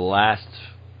the last,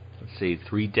 let's say,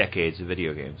 3 decades of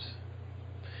video games,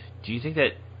 do you think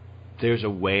that there's a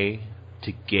way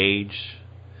to gauge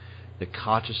the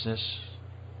consciousness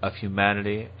of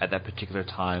humanity at that particular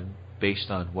time based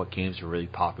on what games were really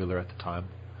popular at the time?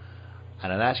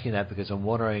 And I'm asking that because I'm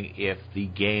wondering if the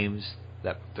games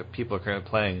that the people are currently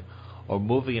playing are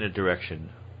moving in a direction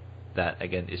that,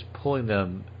 again, is pulling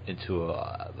them into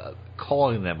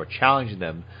calling them or challenging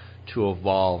them to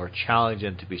evolve, or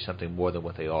challenging them to be something more than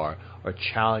what they are, or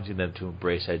challenging them to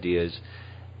embrace ideas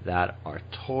that are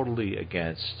totally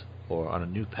against or on a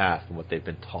new path from what they've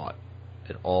been taught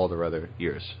in all their other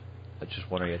years. I'm just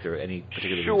wondering if there are any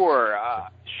particular...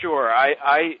 Sure.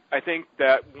 I think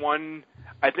that one...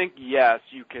 I think yes,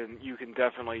 you can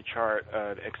definitely chart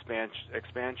an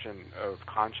expansion of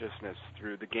consciousness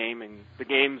through the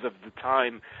games of the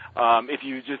time. If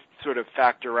you just sort of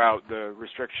factor out the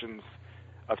restrictions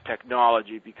of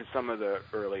technology, because some of the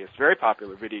earliest very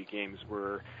popular video games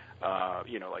were,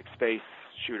 like space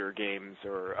shooter games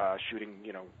or shooting,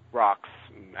 rocks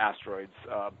and asteroids.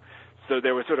 So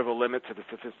there was sort of a limit to the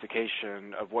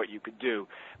sophistication of what you could do.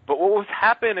 But what was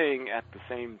happening at the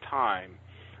same time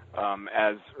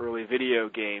as early video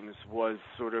games was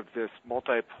sort of this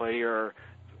multiplayer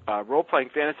role-playing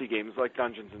fantasy games like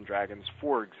Dungeons & Dragons,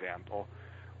 for example,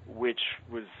 which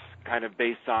was kind of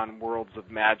based on worlds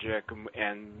of magic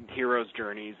and heroes'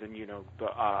 journeys, and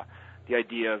the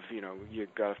idea of you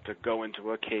have to go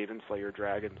into a cave and slay your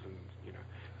dragons and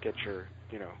get your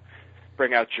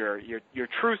bring out your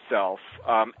true self,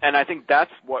 and I think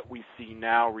that's what we see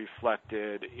now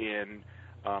reflected in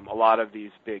a lot of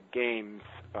these big games,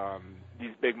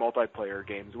 these big multiplayer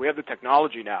games. We have the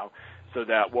technology now so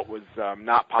that what was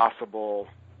not possible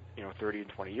 30 and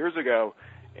 20 years ago,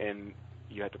 and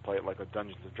you had to play it like a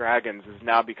Dungeons & Dragons, is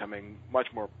now becoming much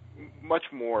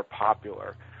more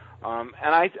popular. And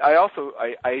I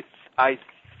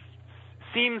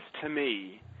seems to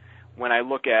me, when I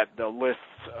look at the lists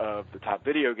of the top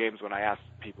video games, when I ask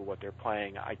people what they're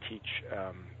playing, I teach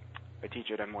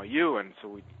at NYU, and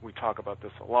so we talk about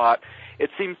this a lot. It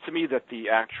seems to me that the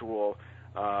actual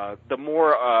the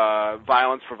more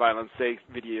violence for violence sake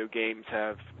video games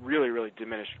have really, really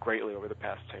diminished greatly over the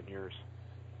past 10 years.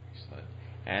 Excellent.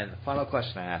 And the final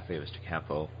question I have for you, Mr.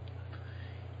 Campo,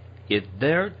 if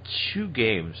there are 2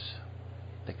 games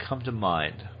that come to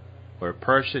mind where a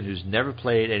person who's never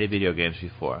played any video games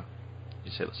before, you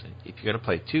say, listen, if you're going to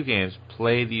play 2 games,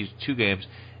 play these 2 games.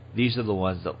 These are the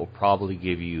ones that will probably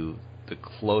give you the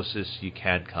closest you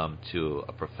can come to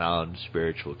a profound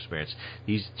spiritual experience.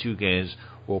 These 2 games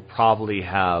will probably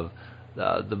have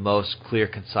the most clear,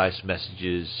 concise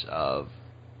messages of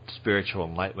spiritual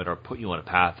enlightenment, or put you on a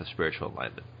path of spiritual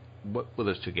enlightenment. What will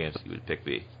those 2 games that you would pick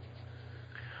be?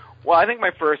 Well, I think my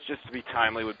first, just to be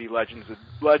timely, would be Legend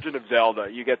of Zelda.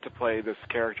 You get to play this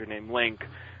character named Link,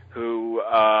 who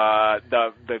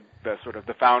the sort of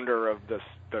the founder of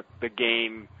the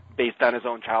game based on his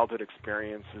own childhood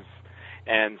experiences,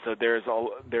 and so there's a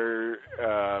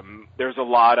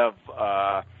lot of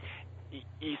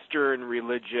Eastern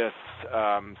religious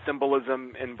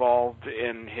symbolism involved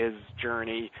in his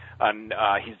journey, and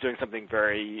he's doing something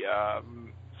very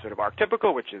sort of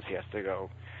archetypical, which is he has to go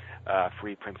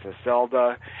free Princess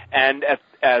Zelda, and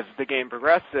as the game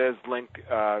progresses, Link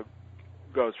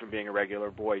goes from being a regular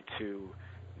boy to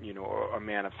a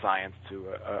man of science, to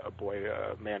a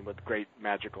man with great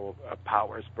magical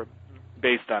powers, but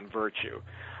based on virtue.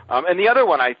 And the other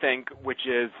one, I think, which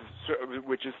is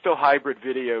still hybrid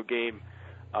video game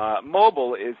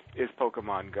mobile, is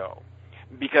Pokemon Go,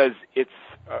 because it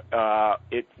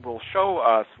will show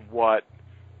us what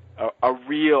a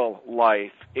real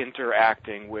life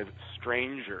interacting with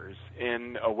strangers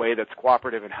in a way that's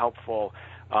cooperative and helpful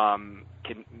can.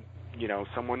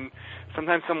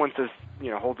 Sometimes someone says,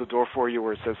 holds the door for you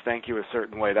or says thank you a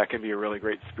certain way. That can be a really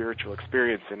great spiritual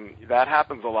experience, and that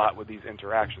happens a lot with these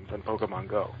interactions on Pokemon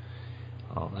Go.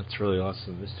 Oh, that's really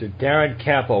awesome. Mr. Darren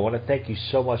Campo, I want to thank you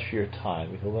so much for your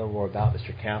time. You can learn more about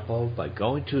Mr. Campo by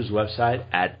going to his website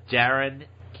at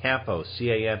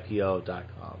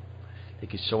darrencampo.com.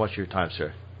 Thank you so much for your time,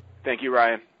 sir. Thank you,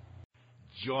 Ryan.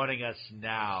 Joining us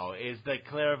now is the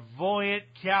clairvoyant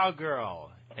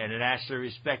cowgirl, internationally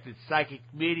respected psychic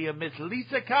medium, Miss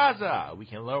Lisa Kaza. We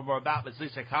can learn more about Miss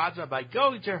Lisa Kaza by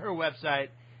going to her website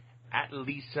at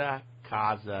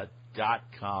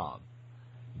lisakaza.com.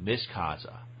 Miss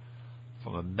Kaza,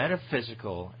 from a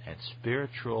metaphysical and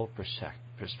spiritual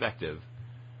perspective,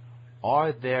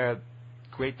 are there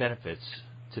great benefits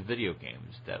to video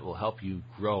games that will help you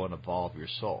grow and evolve your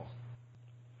soul?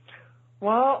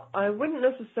 Well, I wouldn't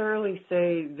necessarily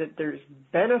say that there's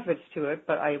benefits to it,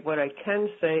 but what I can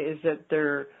say is that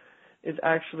there is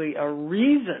actually a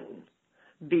reason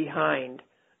behind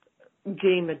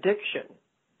game addiction.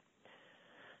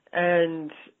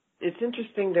 And it's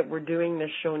interesting that we're doing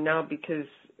this show now because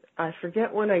I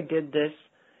forget when I did this.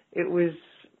 It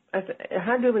had to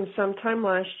have been sometime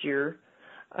last year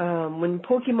when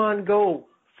Pokemon Go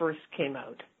first came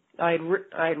out. I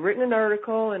had written an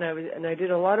article and I did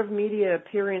a lot of media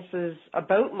appearances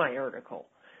about my article.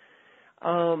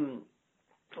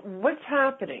 What's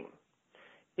happening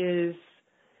is,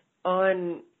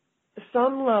 on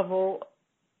some level,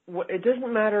 it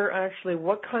doesn't matter actually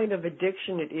what kind of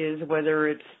addiction it is, whether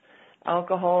it's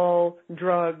alcohol,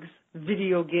 drugs,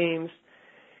 video games.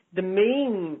 The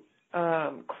main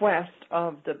quest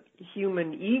of the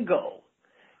human ego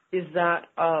is that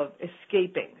of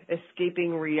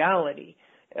escaping reality,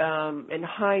 and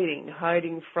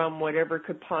hiding from whatever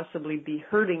could possibly be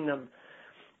hurting them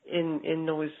in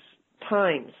those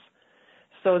times.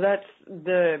 So that's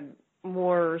the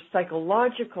more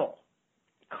psychological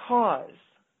cause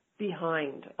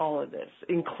behind all of this,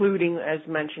 including, as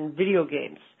mentioned, video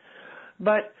games.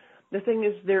 But the thing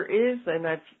is, there is, and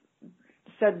I've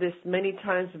said this many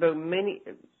times about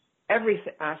every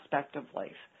aspect of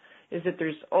life, is that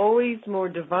there's always more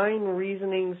divine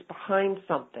reasonings behind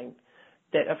something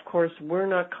that, of course, we're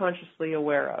not consciously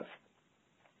aware of.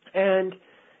 And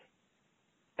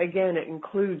again, it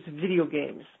includes video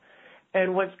games.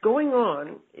 And what's going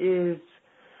on is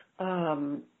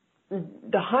the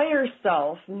higher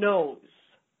self knows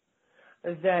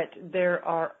that there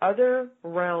are other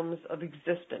realms of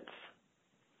existence.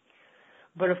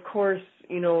 But of course,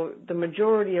 the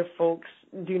majority of folks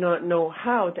do not know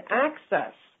how to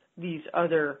access these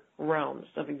other realms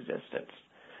of existence.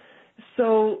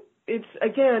 So it's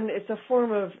a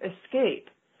form of escape.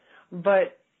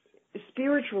 But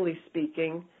spiritually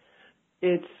speaking,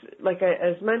 it's like,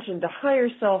 as mentioned, the higher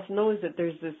self knows that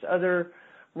there's this other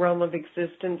realm of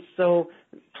existence. So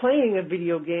playing a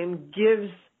video game gives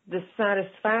the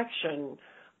satisfaction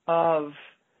of,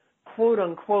 quote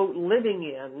unquote, living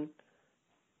in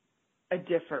a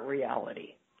different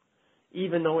reality,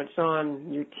 even though it's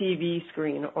on your TV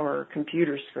screen or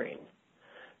computer screen.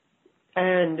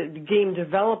 And game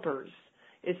developers,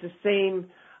 it's the same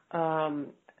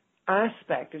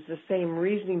aspect, it's the same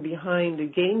reasoning behind a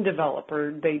game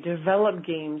developer. They develop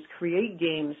games, create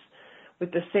games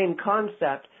with the same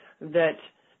concept that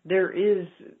there is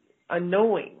a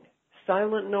knowing,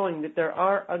 silent knowing that there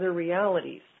are other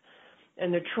realities.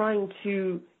 And they're trying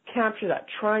to capture that,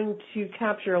 trying to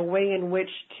capture a way in which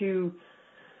to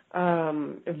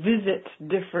visit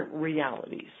different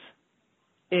realities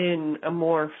in a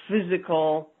more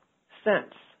physical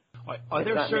sense. Are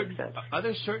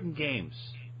there certain games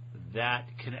that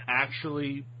can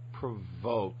actually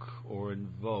provoke or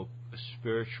invoke a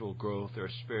spiritual growth or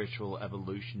a spiritual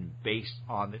evolution based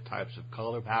on the types of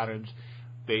color patterns,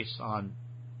 based on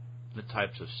the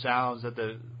types of sounds that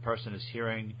the person is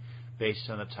hearing, based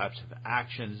on the types of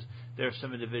actions? There are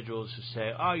some individuals who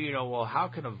say, how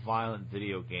can a violent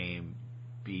video game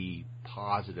be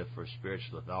positive for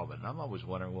spiritual development? And I'm always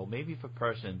wondering, maybe if a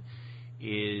person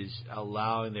is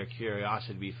allowing their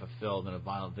curiosity to be fulfilled in a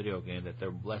violent video game, that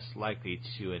they're less likely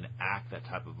to enact that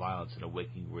type of violence in a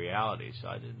waking reality. So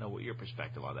I didn't know what your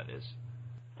perspective on that is.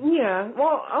 Yeah,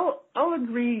 well, I'll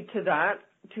agree to that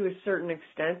to a certain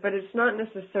extent, but it's not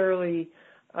necessarily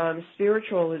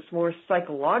spiritual. It's more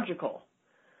psychological.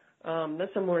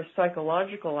 That's a more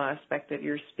psychological aspect that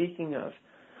you're speaking of.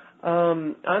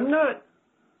 I'm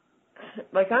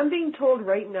being told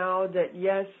right now that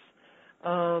yes,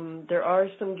 there are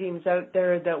some games out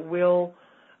there that will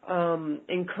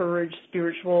encourage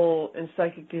spiritual and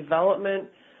psychic development,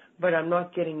 but I'm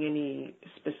not getting any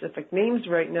specific names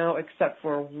right now except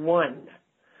for one.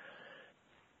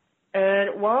 And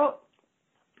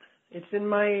it's in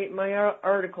my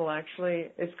article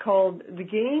actually. The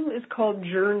game is called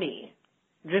Journey,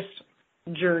 just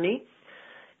Journey.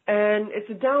 And it's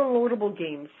a downloadable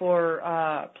game for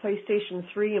PlayStation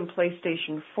 3 and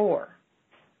PlayStation 4.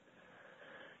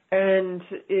 And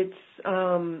it's,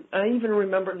 I even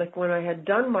remember, like, when I had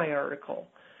done my article,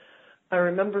 I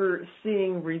remember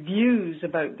seeing reviews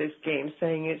about this game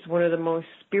saying it's one of the most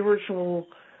spiritual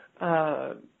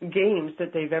games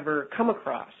that they've ever come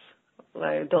across,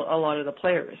 like a lot of the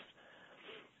players.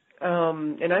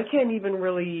 And I can't even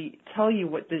really tell you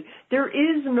there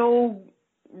is no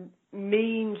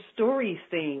main story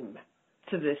theme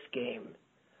to this game.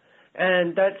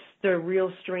 And that's the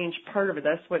real strange part of it.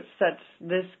 That's what sets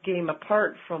this game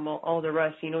apart from all the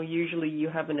rest. You know, usually you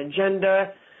have an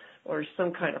agenda or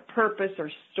some kind of purpose or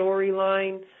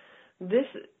storyline. This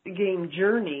game,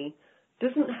 Journey,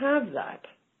 doesn't have that.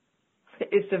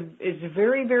 It's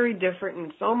very, very different,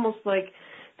 and it's almost like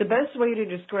the best way to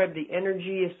describe the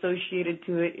energy associated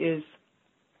to it is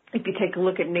if you take a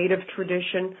look at Native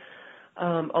tradition,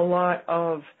 a lot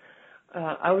of,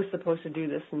 I was supposed to do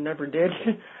this and never did.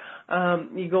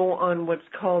 You go on what's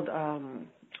called,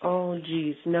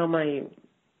 now my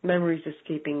memory's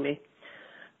escaping me.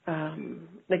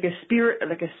 Like a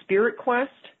spirit quest.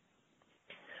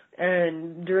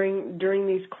 And during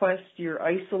these quests, you're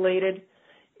isolated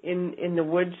in the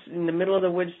woods, in the middle of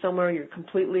the woods somewhere. You're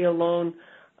completely alone.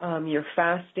 You're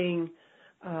fasting,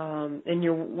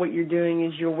 and what you're doing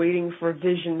is you're waiting for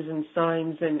visions and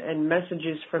signs and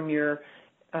messages from your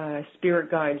spirit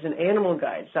guides and animal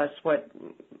guides. That's what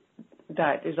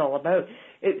that is all about.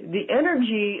 The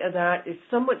energy of that is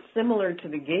somewhat similar to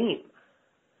the game,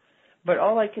 but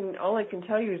all I can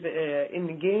tell you is that in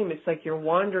the game it's like you're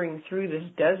wandering through this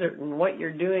desert, and what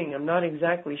you're doing I'm not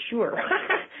exactly sure.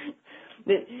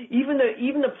 Even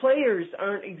the players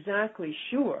aren't exactly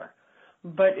sure,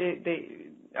 but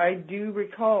I do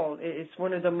recall it's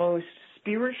one of the most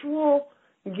spiritual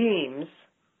games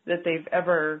that they've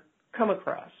ever come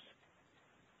across.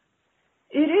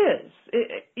 It is,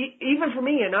 even for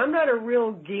me, and I'm not a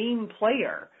real game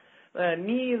player.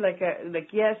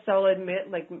 Yes, I'll admit,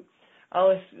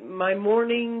 my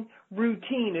morning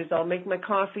routine is I'll make my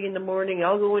coffee in the morning.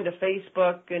 I'll go into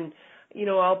Facebook and,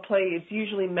 I'll play. It's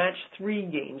usually match 3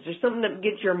 games. There's something that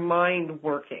gets your mind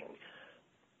working.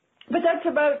 But that's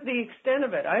about the extent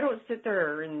of it. I don't sit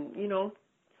there and,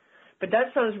 but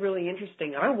that sounds really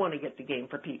interesting. I want to get the game,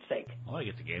 for Pete's sake. I want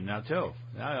to get the game now, too.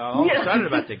 I'm excited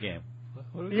about the game.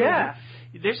 Yeah.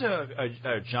 There's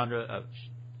a genre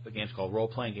of games called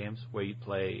role-playing games where you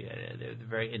play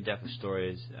very in-depth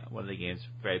stories. One of the games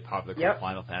very popular called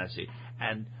Final Fantasy.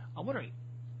 And I'm wondering,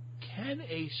 can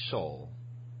a soul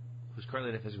who's currently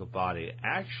in a physical body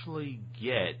actually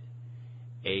get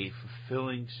a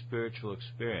fulfilling spiritual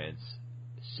experience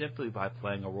simply by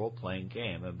playing a role-playing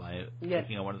game and by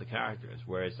clicking on one of the characters?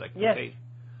 Whereas, okay.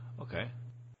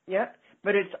 Yeah,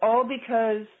 but it's all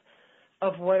because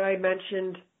of what I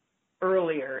mentioned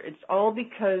earlier. It's all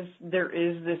because there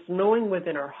is this knowing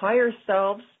within our higher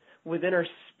selves, within our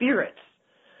spirits,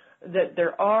 that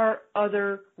there are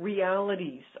other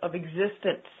realities of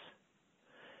existence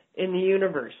in the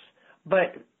universe.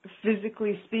 But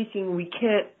physically speaking, we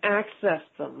can't access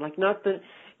them. Like not the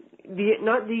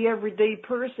everyday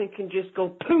person can just go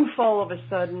poof all of a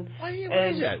sudden. Why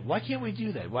is that? Why can't we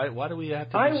do that? Why do we have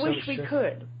to? I wish we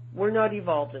could. We're not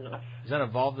evolved enough. Is that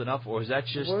evolved enough, or is that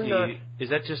just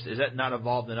is that not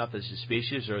evolved enough as a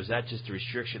species, or is that just a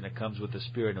restriction that comes with the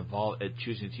spirit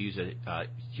choosing to use a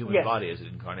human body as an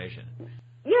incarnation?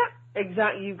 Yeah,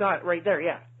 exactly. You got it right there.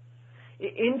 Yeah.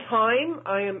 In time,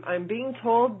 I'm being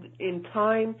told in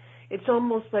time, it's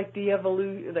almost like the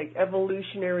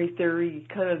evolutionary theory,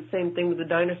 kind of the same thing with the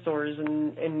dinosaurs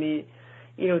and the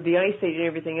the ice age and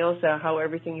everything else, how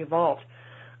everything evolved.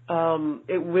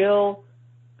 It will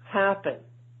happen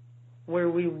where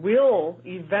we will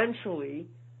eventually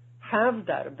have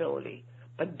that ability,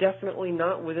 but definitely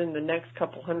not within the next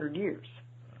couple hundred years.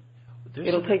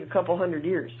 It'll take a couple hundred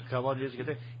years. A couple hundred years to get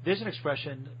there. There's an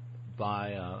expression by,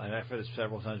 and I've heard this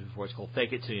several times before, it's called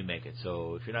fake it till you make it.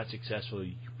 So if you're not successful,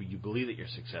 you believe that you're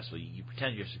successful, you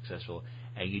pretend you're successful,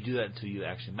 and you do that until you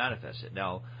actually manifest it.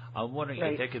 Now, I'm wondering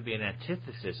if there could be an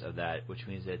antithesis of that, which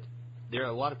means that there are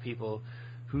a lot of people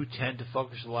who tend to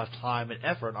focus a lot of time and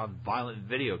effort on violent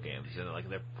video games, and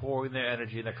they're pouring their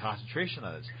energy and their concentration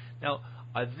on this. Now,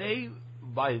 are they,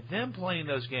 by them playing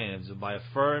those games and by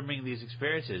affirming these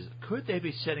experiences, could they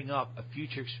be setting up a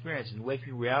future experience in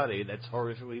waking reality that's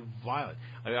horrifically violent?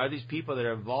 I mean, are these people that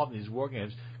are involved in these war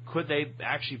games, could they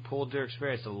actually pull their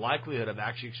experience, the likelihood of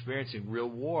actually experiencing real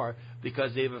war,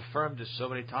 because they've affirmed it so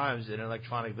many times in an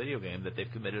electronic video game that they've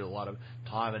committed a lot of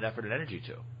time and effort and energy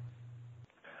to?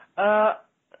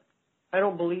 I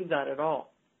don't believe that at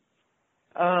all.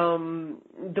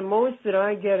 The most that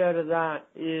I get out of that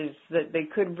is that they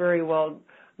could very well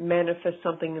manifest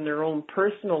something in their own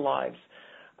personal lives.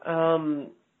 Where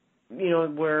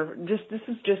this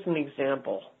is just an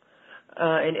example.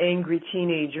 An angry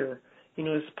teenager,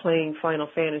 is playing Final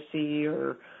Fantasy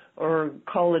or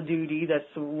Call of Duty. That's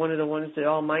one of the ones that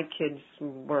all my kids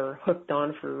were hooked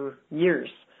on for years.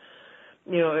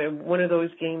 One of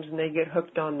those games, and they get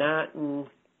hooked on that,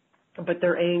 but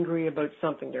they're angry about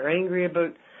something. They're angry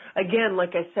about, again,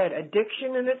 like I said,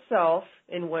 addiction in itself,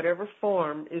 in whatever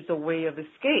form, is a way of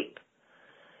escape.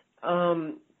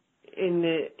 In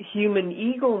the human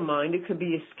ego mind, it could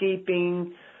be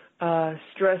escaping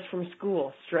stress from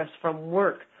school, stress from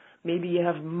work. Maybe you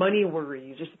have money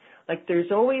worries. Just like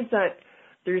there's always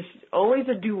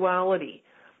a duality.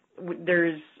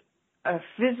 There's a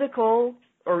physical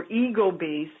or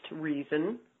ego-based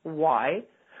reason why,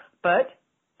 but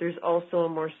there's also a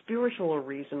more spiritual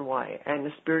reason why. And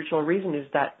the spiritual reason is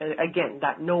that, again,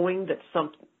 that knowing that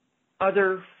some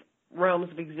other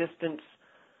realms of existence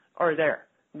are there.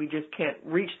 We just can't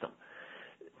reach them.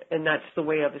 And that's the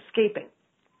way of escaping.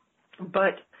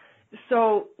 But,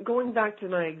 so, going back to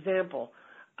my example,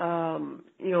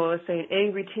 let's say an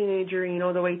angry teenager,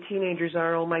 the way teenagers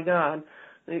are, oh my God,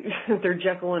 they're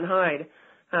Jekyll and Hyde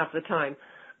half the time.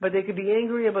 But they could be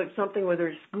angry about something, whether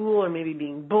it's school or maybe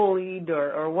being bullied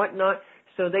or whatnot,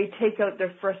 so they take out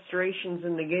their frustrations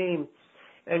in the game.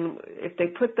 And if they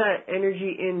put that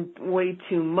energy in way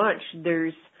too much,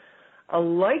 there's a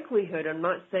likelihood, I'm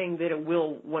not saying that it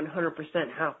will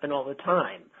 100% happen all the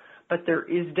time, but there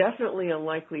is definitely a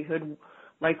likelihood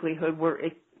where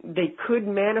they could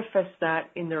manifest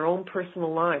that in their own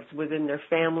personal lives, within their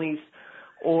families,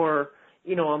 or,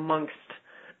 amongst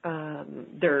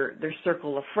their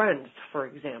circle of friends, for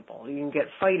example. You can get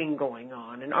fighting going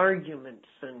on and arguments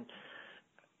and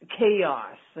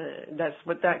chaos. That's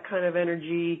what that kind of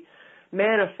energy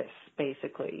manifests,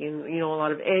 basically. A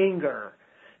lot of anger,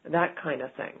 that kind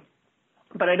of thing.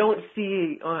 But I don't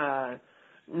see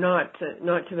not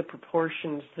to the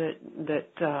proportions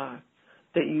that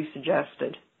you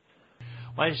suggested.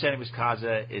 My understanding, Ms.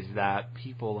 Kaza, is that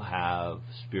people have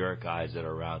spirit guides that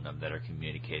are around them that are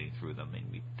communicating through them,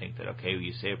 and we think that, okay,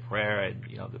 you say a prayer and,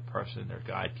 the person, their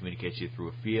guide, communicates you through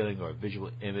a feeling or a visual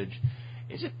image.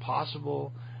 Is it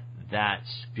possible that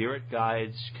spirit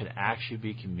guides can actually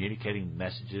be communicating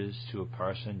messages to a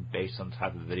person based on the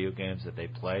type of video games that they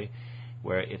play,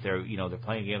 where if they're, they're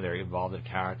playing a game, they're involved in a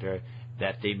character,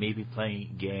 that they may be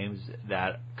playing games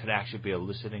that could actually be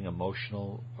eliciting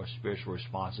emotional or spiritual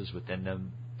responses within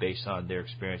them based on their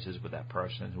experiences with that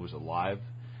person who was alive,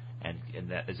 and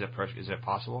that is that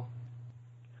possible?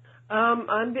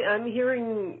 I'm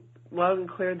hearing loud and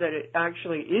clear that it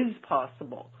actually is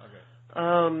possible.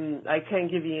 Okay. I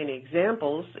can't give you any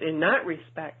examples in that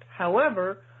respect.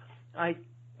 However, I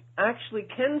actually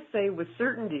can say with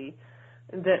certainty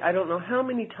that I don't know how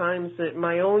many times that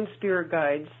my own spirit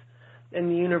guides in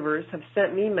the universe have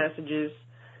sent me messages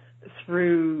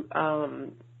through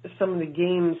some of the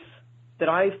games that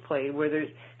I've played,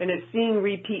 and it's seeing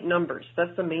repeat numbers.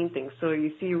 That's the main thing. So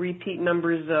you see repeat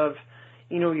numbers of,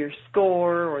 your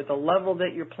score or the level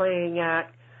that you're playing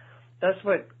at. That's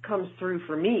what comes through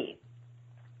for me.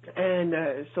 And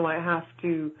so I have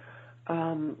to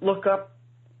look up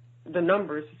the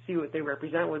numbers to see what they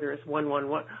represent, whether it's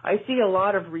 111. I see a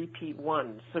lot of repeat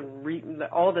ones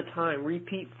all the time,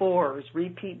 repeat fours,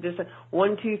 repeat this,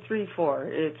 1, 2, 3, 4.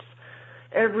 It's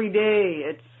every day.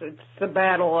 It's the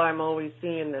battle. I'm always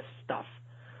seeing this stuff.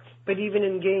 But even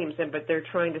in games, but they're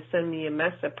trying to send me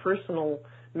a personal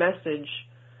message,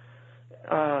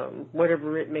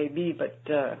 whatever it may be, but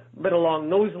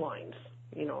along those lines,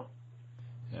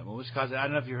 Yeah, well, Wisconsin, I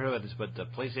don't know if you heard about this, but the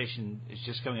PlayStation is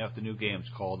just coming out with the new game. It's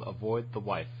called Avoid the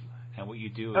Wife. And what you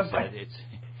do is that it's...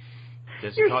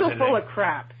 You're so full of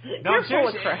crap. No, I'm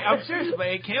serious. I'm serious, but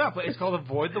it came up. It's called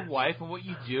Avoid the Wife, and what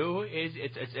you do is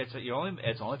it's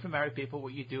only for married people.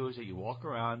 What you do is that you walk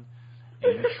around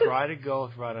and you try to go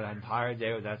throughout an entire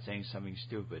day without saying something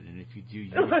stupid. And if you do,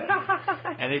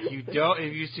 and if you don't,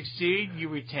 if you succeed, you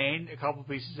retain a couple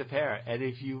pieces of hair. And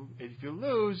if you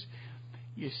lose,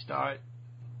 you start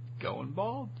going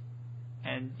bald,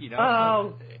 and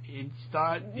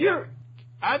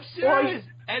I'm serious,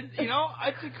 and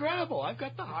it's incredible. I've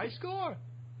got the high score.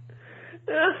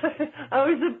 I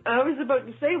was about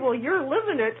to say, well, you're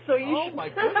living it, so you. Oh my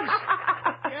goodness!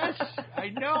 Yes, I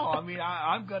know. I mean,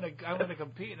 I'm gonna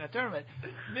compete in a tournament.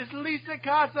 Miss Lisa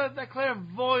Casa, the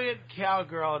clairvoyant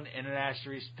cowgirl and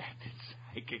internationally respected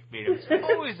psychic medium. It's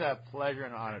always a pleasure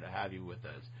and honor to have you with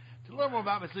us. To learn more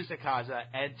about Ms. Lisa Kaza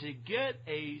and to get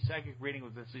a psychic reading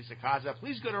with Ms. Lisa Kaza,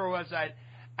 please go to our website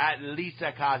at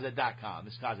lisakaza.com.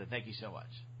 Ms. Kaza, thank you so much.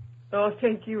 Oh,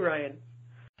 thank you, Ryan.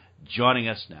 Joining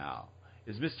us now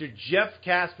is Mr. Jeff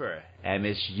Casper and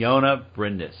Miss Yona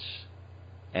Brindis,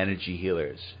 energy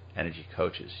healers, energy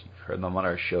coaches. You've heard them on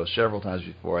our show several times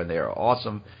before, and they are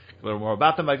awesome. You can learn more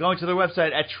about them by going to their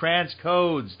website at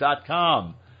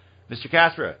transcodes.com. Mr.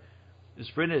 Casper,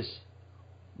 Ms. Brindis,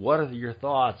 what are your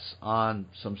thoughts on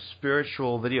some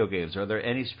spiritual video games? Are there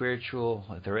any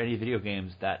video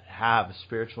games that have a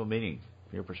spiritual meaning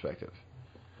from your perspective?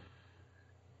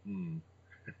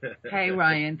 Hey,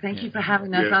 Ryan. Thank you for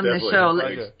having us on the show.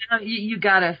 You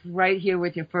got us right here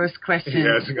with your first question.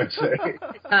 Yeah, I was going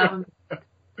to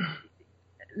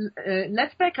say.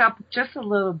 Let's back up just a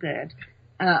little bit.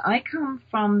 I come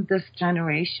from this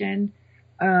generation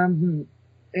that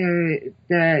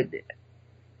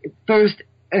first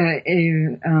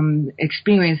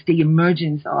experienced the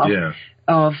emergence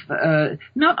of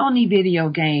not only video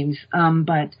games,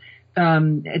 but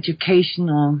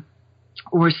educational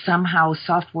or somehow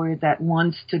software that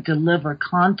wants to deliver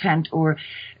content or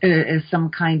some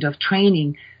kind of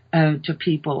training to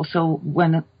people. So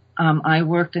when I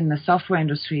worked in the software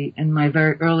industry in my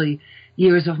very early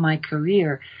years of my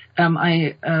career,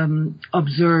 I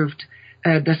observed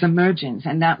this emergence,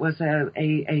 and that was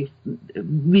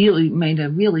really made a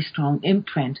really strong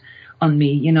imprint on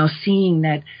me. You know, seeing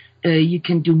that you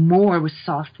can do more with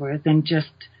software than just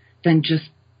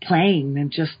playing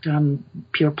and just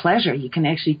pure pleasure. You can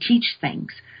actually teach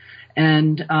things.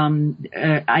 And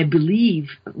I believe,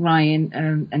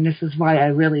 Ryan, and this is why I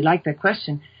really like that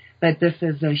question, that this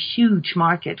is a huge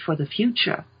market for the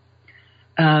future,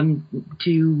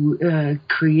 to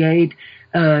create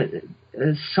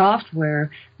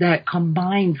software that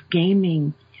combines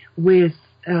gaming with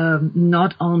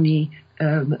not only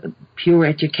pure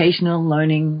educational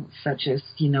learning, such as,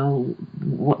 you know,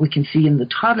 what we can see in the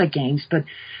toddler games,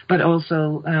 but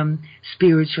also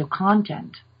spiritual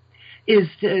content. Is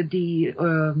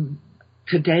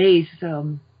today's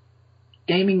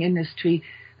gaming industry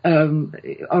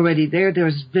already there?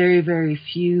 There's very, very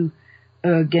few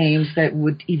games that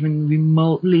would even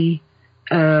remotely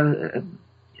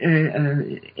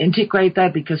integrate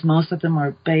that, because most of them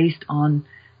are based on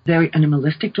very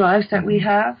animalistic drives that we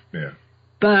have. Yeah.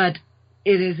 But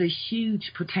it is a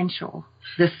huge potential.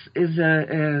 This is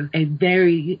a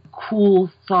very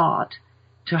cool thought,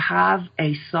 to have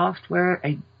a software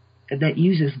that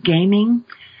uses gaming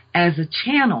as a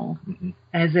channel,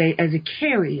 as a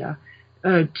carrier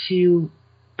to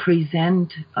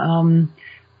present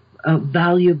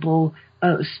valuable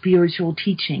spiritual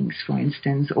teachings, for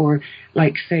instance, or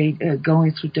like say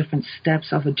going through different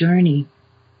steps of a journey.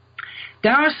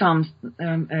 There are some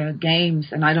games,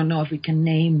 and I don't know if we can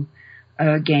name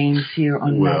games here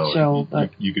on that show, but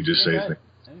you could just say things.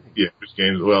 Yeah, there's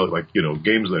games. Well, like, you know,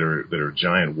 games that are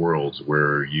giant worlds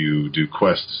where you do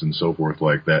quests and so forth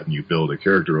like that, and you build a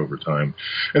character over time.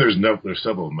 And there's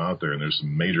several of them out there, and there's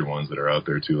some major ones that are out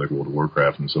there too, like World of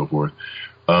Warcraft and so forth.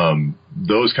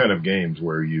 Those kind of games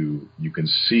where you can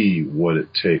see what it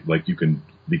takes, like you can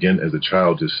begin as a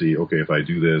child to see, okay, if I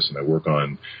do this and I work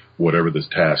on whatever this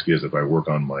task is, if I work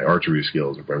on my archery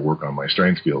skills, if I work on my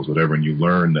strength skills, whatever, and you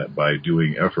learn that by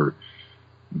doing effort,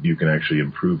 you can actually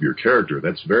improve your character.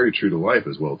 That's very true to life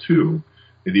as well, too.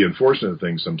 The unfortunate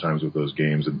thing sometimes with those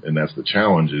games, and that's the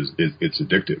challenge, is it's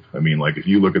addictive. I mean, like, if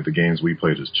you look at the games we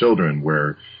played as children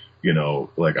where, you know,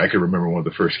 like, I can remember one of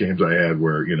the first games I had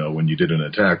where, you know, when you did an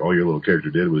attack, all your little character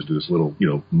did was do this little, you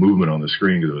know, movement on the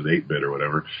screen because it was 8-bit or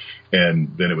whatever,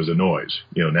 and then it was a noise.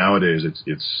 You know, nowadays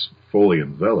it's fully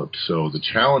enveloped. So the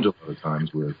challenge a lot of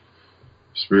times with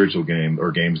spiritual game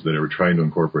or games that are trying to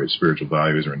incorporate spiritual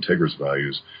values or integrous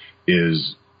values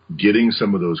is getting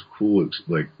some of those cool,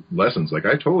 like, lessons. Like,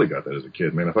 I totally got that as a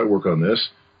kid. Man, if I work on this,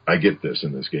 I get this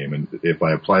in this game. And if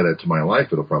I apply that to my life,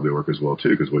 it'll probably work as well, too,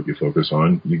 because what you focus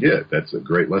on, you get. That's a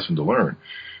great lesson to learn.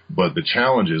 But the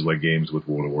challenge is, like games with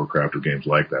World of Warcraft or games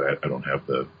like that, I don't have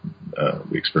the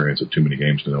experience of too many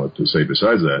games to know what to say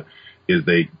besides that, is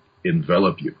they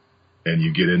envelop you. And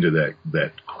you get into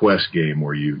that quest game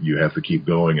where you have to keep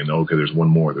going and, okay, there's one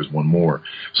more.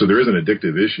 So there is an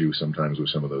addictive issue sometimes with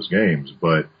some of those games,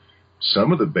 but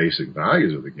some of the basic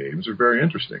values of the games are very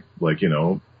interesting. Like, you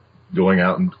know, going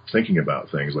out and thinking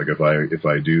about things. Like if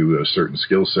I do a certain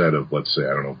skill set of, let's say,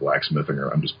 I don't know, blacksmithing, or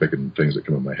I'm just picking things that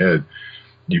come in my head,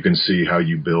 you can see how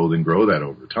you build and grow that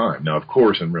over time. Now, of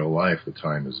course, in real life, the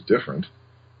time is different.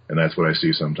 And that's what I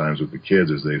see sometimes with the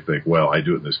kids, is they think, well, I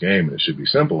do it in this game and it should be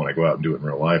simple. When I go out and do it in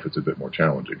real life, it's a bit more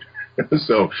challenging.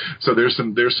 so there's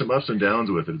some ups and downs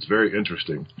with it. It's very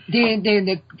interesting.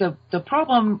 The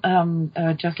problem,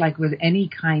 just like with any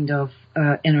kind of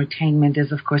entertainment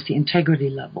is, of course, the integrity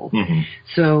level. Mm-hmm.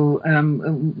 So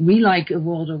we like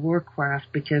World of Warcraft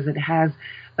because it has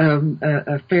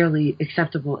a fairly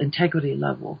acceptable integrity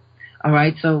level. All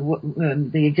right, so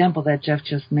the example that Jeff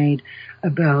just made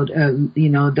about,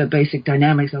 the basic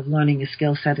dynamics of learning a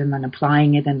skill set and then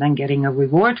applying it and then getting a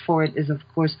reward for it is, of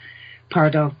course,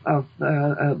 part of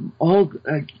all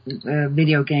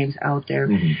video games out there.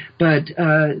 Mm-hmm. But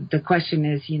the question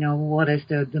is, what is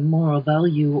the moral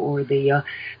value or the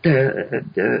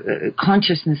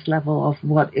consciousness level of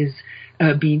what is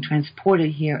being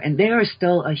transported here? And there is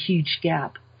still a huge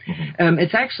gap. Mm-hmm.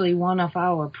 It's actually one of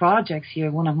our projects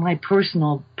here, one of my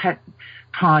personal pet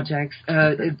projects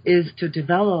is to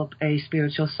develop a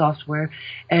spiritual software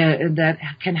that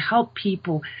can help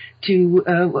people to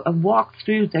walk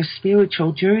through their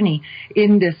spiritual journey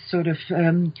in this sort of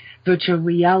virtual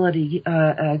reality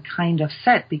kind of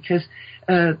set, because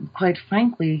quite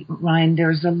frankly, Ryan,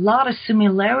 there's a lot of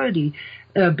similarity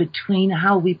between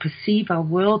how we perceive our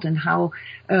world and how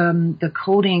the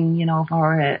coding, of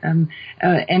our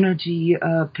energy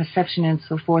perception and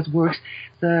so forth works,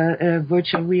 the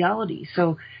virtual reality.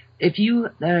 So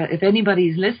if anybody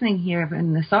is listening here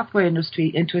in the software industry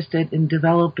interested in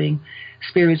developing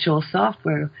spiritual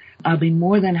software, I'll be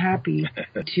more than happy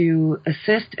to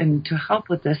assist and to help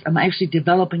with this. I'm actually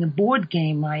developing a board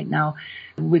game right now,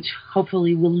 which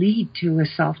hopefully will lead to a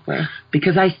software,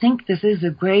 because I think this is a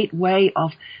great way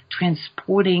of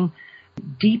transporting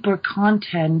deeper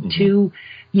content to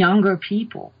younger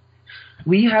people.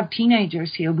 We have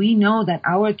teenagers here. We know that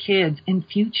our kids in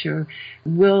future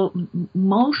will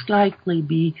most likely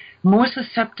be more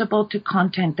susceptible to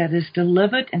content that is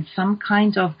delivered in some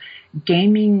kind of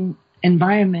gaming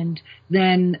environment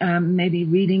than maybe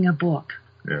reading a book.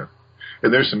 Yeah.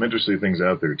 And there's some interesting things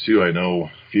out there, too. I know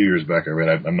a few years back I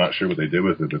read, I'm not sure what they did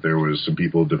with it, but there was some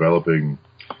people developing,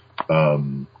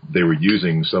 they were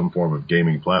using some form of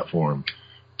gaming platform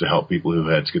to help people who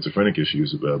had schizophrenic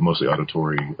issues, mostly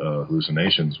auditory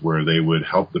hallucinations, where they would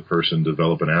help the person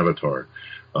develop an avatar,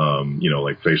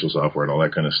 like facial software and all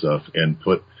that kind of stuff, and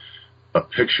put a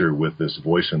picture with this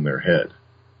voice in their head.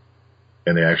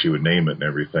 And they actually would name it and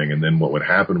everything. And then what would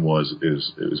happen was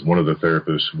one of the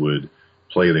therapists would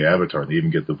play the avatar. They even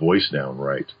get the voice down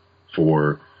right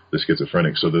for the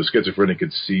schizophrenic. So the schizophrenic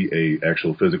could see a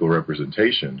actual physical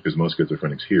representation, because most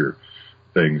schizophrenics hear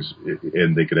things,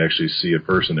 and they could actually see a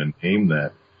person and name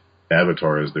that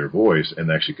avatar as their voice,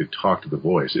 and actually could talk to the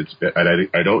voice.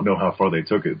 I don't know how far they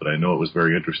took it, but I know it was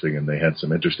very interesting, and they had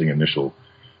some interesting initial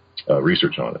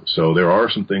research on it. So there are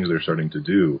some things they're starting to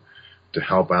do to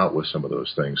help out with some of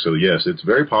those things. So yes, it's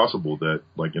very possible that,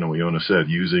 like, what Yona said,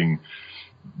 using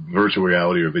virtual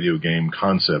reality or video game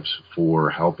concepts for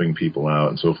helping people out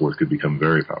and so forth could become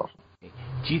very powerful.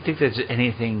 Do you think there's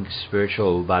anything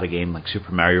spiritual about a game like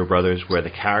Super Mario Brothers, where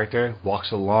the character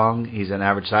walks along, he's an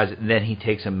average size, and then he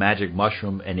takes a magic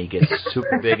mushroom and he gets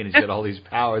super big and he's got all these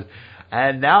powers?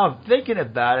 And now I'm thinking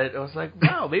about it, I was like,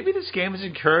 wow, maybe this game is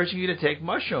encouraging you to take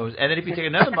mushrooms. And then if you take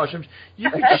another mushroom, you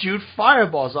can shoot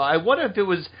fireballs. I wonder if it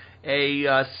was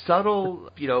a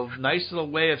subtle, nice little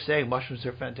way of saying mushrooms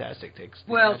are fantastic. Take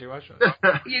magic mushrooms.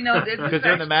 Because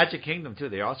they're in the Magic Kingdom, too.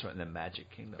 They're also in the Magic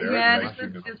Kingdom. Yeah,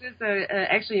 this is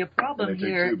actually a problem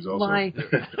here. Why,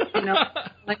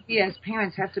 like we as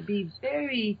parents have to be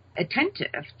very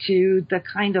attentive to the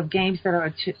kind of games that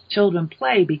our children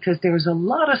play, because there's a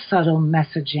lot of subtle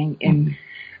messaging in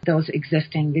those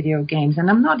existing video games. And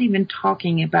I'm not even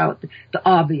talking about the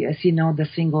obvious, the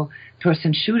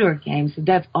single-person shooter games.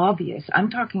 That's obvious. I'm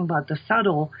talking about the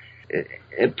subtle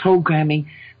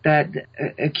programming that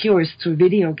occurs through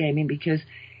video gaming, because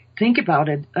think about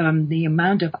it, the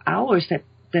amount of hours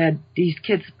that these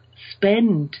kids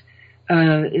spend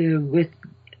with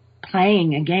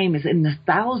playing a game is in the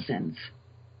thousands.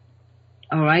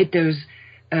 All right? There's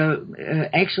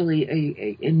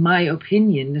actually, in my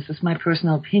opinion, this is my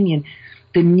personal opinion,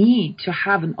 the need to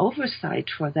have an oversight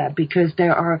for that, because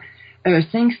there are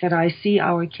things that I see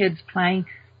our kids playing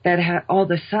that all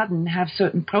of a sudden have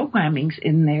certain programmings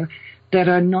in there that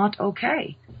are not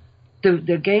okay.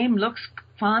 The game looks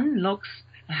fun, looks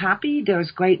happy,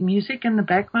 there's great music in the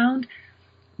background,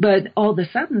 but all of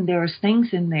a sudden there's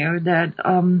things in there that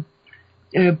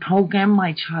program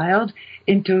my child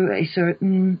into a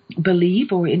certain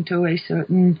belief or into a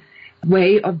certain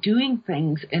way of doing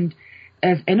things. And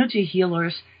as energy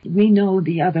healers, we know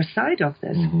the other side of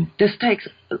this. Mm-hmm. This takes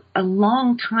a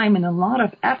long time and a lot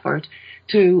of effort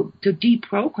to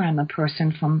deprogram a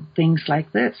person from things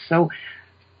like this. So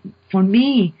for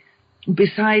me,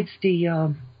 besides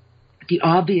the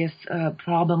obvious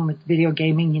problem with video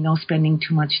gaming, spending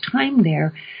too much time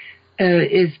there,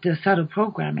 is the subtle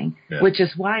programming, Yeah. which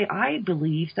is why I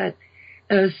believe that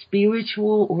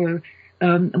spiritual or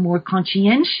more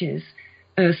conscientious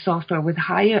software with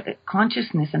higher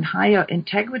consciousness and higher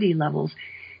integrity levels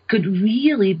could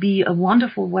really be a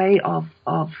wonderful way of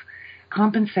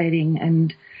compensating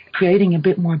and creating a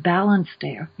bit more balance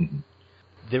there. Mm-hmm.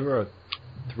 There are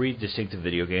 3 distinctive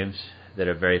video games that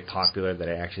are very popular that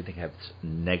I actually think have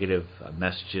negative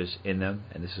messages in them,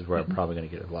 and this is where I'm probably going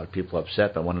to get a lot of people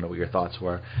upset, but I want to know what your thoughts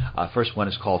were. First one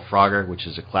is called Frogger, which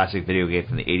is a classic video game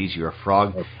from the 80s. You're a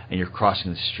frog, and you're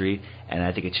crossing the street, and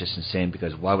I think it's just insane,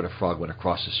 because why would a frog want to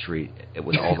cross the street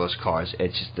with all those cars? It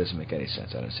just doesn't make any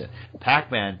sense. I don't understand.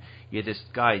 Pac-Man, you're this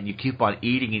guy, and you keep on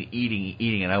eating and eating and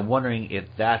eating, and I'm wondering if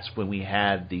that's when we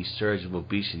had the surge of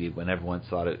obesity, when everyone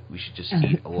thought we should just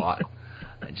eat a lot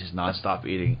and just nonstop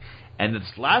eating. And this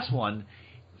last one,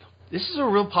 this is a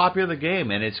real popular game,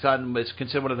 and it's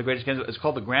considered one of the greatest games. It's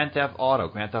called the Grand Theft Auto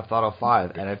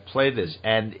 5, and I've played this,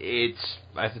 and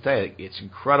I have to tell you, it's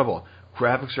incredible.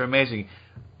 Graphics are amazing,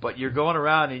 but you're going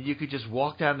around, and you could just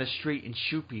walk down the street and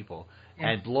shoot people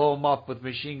and blow them up with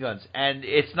machine guns, and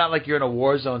it's not like you're in a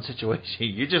war zone situation.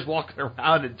 You're just walking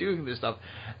around and doing this stuff,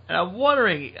 and I'm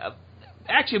wondering,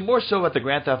 actually more so about the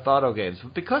Grand Theft Auto games,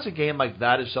 but because a game like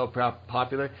that is so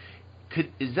popular,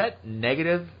 is that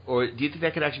negative, or do you think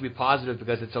that could actually be positive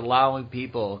because it's allowing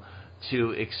people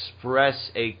to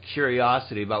express a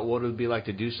curiosity about what it would be like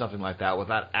to do something like that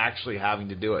without actually having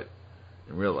to do it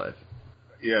in real life?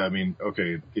 Yeah, I mean,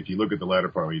 okay, if you look at the latter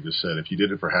part what you just said, if you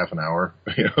did it for half an hour,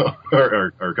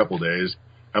 or a couple of days,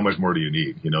 how much more do you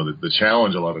need? The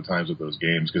challenge a lot of times with those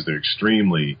games, because they're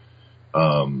extremely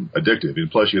addictive, and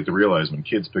plus you have to realize when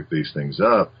kids pick these things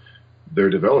up, they're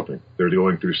developing. They're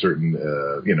going through certain,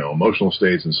 emotional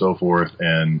states and so forth.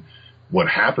 And what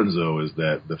happens, though, is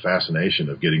that the fascination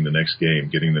of getting the next game,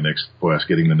 getting the next quest,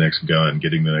 getting the next gun,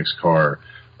 getting the next car,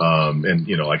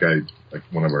 like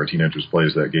one of our teenagers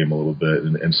plays that game a little bit,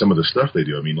 and some of the stuff they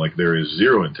do, I mean, like there is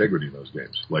zero integrity in those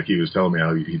games. Like he was telling me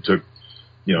how he took,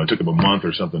 it took him a month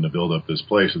or something to build up this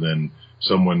place, and then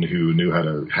someone who knew how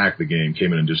to hack the game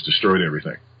came in and just destroyed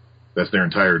everything. That's their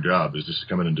entire job, is just to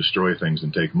come in and destroy things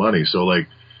and take money. So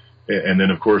and then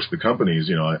of course the companies,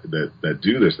 that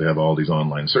do this, they have all these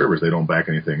online servers. They don't back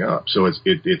anything up. So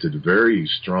it's a very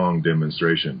strong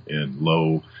demonstration in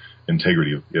low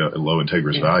integrity, low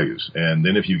integrous values. And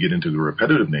then if you get into the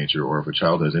repetitive nature, or if a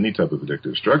child has any type of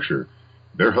addictive structure,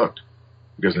 they're hooked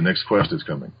because the next quest is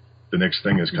coming. The next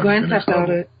thing is coming. Grand Theft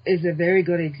Auto is a very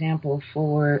good example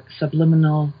for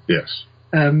subliminal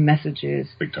messages.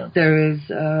 Big time. There's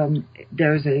an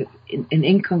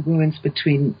incongruence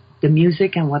between the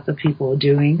music and what the people are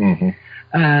doing.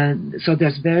 Mm-hmm. So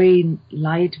there's very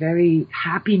light, very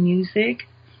happy music,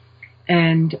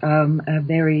 and a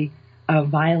very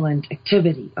violent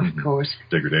activity, of course.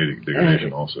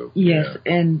 Degradation also. Yes,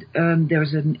 yeah. And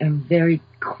there's a very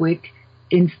quick,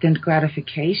 instant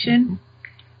gratification. Mm-hmm.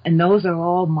 And those are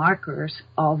all markers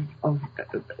of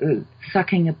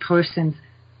sucking a person's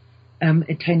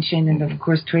attention, and of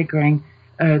course triggering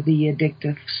the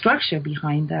addictive structure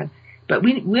behind that. But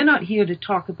we're not here to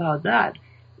talk about that.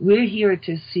 We're here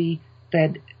to see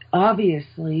that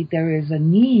obviously there is a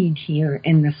need here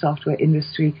in the software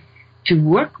industry to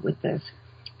work with this,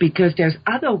 because there's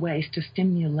other ways to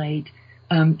stimulate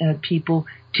people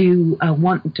to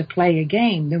want to play a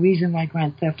game. The reason why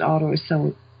Grand Theft Auto is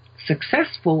so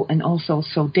successful and also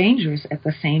so dangerous at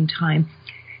the same time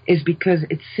is because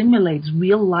it simulates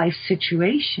real life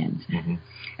situations. Mm-hmm.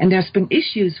 And there's been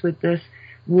issues with this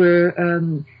where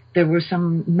there were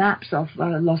some maps of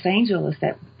Los Angeles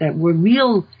that were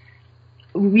real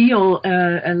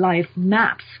life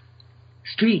maps,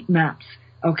 street maps,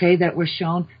 that were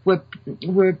shown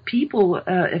where people,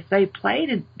 if they played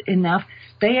it enough,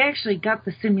 they actually got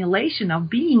the simulation of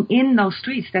being in those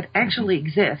streets that actually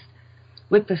exist,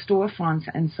 with the storefronts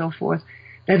and so forth,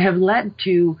 that have led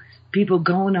to people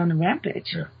going on a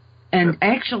rampage and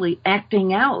actually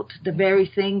acting out the very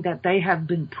thing that they have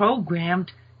been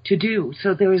programmed to do.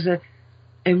 So there is a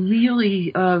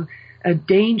really a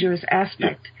dangerous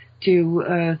aspect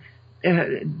to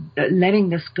letting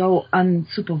this go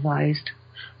unsupervised.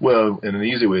 Well, and an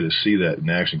easy way to see that in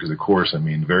action, because of course, I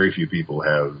mean, very few people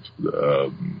have,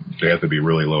 they have to be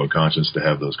really low in conscience to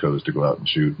have those codes to go out and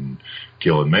shoot and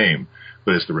kill and maim.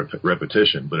 But it's the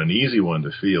repetition. But an easy one to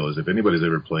feel is if anybody's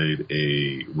ever played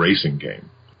a racing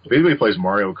game. If anybody plays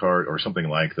Mario Kart or something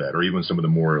like that, or even some of the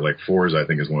more, like Forza, I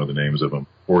think is one of the names of them.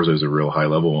 Forza is a real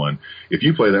high-level one. If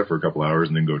you play that for a couple hours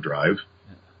and then go drive,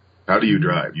 How do you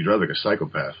drive? You drive like a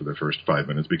psychopath for the first 5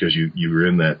 minutes because you're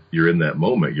in that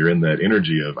moment. You're in that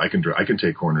energy of I can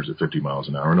take corners at 50 miles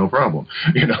an hour, no problem.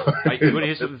 You know. I can tell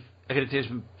you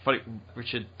something funny.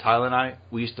 Richard, Tyler, and I,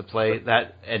 we used to play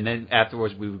that, and then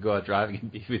afterwards we would go out driving,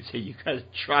 and he would say, "You guys are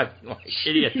driving like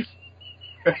idiots."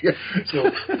 So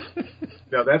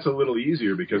now that's a little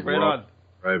easier because right we're all on.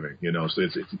 driving, you know. So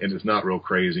it's not real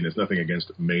crazy, and it's nothing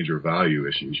against major value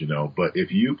issues, you know. But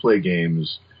if you play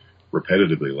games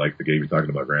repetitively, like the game you're talking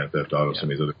about, Grand Theft Auto, some of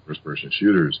these other first-person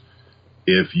shooters,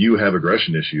 if you have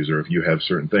aggression issues or if you have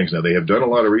certain things, now they have done a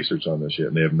lot of research on this yet,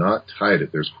 and they have not tied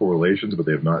it. There's correlations, but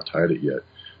they have not tied it yet.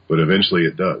 But eventually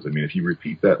it does. I mean, if you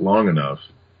repeat that long enough,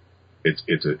 it's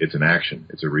an action,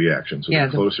 it's a reaction. So the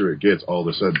closer it gets, all of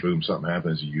a sudden, boom, something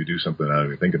happens, and you do something without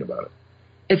even thinking about it.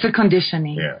 It's a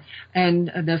conditioning. Yeah. And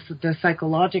the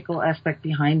psychological aspect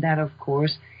behind that, of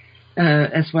course,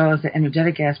 as well as the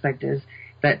energetic aspect, is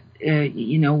that,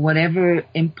 whatever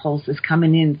impulse is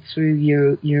coming in through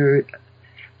your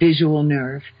visual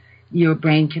nerve, your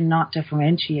brain cannot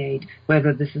differentiate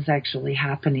whether this is actually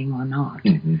happening or not.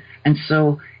 Mm-hmm. And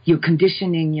so you're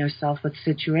conditioning yourself with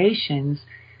situations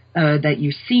that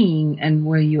you're seeing and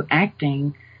where you're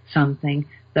acting something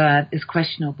that is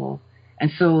questionable. And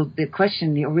so the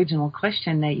original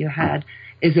question that you had,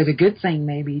 is it a good thing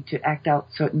maybe to act out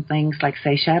certain things like,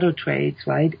 say, shadow trades,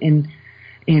 right, in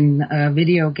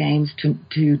video games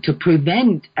to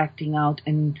prevent acting out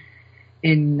in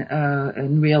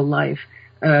real life?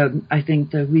 I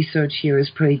think the research here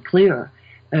is pretty clear.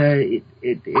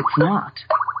 It's not,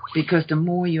 because the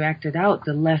more you act it out,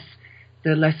 the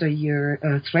lesser your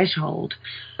threshold,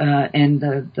 and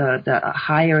the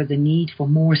higher the need for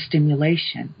more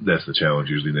stimulation. That's the challenge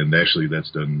usually. And actually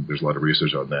that's done, there's a lot of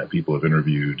research on that. People have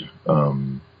interviewed,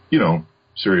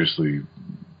 seriously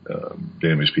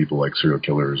damaged people like serial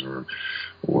killers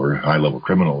or high-level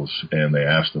criminals, and they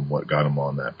asked them what got them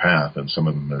on that path. And some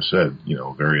of them have said,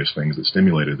 various things that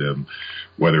stimulated them,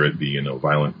 whether it be,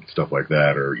 violent stuff like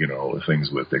that or, things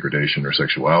with degradation or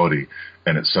sexuality.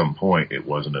 And at some point it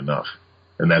wasn't enough.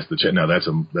 And that's now that's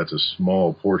a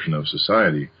small portion of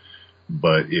society,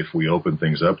 but if we open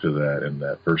things up to that and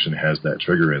that person has that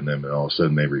trigger in them and all of a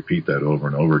sudden they repeat that over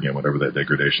and over again, whatever that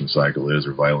degradation cycle is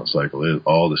or violent cycle is,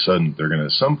 all of a sudden they're going to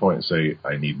at some point say,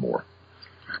 I need more.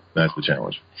 That's the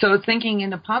challenge. So thinking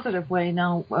in a positive way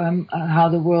now, how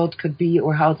the world could be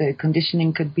or how the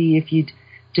conditioning could be if you'd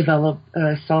develop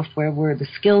software where the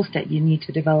skills that you need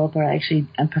to develop are actually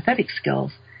empathetic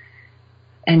skills.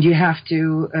 And you have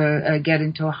to get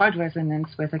into a hard resonance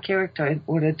with a character in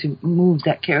order to move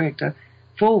that character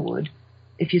forward.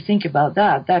 If you think about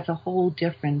that, that's a whole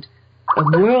different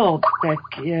world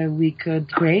that we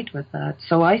could create with that.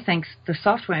 So I think the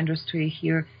software industry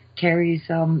here carries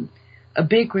a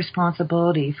big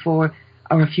responsibility for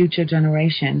our future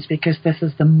generations, because this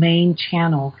is the main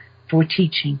channel for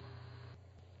teaching.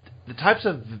 The types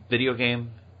of video games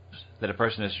that a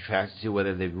person is attracted to,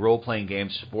 whether they're role-playing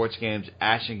games, sports games,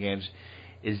 action games,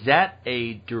 is that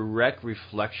a direct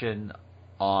reflection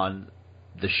on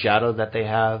the shadow that they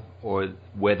have or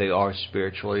where they are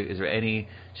spiritually? Is there any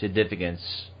significance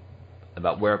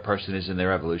about where a person is in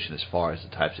their evolution as far as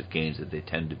the types of games that they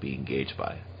tend to be engaged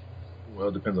by? Well,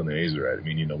 it depends on the age they're at. I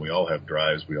mean, we all have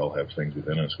drives, we all have things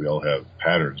within us, we all have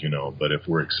patterns, but if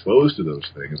we're exposed to those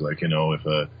things, like,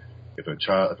 if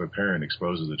a parent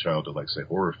exposes a child to, like, say,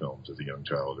 horror films as a young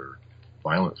child or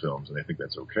violent films, and they think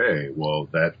that's okay, well,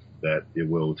 that it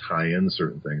will tie in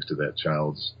certain things to that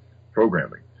child's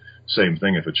programming. Same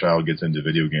thing if a child gets into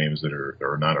video games that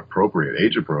are not appropriate,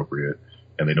 age appropriate,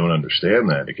 and they don't understand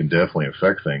that, it can definitely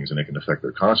affect things, and it can affect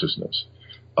their consciousness.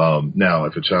 Now,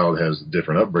 if a child has a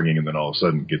different upbringing and then all of a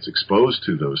sudden gets exposed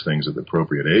to those things at the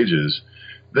appropriate ages,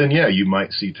 then yeah, you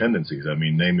might see tendencies. I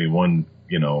mean, name me one,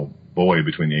 boy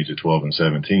between the age of 12 and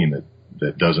 17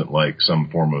 that doesn't like some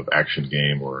form of action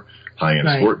game or high-end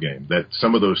sport game. That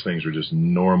some of those things are just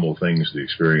normal things to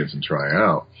experience and try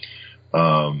out.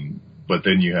 But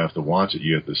then you have to watch it.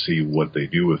 You have to see what they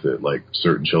do with it. Like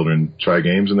certain children try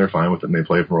games and they're fine with it and they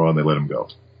play for a while and they let them go.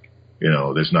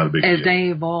 There's not a big deal. As they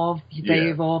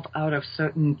evolve out of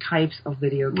certain types of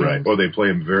video games. Right. Or they play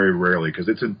them very rarely because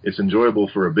it's enjoyable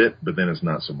for a bit, but then it's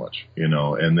not so much,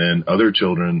 And then other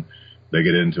children, they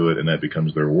get into it and that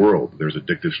becomes their world. There's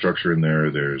addictive structure in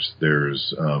there. There's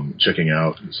checking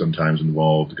out sometimes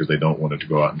involved because they don't want it to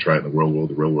go out and try it in the real world.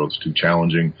 The real world's too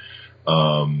challenging.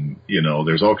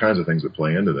 There's all kinds of things that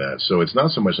play into that. So it's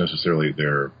not so much necessarily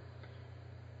their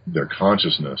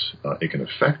consciousness. It can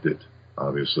affect it,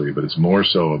 obviously, but it's more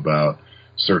so about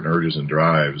certain urges and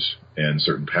drives and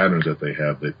certain patterns that they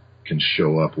have that can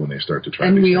show up when they start to try.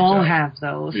 And these we things all out. have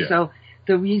those. Yeah. So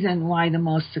the reason why the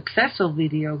most successful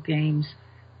video games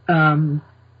are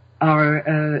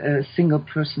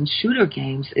single-person shooter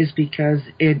games is because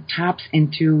it taps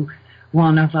into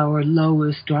one of our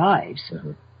lowest drives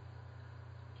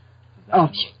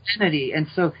of humanity. And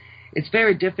so it's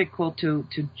very difficult to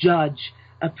judge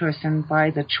a person by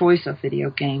the choice of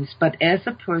video games. But as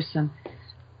a person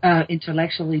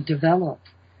intellectually developed,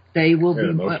 they will be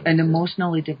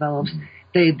emotionally developed.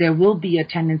 There will be a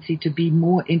tendency to be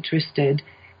more interested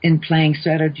in playing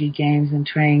strategy games and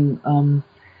playing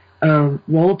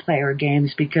role player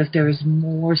games because there is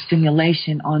more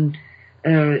stimulation on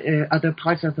other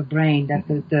parts of the brain that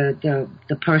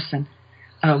the person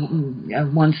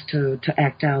wants to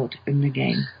act out in the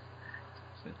game.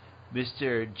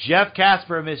 Mr. Jeff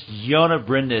Casper, Miss Yona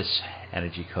Brindis,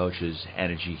 energy coaches,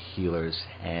 energy healers,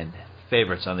 and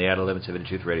favorites on the Outer Limits of Inner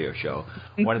Truth radio show.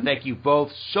 I want to thank you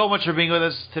both so much for being with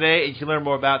us today. And you can learn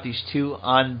more about these two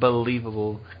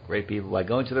unbelievable great people by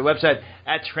going to their website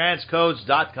at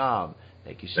transcodes.com.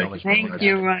 Thank you so much. Thank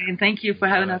you, Ryan. Thank you for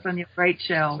having us on your great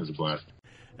show. It was a blast.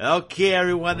 Okay,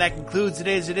 everyone, that concludes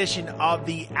today's edition of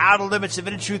the Outer Limits of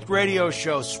Inner Truth radio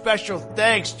show. Special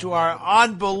thanks to our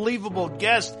unbelievable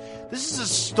guest. This is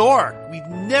historic. We've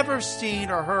never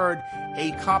seen or heard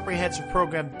a comprehensive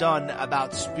program done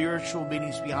about spiritual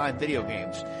meanings behind video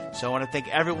games. So I want to thank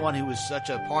everyone who was such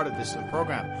a part of this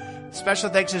program. Special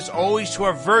thanks as always to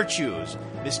our virtues,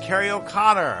 Miss Carrie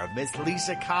O'Connor, Miss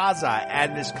Lisa Kaza,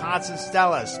 and Miss Constance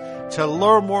Stellas. To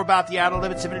learn more about the Outer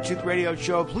Limits of Inner Truth radio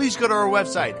show, please go to our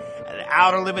website at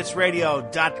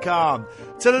outerlimitsradio.com.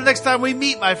 Till the next time we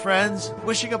meet, my friends,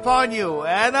 wishing upon you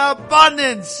an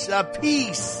abundance of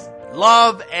peace,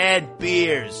 love, and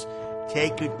beers.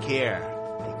 Take good care.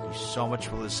 Thank you so much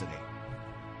for listening.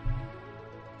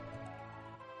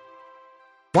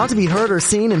 Want to be heard or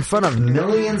seen in front of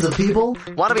millions of people?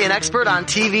 Want to be an expert on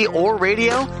TV or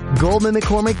radio? Goldman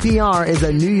McCormick PR is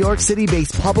a New York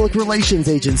City-based public relations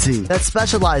agency that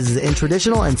specializes in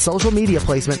traditional and social media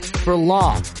placement for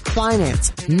law,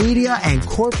 finance, media, and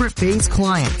corporate-based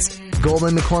clients.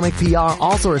 Goldman McCormick PR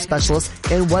also are specialists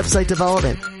in website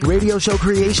development, radio show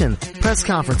creation, press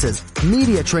conferences,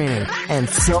 media training, and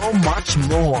so much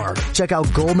more. Check out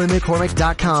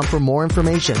GoldmanMcCormick.com for more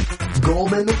information.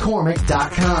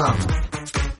 GoldmanMcCormick.com.